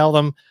 and they tell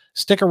them,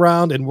 stick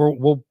around and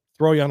we'll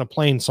throw you on a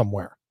plane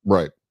somewhere.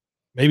 Right.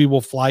 Maybe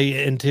we'll fly you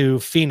into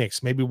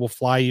Phoenix. Maybe we'll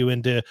fly you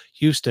into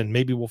Houston.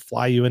 Maybe we'll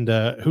fly you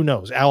into, who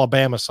knows,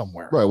 Alabama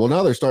somewhere. Right. Well,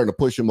 now they're starting to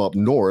push them up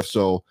north.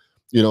 So,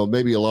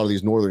 maybe a lot of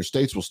these northern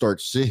states will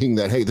start seeing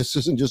that, hey, this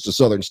isn't just a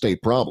southern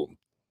state problem.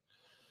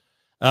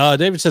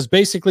 David says,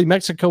 basically,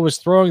 Mexico was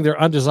throwing their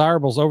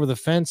undesirables over the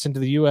fence into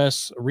the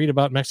U.S. Read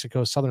about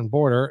Mexico's southern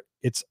border.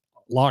 It's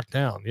locked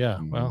down. Yeah,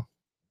 well,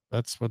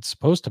 that's what's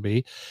supposed to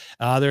be.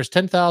 There's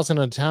 10,000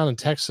 in a town in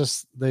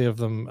Texas. They have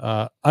them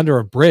under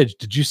a bridge.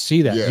 Did you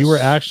see that? Yes. You were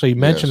actually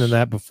mentioning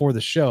that before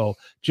the show.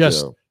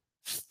 Just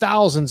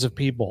thousands of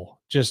people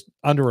just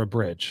under a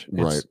bridge.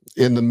 Right.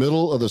 In the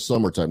middle of the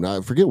summertime. Now,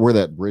 I forget where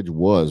that bridge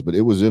was, but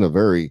it was in a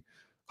very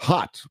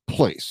hot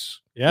place.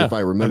 Yeah. If I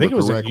remember it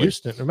was correctly. in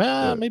Houston.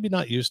 Maybe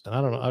not Houston.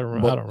 I don't know. I don't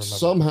remember.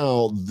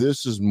 Somehow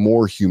this is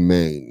more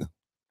humane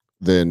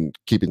than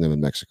keeping them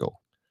in Mexico.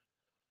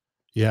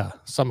 Yeah,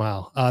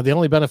 somehow. The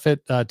only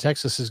benefit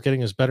Texas is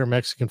getting is better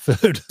Mexican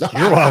food.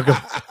 You're welcome.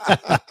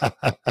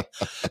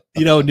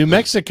 New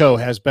Mexico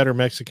has better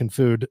Mexican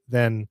food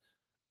than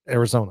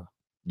Arizona.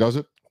 Does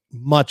it?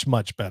 Much,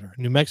 much better.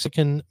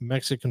 Mexican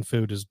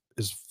food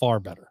is far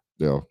better.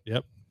 Yeah.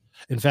 Yep.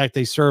 In fact,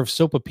 they serve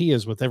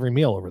sopapillas with every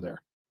meal over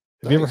there.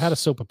 Have you ever had a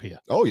sopapilla?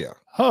 Oh, yeah.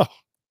 Oh,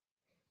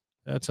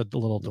 that's a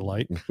little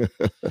delight.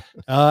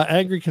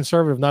 Angry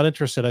conservative, not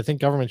interested. I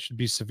think government should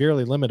be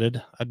severely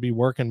limited. I'd be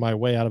working my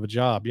way out of a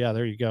job. Yeah,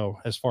 there you go.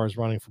 As far as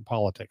running for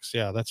politics.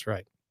 Yeah, that's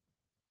right.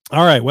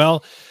 All right.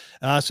 Well,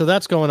 so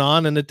that's going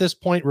on. And at this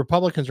point,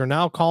 Republicans are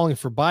now calling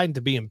for Biden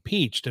to be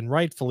impeached, and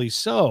rightfully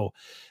so.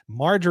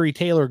 Marjorie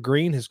Taylor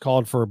Greene has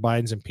called for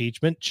Biden's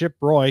impeachment. Chip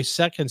Roy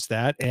seconds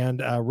that.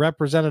 And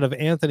Representative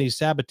Anthony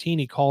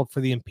Sabatini called for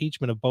the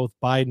impeachment of both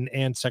Biden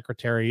and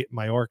Secretary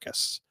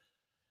Mayorkas.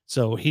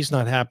 So he's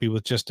not happy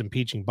with just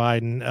impeaching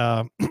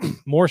Biden.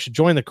 More should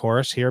join the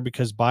chorus here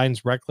because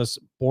Biden's reckless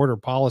border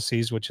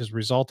policies, which has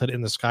resulted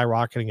in the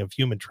skyrocketing of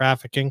human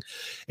trafficking,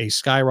 a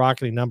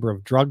skyrocketing number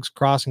of drugs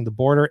crossing the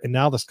border, and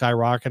now the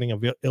skyrocketing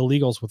of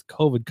illegals with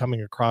COVID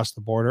coming across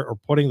the border, are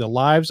putting the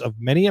lives of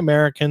many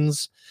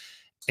Americans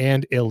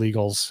and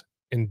illegals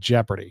in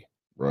jeopardy.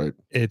 Right.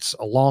 It's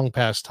a long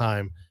past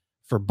time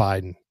for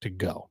Biden to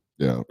go.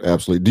 Yeah,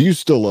 absolutely. Do you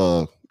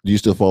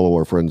still follow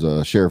our friends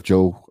Sheriff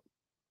Joe?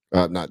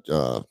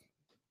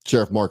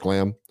 Sheriff Mark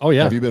Lamb. Oh,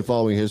 yeah. Have you been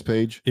following his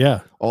page? Yeah.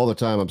 All the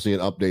time I'm seeing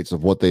updates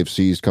of what they've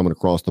seized coming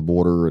across the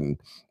border,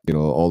 and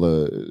all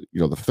the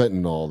the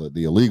fentanyl,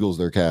 the illegals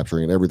they're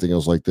capturing, and everything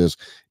else like this.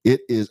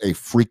 It is a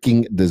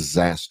freaking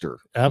disaster.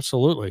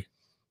 Absolutely.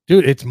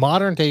 Dude, it's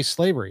modern day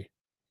slavery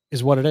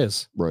is what it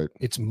is. Right.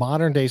 It's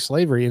modern day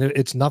slavery, and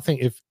it's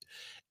nothing.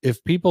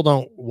 If people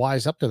don't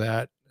wise up to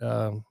that,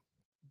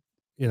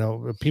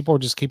 people are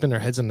just keeping their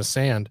heads in the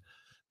sand.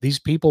 These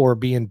people were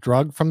being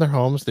drugged from their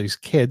homes. These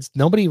kids,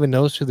 nobody even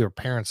knows who their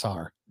parents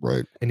are.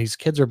 Right. And these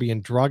kids are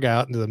being drug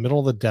out into the middle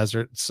of the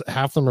desert.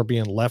 Half of them are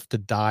being left to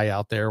die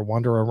out there,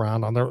 wander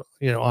around on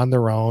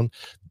their own.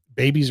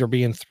 Babies are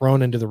being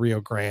thrown into the Rio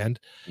Grande.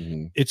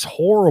 Mm-hmm. It's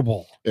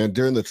horrible. And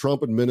during the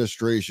Trump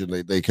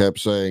administration, they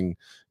kept saying,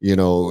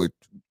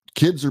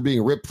 kids are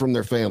being ripped from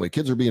their family.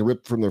 Kids are being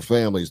ripped from their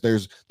families.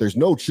 There's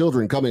no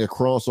children coming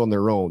across on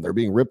their own. They're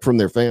being ripped from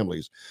their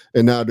families.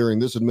 And now during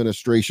this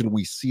administration,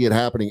 we see it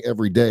happening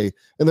every day,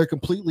 and they're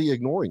completely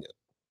ignoring it.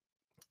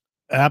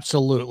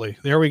 Absolutely.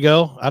 There we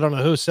go. I don't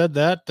know who said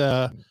that.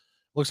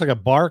 Looks like a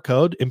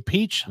barcode.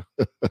 Impeach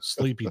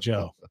Sleepy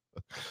Joe.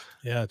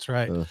 Yeah, that's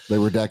right. They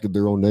redacted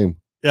their own name.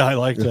 Yeah, I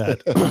like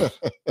that.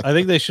 I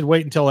think they should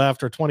wait until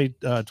after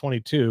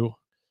 2022.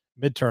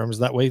 Midterms.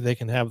 That way they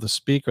can have the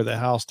Speaker of the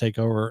House take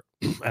over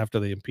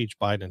after they impeach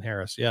Biden and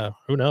Harris. Yeah,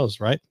 who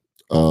knows, right?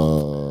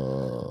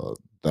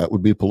 That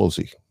would be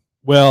Pelosi.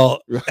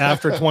 Well,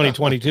 after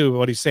 2022,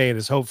 what he's saying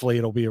is hopefully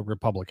it'll be a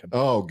Republican.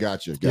 Oh,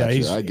 gotcha. Yeah,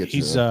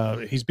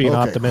 he's being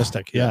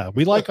optimistic. Yeah,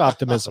 we like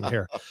optimism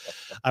here.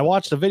 I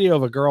watched a video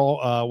of a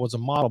girl was a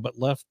model, but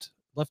left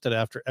it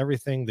after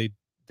everything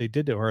they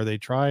did to her. They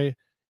try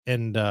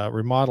and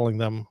remodeling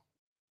them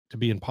to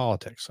be in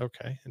politics.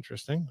 Okay,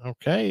 interesting.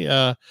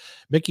 Okay,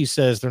 Mickey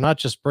says they're not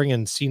just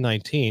bringing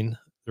C-19;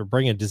 they're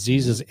bringing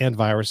diseases and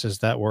viruses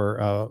that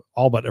were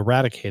all but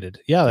eradicated.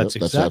 Yeah, that's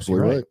exactly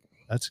right.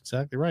 That's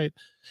exactly right.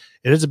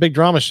 It is a big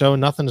drama show.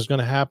 Nothing is going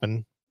to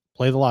happen.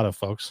 Play the lotto,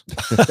 folks.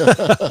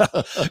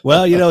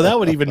 Well, that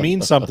would even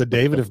mean something,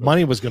 David, if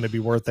money was going to be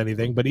worth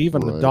anything. But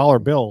even the dollar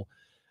bill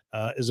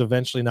is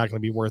eventually not going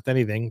to be worth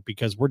anything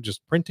because we're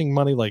just printing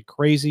money like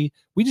crazy.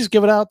 We just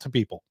give it out to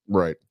people.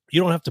 Right. You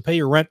don't have to pay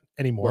your rent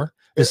anymore.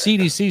 The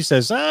CDC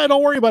says,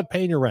 don't worry about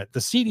paying your rent. The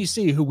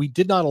CDC, who we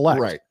did not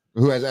elect. Right.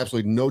 Who has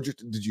absolutely no...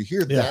 Did you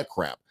hear that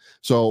crap?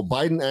 So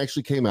Biden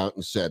actually came out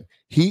and said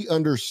he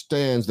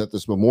understands that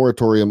this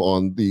moratorium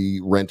on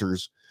the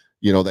renters,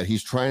 that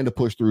he's trying to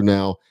push through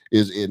now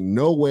is in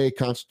no way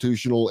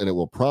constitutional, and it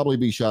will probably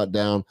be shot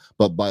down.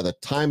 But by the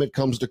time it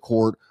comes to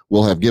court,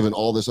 we'll have given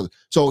all this.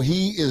 So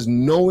he is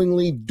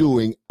knowingly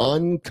doing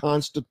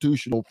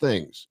unconstitutional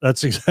things.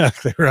 That's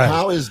exactly right.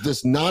 How is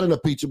this not an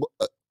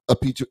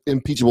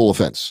impeachable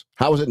offense?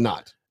 How is it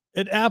not?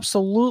 It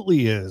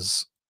absolutely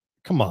is.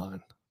 Come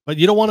on. but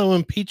you don't want to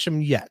impeach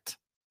him yet.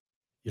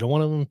 You don't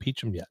want to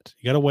impeach him yet.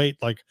 You got to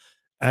wait. Like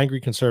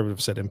angry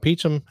conservatives said,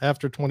 impeach him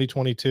after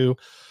 2022,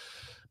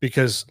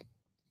 because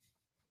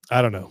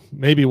I don't know.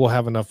 Maybe we'll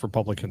have enough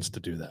Republicans to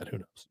do that. Who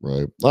knows?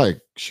 Right. I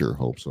sure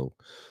hope so.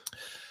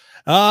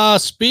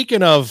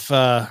 Speaking of,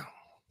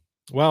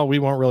 well, we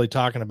weren't really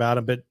talking about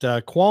him, but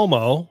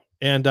Cuomo.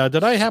 And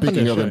did I happen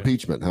Speaking to of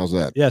impeachment, how's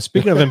that? Yeah,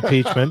 speaking of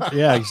impeachment.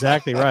 Yeah,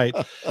 exactly right.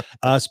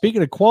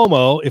 Speaking of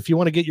Cuomo, if you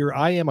want to get your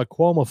I Am a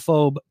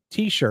Cuomophobe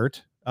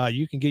t-shirt,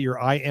 you can get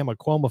your I Am a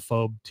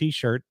Cuomophobe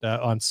t-shirt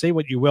on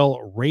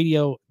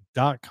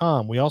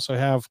saywhatyouvillradio.com. We also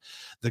have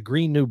the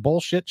Green New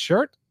Bullshit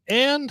shirt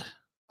and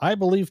I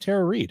Believe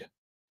Tara Reid.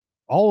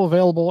 All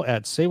available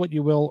at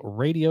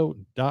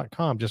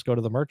saywhatyouvillradio.com. Just go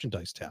to the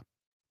merchandise tab.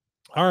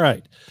 All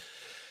right.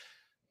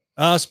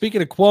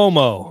 Speaking of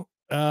Cuomo,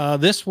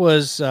 this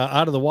was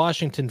out of the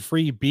Washington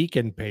Free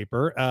Beacon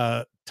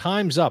paper.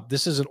 Time's Up.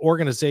 This is an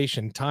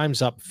organization.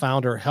 Time's Up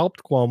founder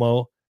helped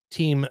Cuomo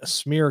team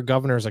smear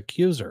governor's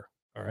accuser.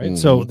 All right.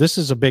 So this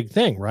is a big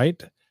thing,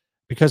 right?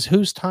 Because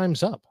whose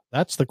time's up?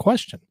 That's the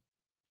question.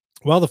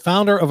 Well, the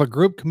founder of a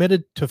group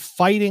committed to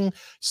fighting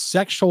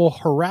sexual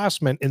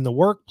harassment in the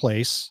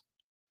workplace.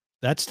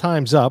 That's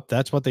Time's Up.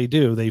 That's what they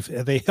do.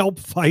 They help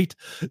fight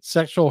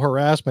sexual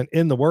harassment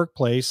in the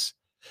workplace.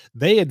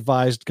 They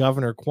advised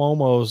Governor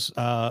Cuomo's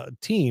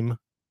team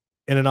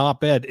in an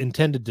op-ed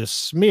intended to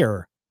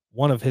smear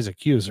one of his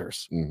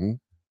accusers.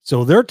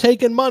 So they're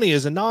taking money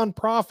as a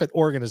nonprofit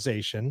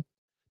organization,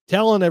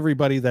 telling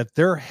everybody that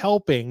they're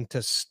helping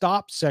to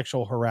stop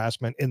sexual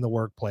harassment in the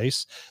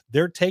workplace.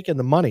 They're taking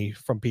the money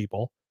from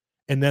people,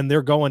 and then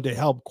they're going to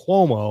help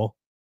Cuomo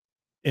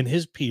in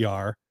his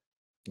PR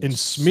and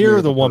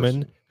smear the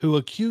woman who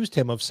accused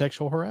him of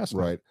sexual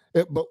harassment.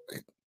 Right. But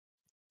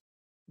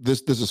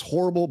this is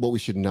horrible, but we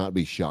should not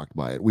be shocked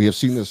by it. We have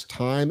seen this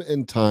time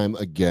and time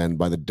again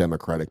by the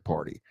Democratic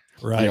Party.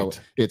 Right. You know,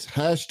 it's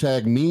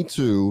hashtag Me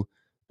Too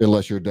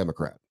unless you're a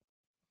Democrat.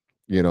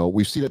 You know,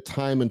 we've seen it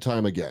time and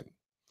time again.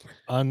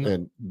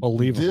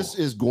 Unbelievable. And this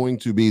is going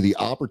to be the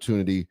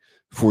opportunity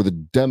for the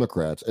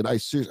Democrats. And I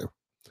seriously,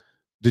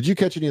 did you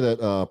catch any of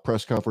that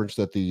press conference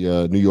that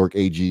the New York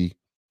AG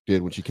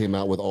did when she came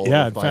out with all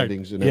the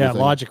findings and everything?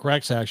 Yeah, Logic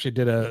Rex actually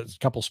did a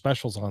couple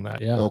specials on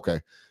that. Yeah.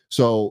 Okay.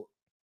 So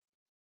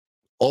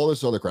all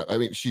this other crap. I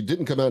mean, she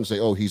didn't come out and say,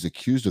 oh, he's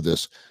accused of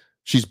this.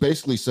 She's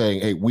basically saying,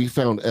 hey, we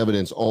found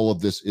evidence. All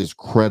of this is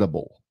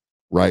credible,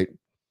 right?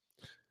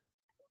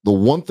 The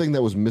one thing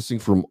that was missing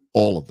from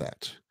all of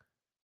that,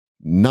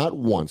 not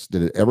once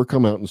did it ever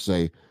come out and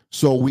say,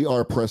 so we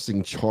are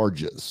pressing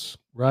charges.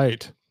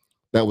 Right.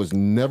 That was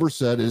never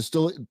said. It is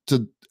still,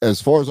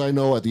 as far as I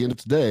know, at the end of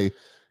today,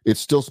 it's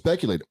still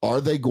speculated. Are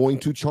they going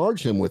to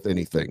charge him with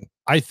anything?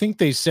 I think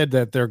they said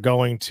that they're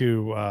going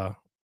to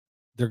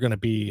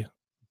be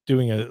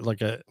doing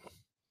a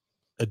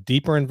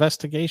deeper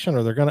investigation,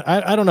 or they're going to,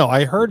 I don't know.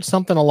 I heard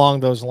something along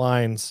those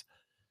lines.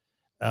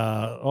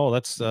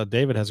 That's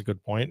David has a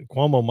good point.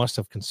 Cuomo must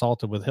have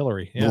consulted with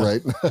Hillary. Yeah.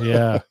 Right.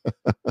 Yeah.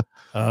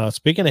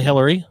 Speaking of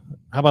Hillary,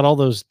 how about all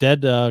those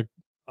dead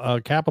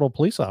Capitol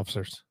police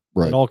officers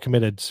that all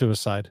committed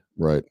suicide?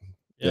 Right.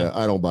 Yeah.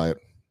 I don't buy it.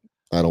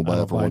 I don't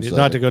buy it for 1 second.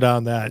 Not to go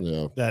down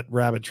that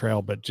rabbit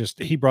trail, but just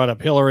he brought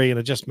up Hillary and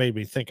it just made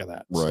me think of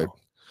that. Right. So.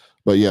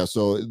 But yeah,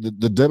 so the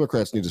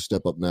Democrats need to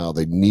step up now.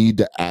 They need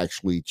to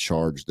actually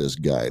charge this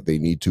guy. They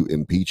need to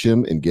impeach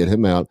him and get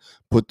him out,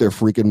 put their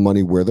freaking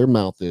money where their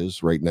mouth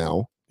is right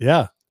now.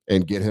 Yeah.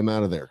 And get him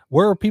out of there.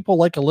 Where are people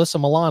like Alyssa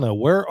Milano?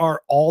 Where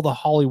are all the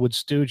Hollywood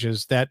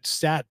stooges that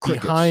sat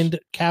behind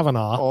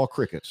Kavanaugh? All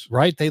crickets.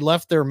 Right. They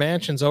left their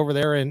mansions over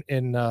there in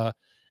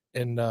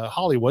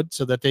Hollywood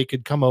so that they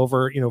could come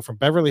over, from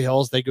Beverly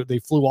Hills. They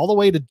flew all the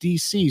way to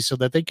DC so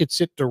that they could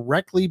sit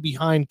directly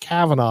behind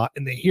Kavanaugh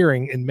in the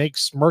hearing and make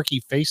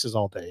smirky faces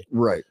all day.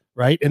 Right.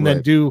 Right. And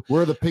then do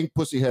where the pink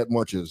pussy hat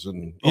marches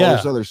and all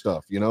this other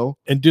stuff,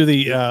 and do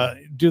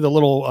the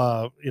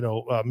little,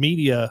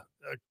 media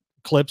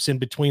clips in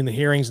between the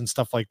hearings and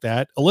stuff like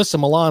that. Alyssa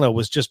Milano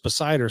was just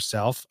beside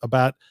herself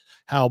about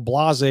how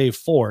Blasé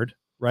Ford,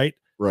 right?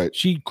 Right.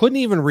 She couldn't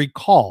even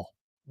recall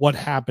what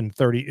happened.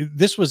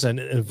 This was an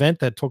event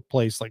that took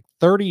place like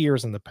 30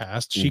 years in the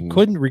past. She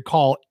couldn't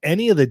recall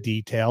any of the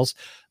details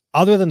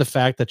other than the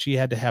fact that she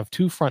had to have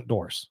 2 front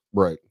doors.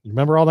 Right. You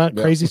remember all that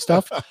crazy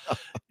stuff?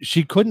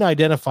 She couldn't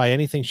identify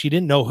anything. She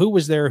didn't know who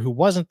was there, who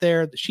wasn't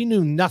there. She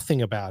knew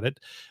nothing about it.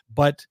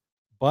 But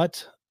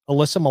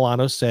Alyssa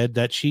Milano said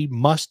that she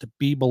must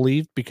be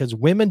believed because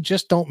women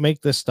just don't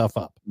make this stuff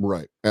up.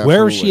 Right. Absolutely.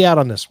 Where is she at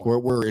on this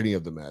one? Where are any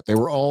of them at? They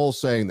were all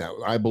saying that.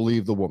 I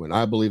believe the woman.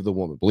 I believe the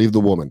woman. Believe the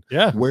woman.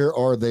 Yeah. Where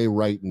are they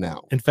right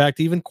now? In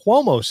fact, even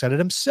Cuomo said it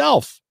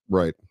himself.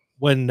 Right.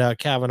 When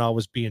Kavanaugh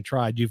was being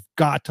tried, you've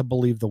got to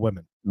believe the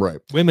women. Right.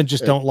 Women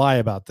just don't lie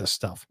about this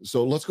stuff.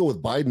 So let's go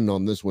with Biden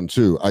on this one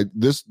too.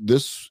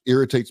 This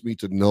irritates me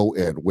to no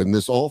end. When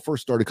this all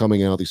first started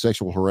coming out, the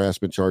sexual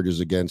harassment charges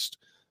against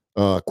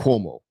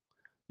Cuomo,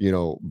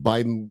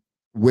 Biden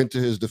went to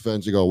his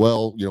defense and go,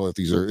 well,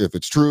 if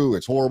it's true,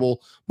 it's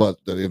horrible, but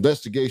the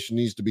investigation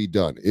needs to be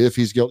done. If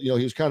he's guilty,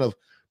 he was kind of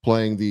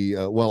playing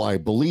the well, I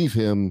believe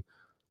him,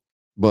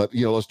 but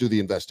let's do the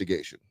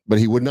investigation. But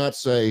he would not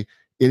say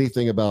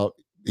anything about.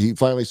 He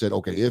finally said,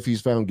 okay, if he's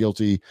found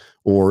guilty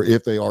or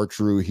if they are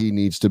true, he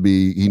needs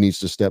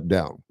to step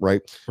down. Right.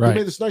 He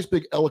made this nice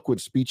big eloquent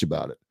speech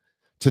about it.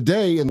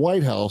 Today in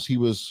White House, he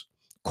was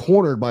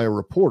cornered by a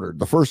reporter.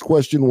 The first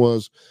question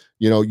was,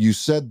 you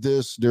said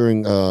this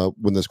during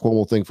when this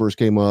Cuomo thing first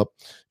came up,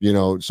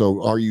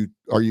 so are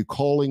you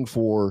calling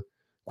for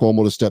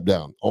Cuomo to step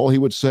down? All he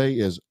would say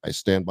is, I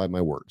stand by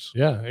my words.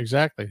 Yeah,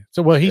 exactly.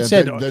 So he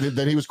said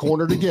then he was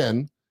cornered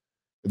again.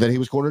 Then he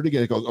was cornered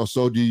again. He goes, oh,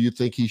 so do you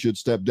think he should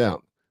step down?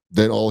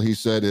 Then all he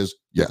said is,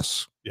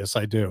 yes. Yes,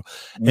 I do.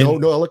 No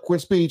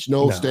eloquent speech,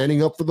 no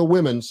standing up for the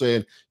women,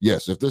 saying,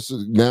 yes, if this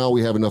is now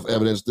we have enough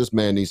evidence, this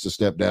man needs to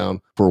step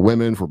down for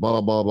women, for blah,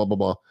 blah, blah, blah,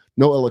 blah.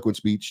 No eloquent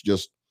speech,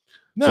 just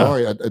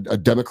sorry, a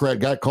Democrat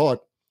got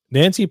caught.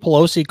 Nancy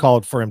Pelosi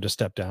called for him to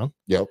step down.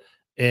 Yep.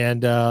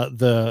 And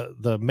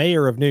the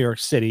mayor of New York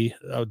City,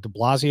 de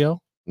Blasio,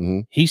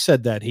 he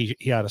said that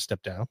he ought to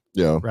step down.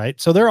 Yeah. Right.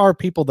 So there are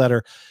people that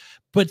are,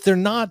 but they're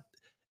not.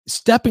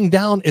 Stepping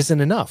down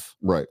isn't enough.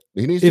 Right.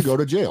 He needs to go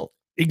to jail.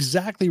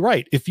 Exactly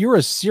right. If you're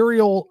a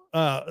serial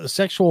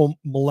sexual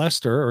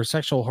molester or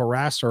sexual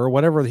harasser or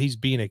whatever he's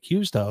being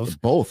accused of,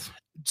 both,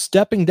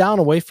 stepping down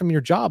away from your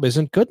job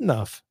isn't good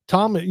enough.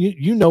 Tom,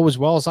 you know as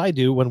well as I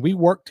do, when we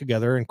work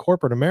together in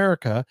corporate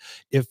America,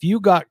 if you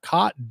got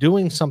caught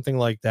doing something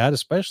like that,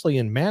 especially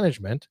in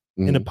management,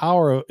 in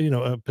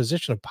a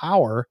position of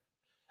power,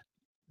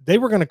 they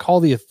were going to call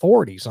the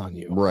authorities on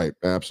you. Right.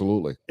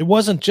 Absolutely. It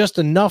wasn't just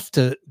enough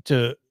to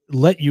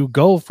let you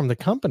go from the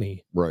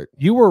company. Right.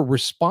 You were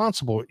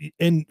responsible.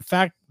 In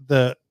fact,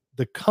 the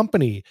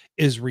company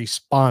is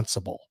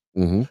responsible.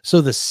 So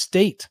the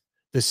state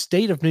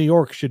of New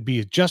York should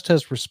be just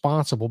as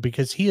responsible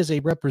because he is a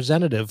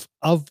representative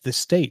of the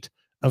state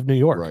of New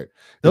York. Right.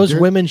 Those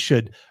women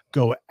should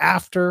go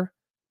after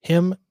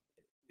him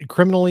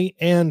criminally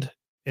and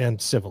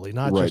civilly,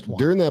 not just one.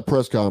 During that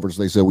press conference,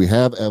 they said we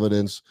have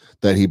evidence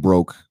that he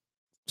broke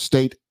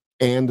state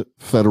and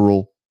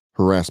federal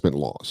harassment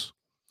laws.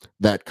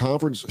 That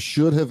conference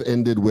should have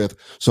ended with,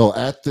 so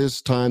at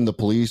this time, the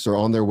police are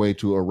on their way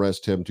to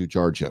arrest him, to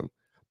charge him.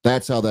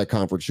 That's how that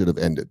conference should have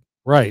ended.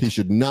 Right. He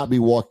should not be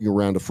walking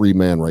around a free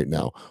man right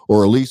now,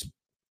 or at least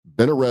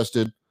been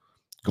arrested,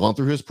 gone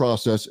through his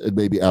process, and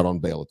maybe out on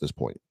bail at this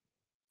point.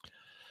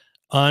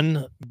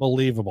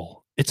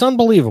 Unbelievable. It's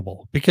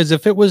unbelievable because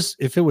if it was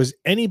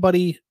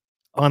anybody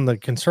on the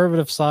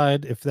conservative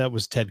side, if that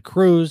was Ted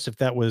Cruz, if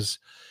that was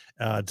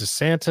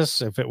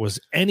DeSantis, if it was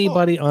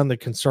anybody on the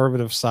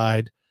conservative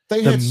side,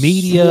 they the had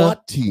media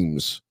SWAT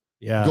teams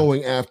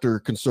going after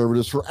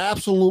conservatives for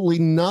absolutely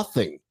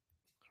nothing.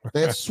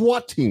 They had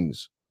SWAT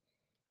teams.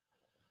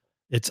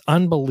 It's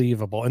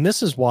unbelievable. And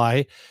this is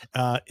why,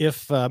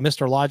 if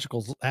Mr.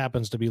 Logical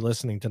happens to be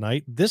listening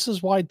tonight, this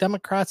is why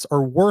Democrats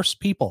are worse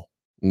people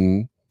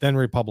than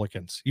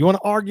Republicans. You want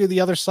to argue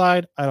the other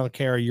side? I don't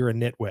care. You're a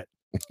nitwit.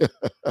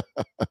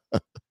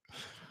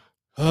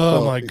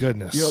 Oh my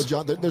goodness.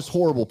 John, there's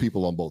horrible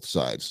people on both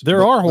sides.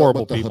 There are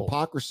horrible people. The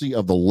hypocrisy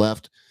of the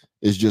left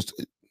is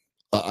just,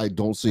 I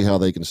don't see how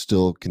they can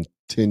still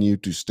continue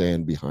to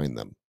stand behind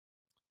them.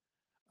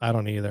 I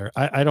don't either.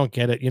 I don't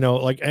get it.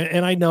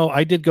 And I know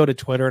I did go to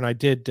Twitter and I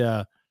did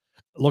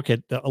look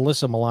at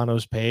Alyssa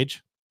Milano's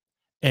page,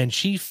 and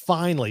she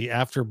finally,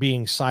 after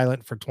being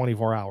silent for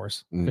 24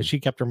 hours, because she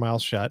kept her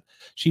mouth shut,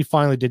 she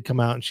finally did come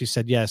out and she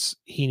said, yes,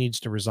 he needs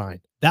to resign.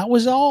 That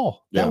was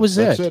all. Yeah, that was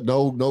that's it.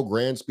 No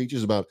grand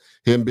speeches about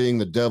him being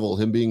the devil,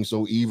 him being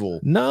so evil.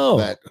 No.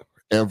 That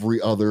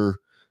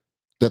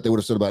they would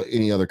have said about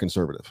any other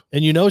conservative.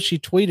 And she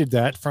tweeted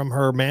that from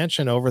her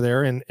mansion over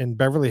there in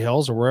Beverly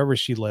Hills or wherever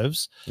she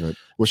lives. Right.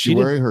 Was she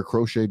wearing her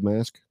crocheted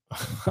mask?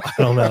 I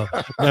don't know.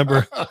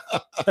 Remember,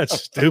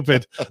 that's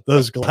stupid.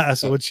 Those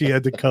glasses when she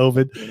had the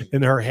COVID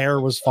and her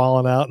hair was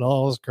falling out and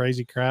all this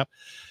crazy crap.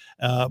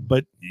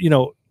 But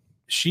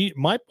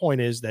my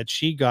point is that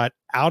she got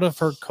out of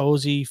her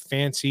cozy,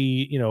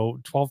 fancy,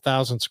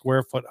 12,000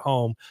 square foot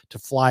home to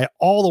fly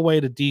all the way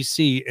to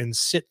DC and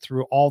sit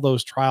through all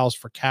those trials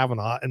for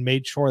Kavanaugh and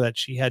made sure that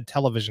she had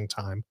television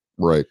time.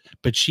 Right.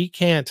 But she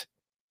can't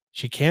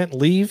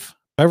leave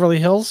Beverly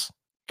Hills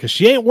because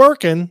she ain't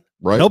working.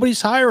 Right.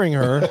 Nobody's hiring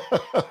her.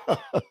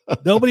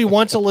 Nobody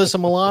wants Alyssa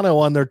Milano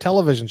on their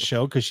television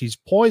show because she's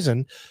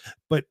poison,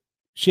 but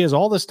she has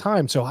all this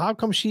time. So how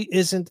come she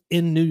isn't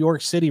in New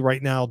York City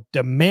right now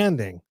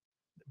demanding,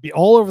 be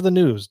all over the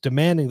news,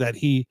 demanding that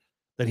he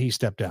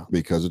step down?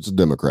 Because it's a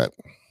Democrat.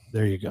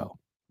 There you go.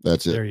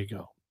 That's it. There you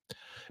go.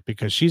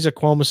 Because she's a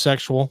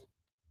Cuomo-sexual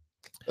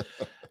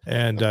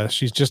and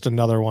she's just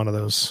another one of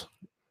those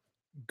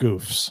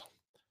goofs.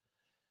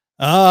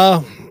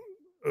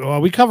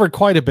 Well, we covered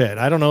quite a bit.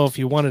 I don't know if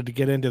you wanted to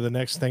get into the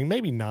next thing.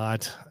 Maybe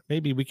not.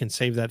 Maybe we can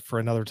save that for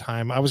another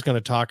time. I was going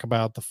to talk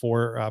about the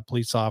 4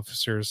 police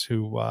officers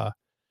who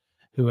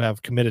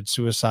have committed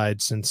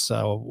suicide since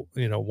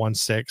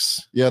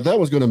 1/6. Yeah, that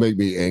was going to make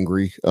me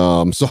angry.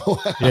 So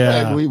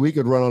yeah, we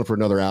could run on for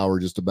another hour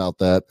just about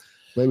that.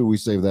 Maybe we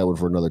save that one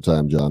for another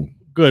time, John.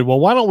 Good.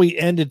 Well, why don't we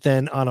end it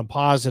then on a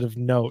positive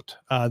note?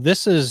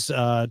 This is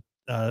her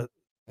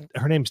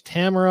name's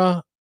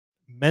Tamara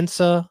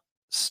Mensah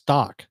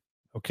Stock.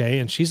 Okay,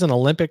 and she's an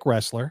Olympic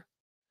wrestler,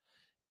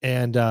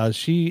 and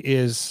she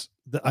is,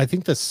 I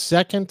think, the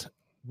second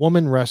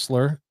woman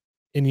wrestler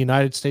in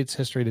United States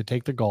history to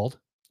take the gold.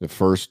 The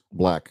first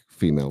black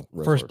female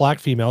wrestler. First black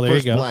female. There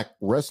first you go. Black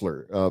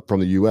wrestler from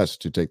the U.S.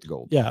 to take the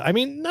gold. Yeah, I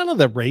mean, none of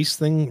the race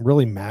thing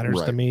really matters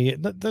to Right. me.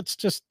 That's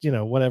just,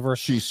 whatever.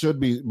 She should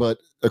be, but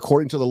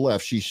according to the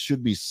left, she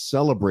should be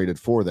celebrated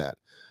for that.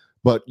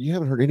 But you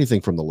haven't heard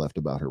anything from the left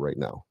about her right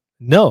now.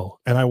 No,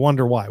 and I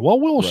wonder why. Well,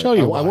 we'll show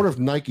you. I wonder if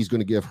Nike's going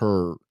to give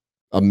her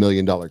 $1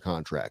 million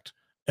contract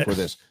for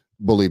this.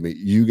 Believe me,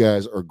 you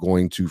guys are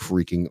going to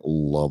freaking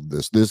love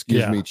this. This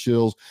gives me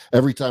chills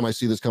every time I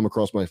see this come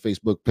across my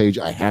Facebook page.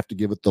 I have to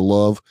give it the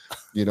love.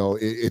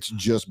 It's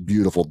just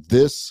beautiful.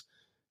 This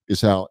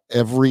is how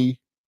every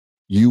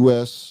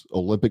U.S.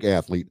 Olympic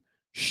athlete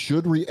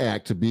should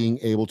react to being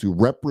able to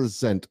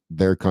represent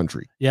their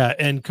country. Yeah,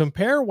 and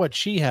compare what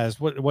she has,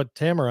 what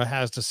Tamara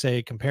has to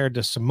say compared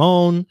to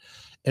Simone,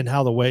 and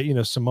how the way,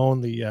 Simone,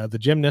 the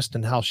gymnast,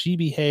 and how she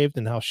behaved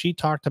and how she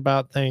talked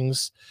about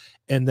things.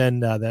 And then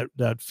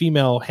that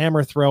female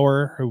hammer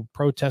thrower who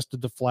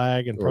protested the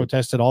flag and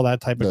protested all that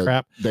type of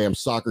crap. Damn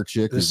soccer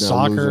chick who's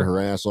now losing her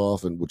ass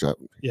off, and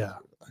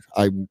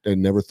I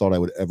never thought I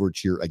would ever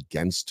cheer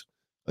against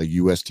a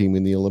U.S. team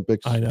in the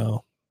Olympics. I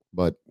know,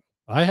 but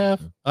I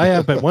have.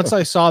 But once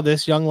I saw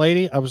this young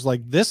lady, I was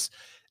like, this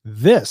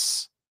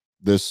is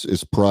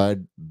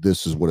pride.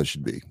 This is what it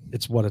should be.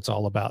 It's what it's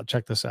all about.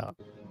 Check this out.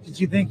 Did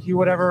you think you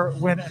would ever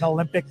win an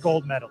Olympic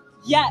gold medal?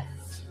 Yes,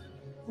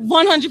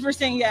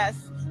 100% yes.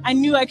 I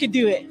knew I could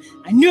do it.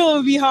 I knew it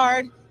would be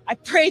hard. I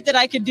prayed that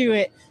I could do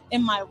it.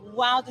 In my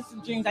wildest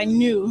of dreams, I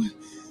knew.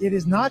 It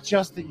is not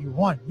just that you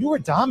won. You were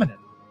dominant.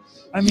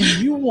 I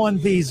mean, you won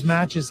these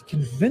matches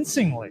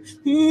convincingly.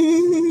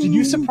 Did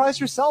you surprise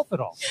yourself at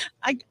all?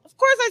 Of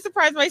course I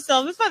surprised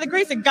myself. It's by the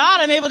grace of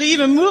God I'm able to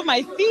even move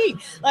my feet.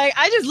 Like,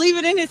 I just leave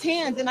it in his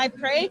hands, and I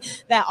pray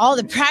that all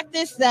the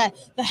practice, that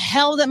the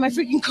hell that my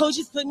freaking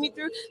coaches put me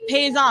through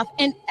pays off.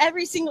 And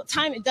every single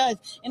time it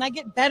does. And I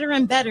get better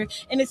and better.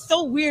 And it's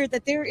so weird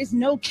that there is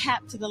no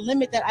cap to the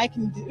limit that I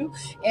can do.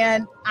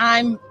 And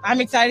I'm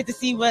excited to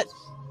see what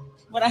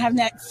I have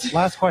next.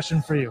 Last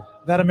question for you.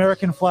 That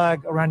American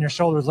flag around your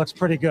shoulders looks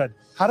pretty good.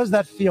 How does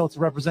that feel to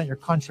represent your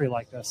country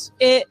like this?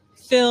 It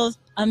feels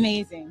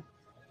amazing.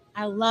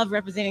 I love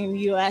representing the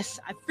U.S.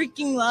 I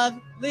freaking love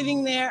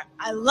living there.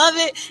 I love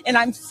it. And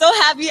I'm so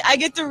happy I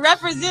get to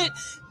represent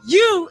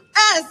USA.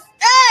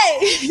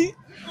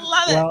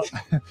 Love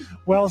it.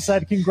 Well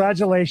said.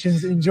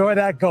 Congratulations. Enjoy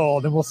that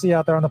gold, and we'll see you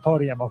out there on the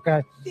podium,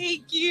 okay?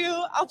 Thank you.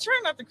 I'll try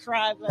not to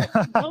cry,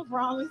 but no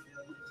promise.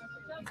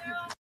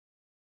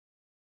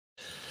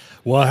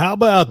 Well, how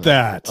about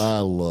that? I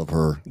love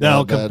her.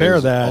 Now compare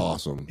that.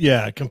 Awesome.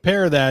 Yeah,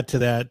 compare that to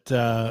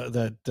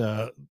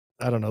that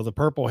I don't know, the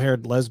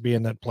purple-haired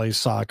lesbian that plays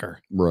soccer.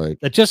 Right.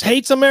 That just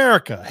hates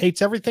America,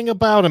 hates everything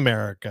about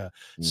America.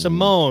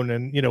 Simone,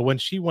 and when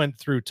she went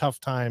through tough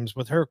times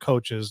with her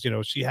coaches,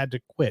 she had to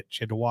quit.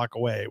 She had to walk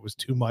away. It was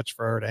too much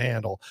for her to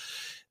handle.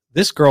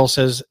 This girl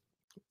says,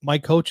 my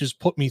coaches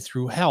put me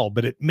through hell,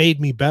 but it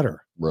made me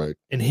better. Right.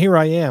 And here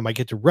I am. I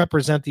get to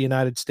represent the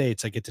United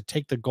States. I get to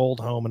take the gold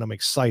home, and I'm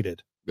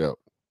excited. Yeah.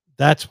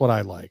 That's what I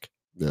like.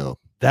 Yeah.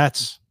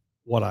 That's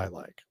what I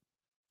like.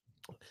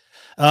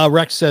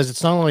 Rex says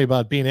it's not only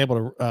about being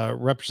able to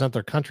represent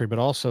their country, but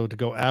also to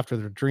go after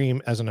their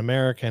dream as an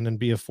American and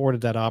be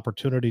afforded that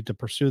opportunity to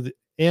pursue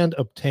and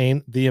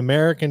obtain the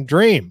American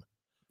dream.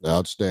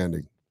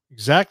 Outstanding.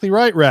 Exactly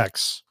right,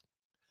 Rex.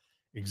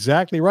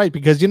 Exactly right.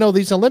 Because,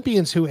 these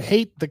Olympians who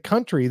hate the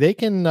country, they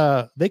can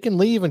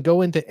leave and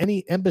go into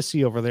any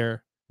embassy over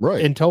there.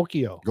 Right. In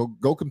Tokyo.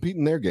 Go compete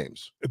in their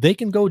games. They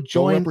can go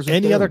join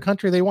any other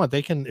country they want.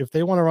 They can, if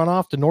they want to run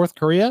off to North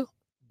Korea,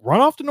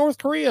 run off to North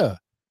Korea.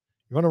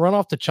 You want to run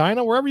off to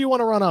China, wherever you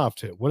want to run off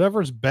to,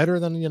 whatever's better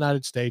than the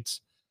United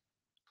States,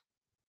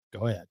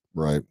 go ahead.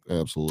 Right.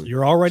 Absolutely.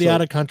 You're already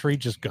out of country.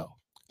 Just go.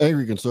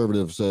 Angry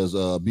Conservative says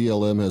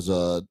BLM has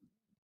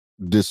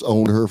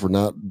disowned her for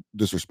not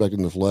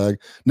disrespecting the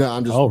flag. No,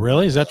 I'm just. Oh,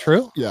 really? Is that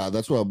true? Yeah,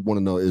 that's what I want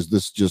to know. Is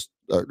this just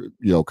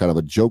kind of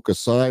a joke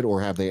aside,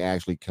 or have they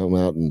actually come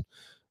out and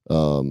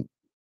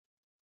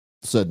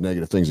said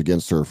negative things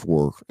against her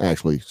for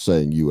actually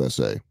saying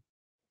USA?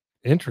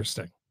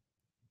 Interesting.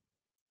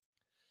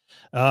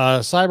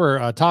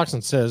 Cyber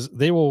Toxin says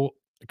they will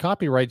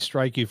copyright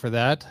strike you for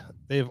that.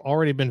 They've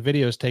already been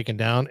videos taken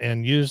down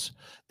and use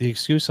the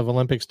excuse of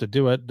Olympics to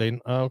do it.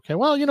 Okay.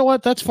 Well, you know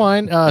what? That's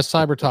fine.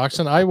 Cyber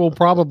Toxin. I will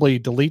probably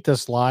delete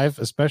this live,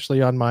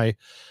 especially on my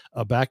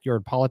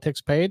Backyard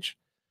Politics page.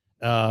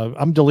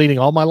 I'm deleting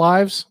all my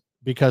lives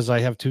because I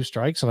have 2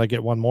 strikes and I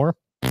get 1 more.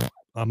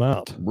 I'm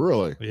out.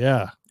 Really?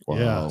 Yeah. Wow.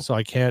 Yeah. So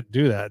I can't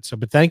do that. So,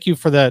 but thank you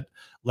for that.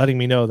 Letting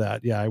me know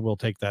that. Yeah, I will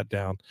take that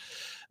down.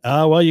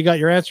 Well, you got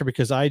your answer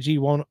because IG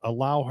won't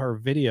allow her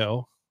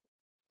video.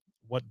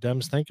 What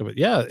Dems think of it?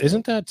 Yeah,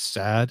 isn't that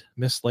sad,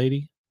 Miss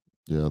Lady?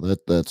 Yeah,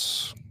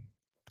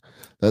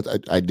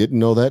 I didn't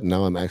know that. And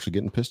now I'm actually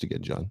getting pissed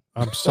again, John.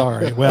 I'm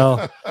sorry.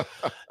 Well,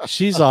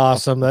 she's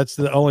awesome. That's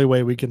the only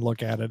way we can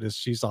look at it, is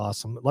she's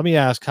awesome. Let me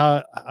ask,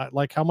 how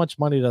much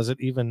money does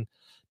it even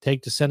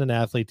take to send an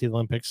athlete to the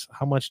Olympics?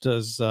 How much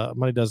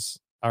money does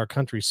our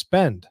country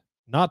spend?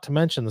 Not to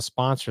mention the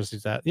sponsors.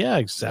 Yeah,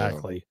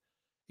 exactly. Yeah.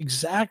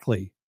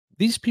 Exactly.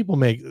 These people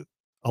make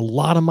a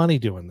lot of money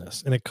doing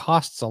this, and it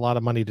costs a lot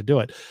of money to do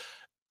it.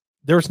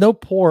 There's no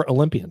poor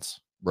Olympians.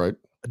 Right.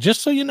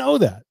 Just so you know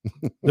that.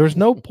 There's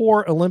no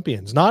poor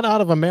Olympians, not out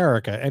of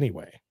America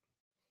anyway.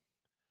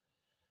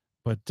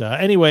 But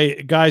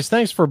anyway, guys,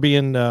 thanks for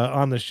being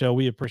on the show.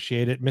 We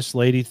appreciate it. Miss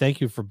Lady,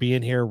 thank you for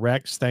being here.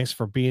 Rex, thanks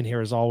for being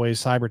here as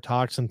always.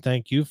 Cybertoxin,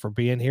 thank you for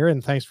being here.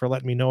 And thanks for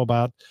letting me know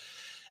about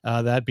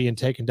that being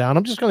taken down.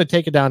 I'm just going to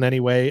take it down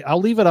anyway.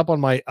 I'll leave it up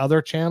on my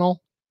other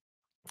channel,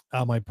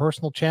 my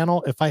personal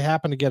channel. If I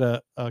happen to get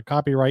a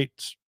copyright,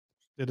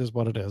 it is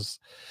what it is.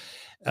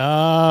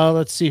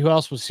 Let's see who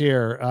else was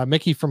here.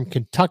 Mickey from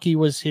Kentucky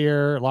was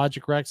here.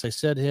 Logic Rex, I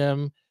said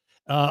him.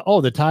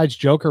 The Tides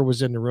Joker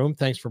was in the room.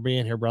 Thanks for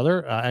being here,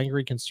 brother.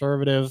 Angry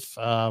Conservative,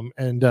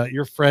 and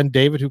your friend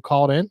David, who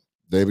called in.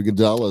 David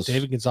Gonzalez.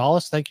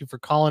 Thank you for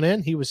calling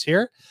in. He was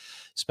here.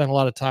 Spent a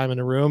lot of time in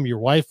the room. Your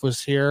wife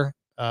was here.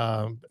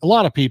 A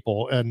lot of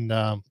people, and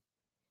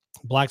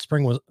Black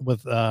Spring was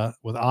with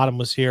Autumn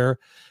was here.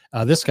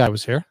 This guy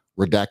was here.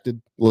 Redacted.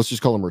 Let's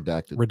just call him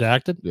Redacted.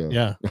 Redacted.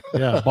 Yeah.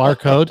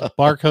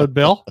 Barcode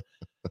Bill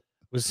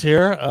was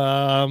here.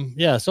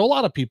 So a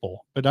lot of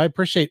people, but I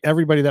appreciate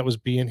everybody that was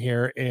being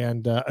here.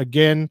 And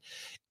again,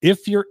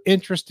 if you're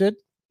interested,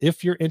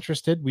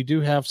 we do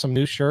have some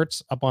new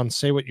shirts up on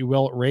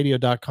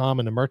saywhatyouwillradio.com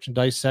in the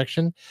merchandise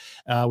section.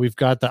 We've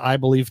got the I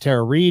Believe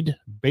Tara Reid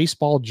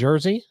baseball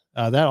jersey.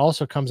 That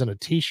also comes in a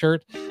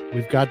t-shirt.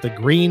 We've got the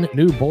green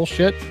new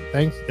bullshit.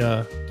 Thanks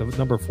to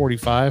number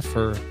 45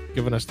 for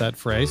giving us that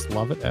phrase.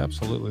 Love it.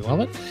 Absolutely love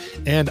it.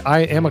 And I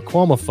Am a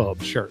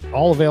Cuomophobe shirt.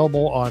 All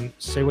available on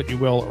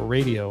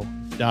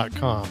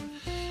saywhatyouwillradio.com.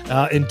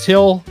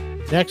 Until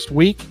next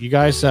week, you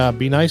guys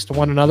be nice to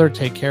one another.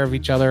 Take care of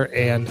each other,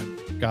 and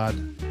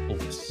God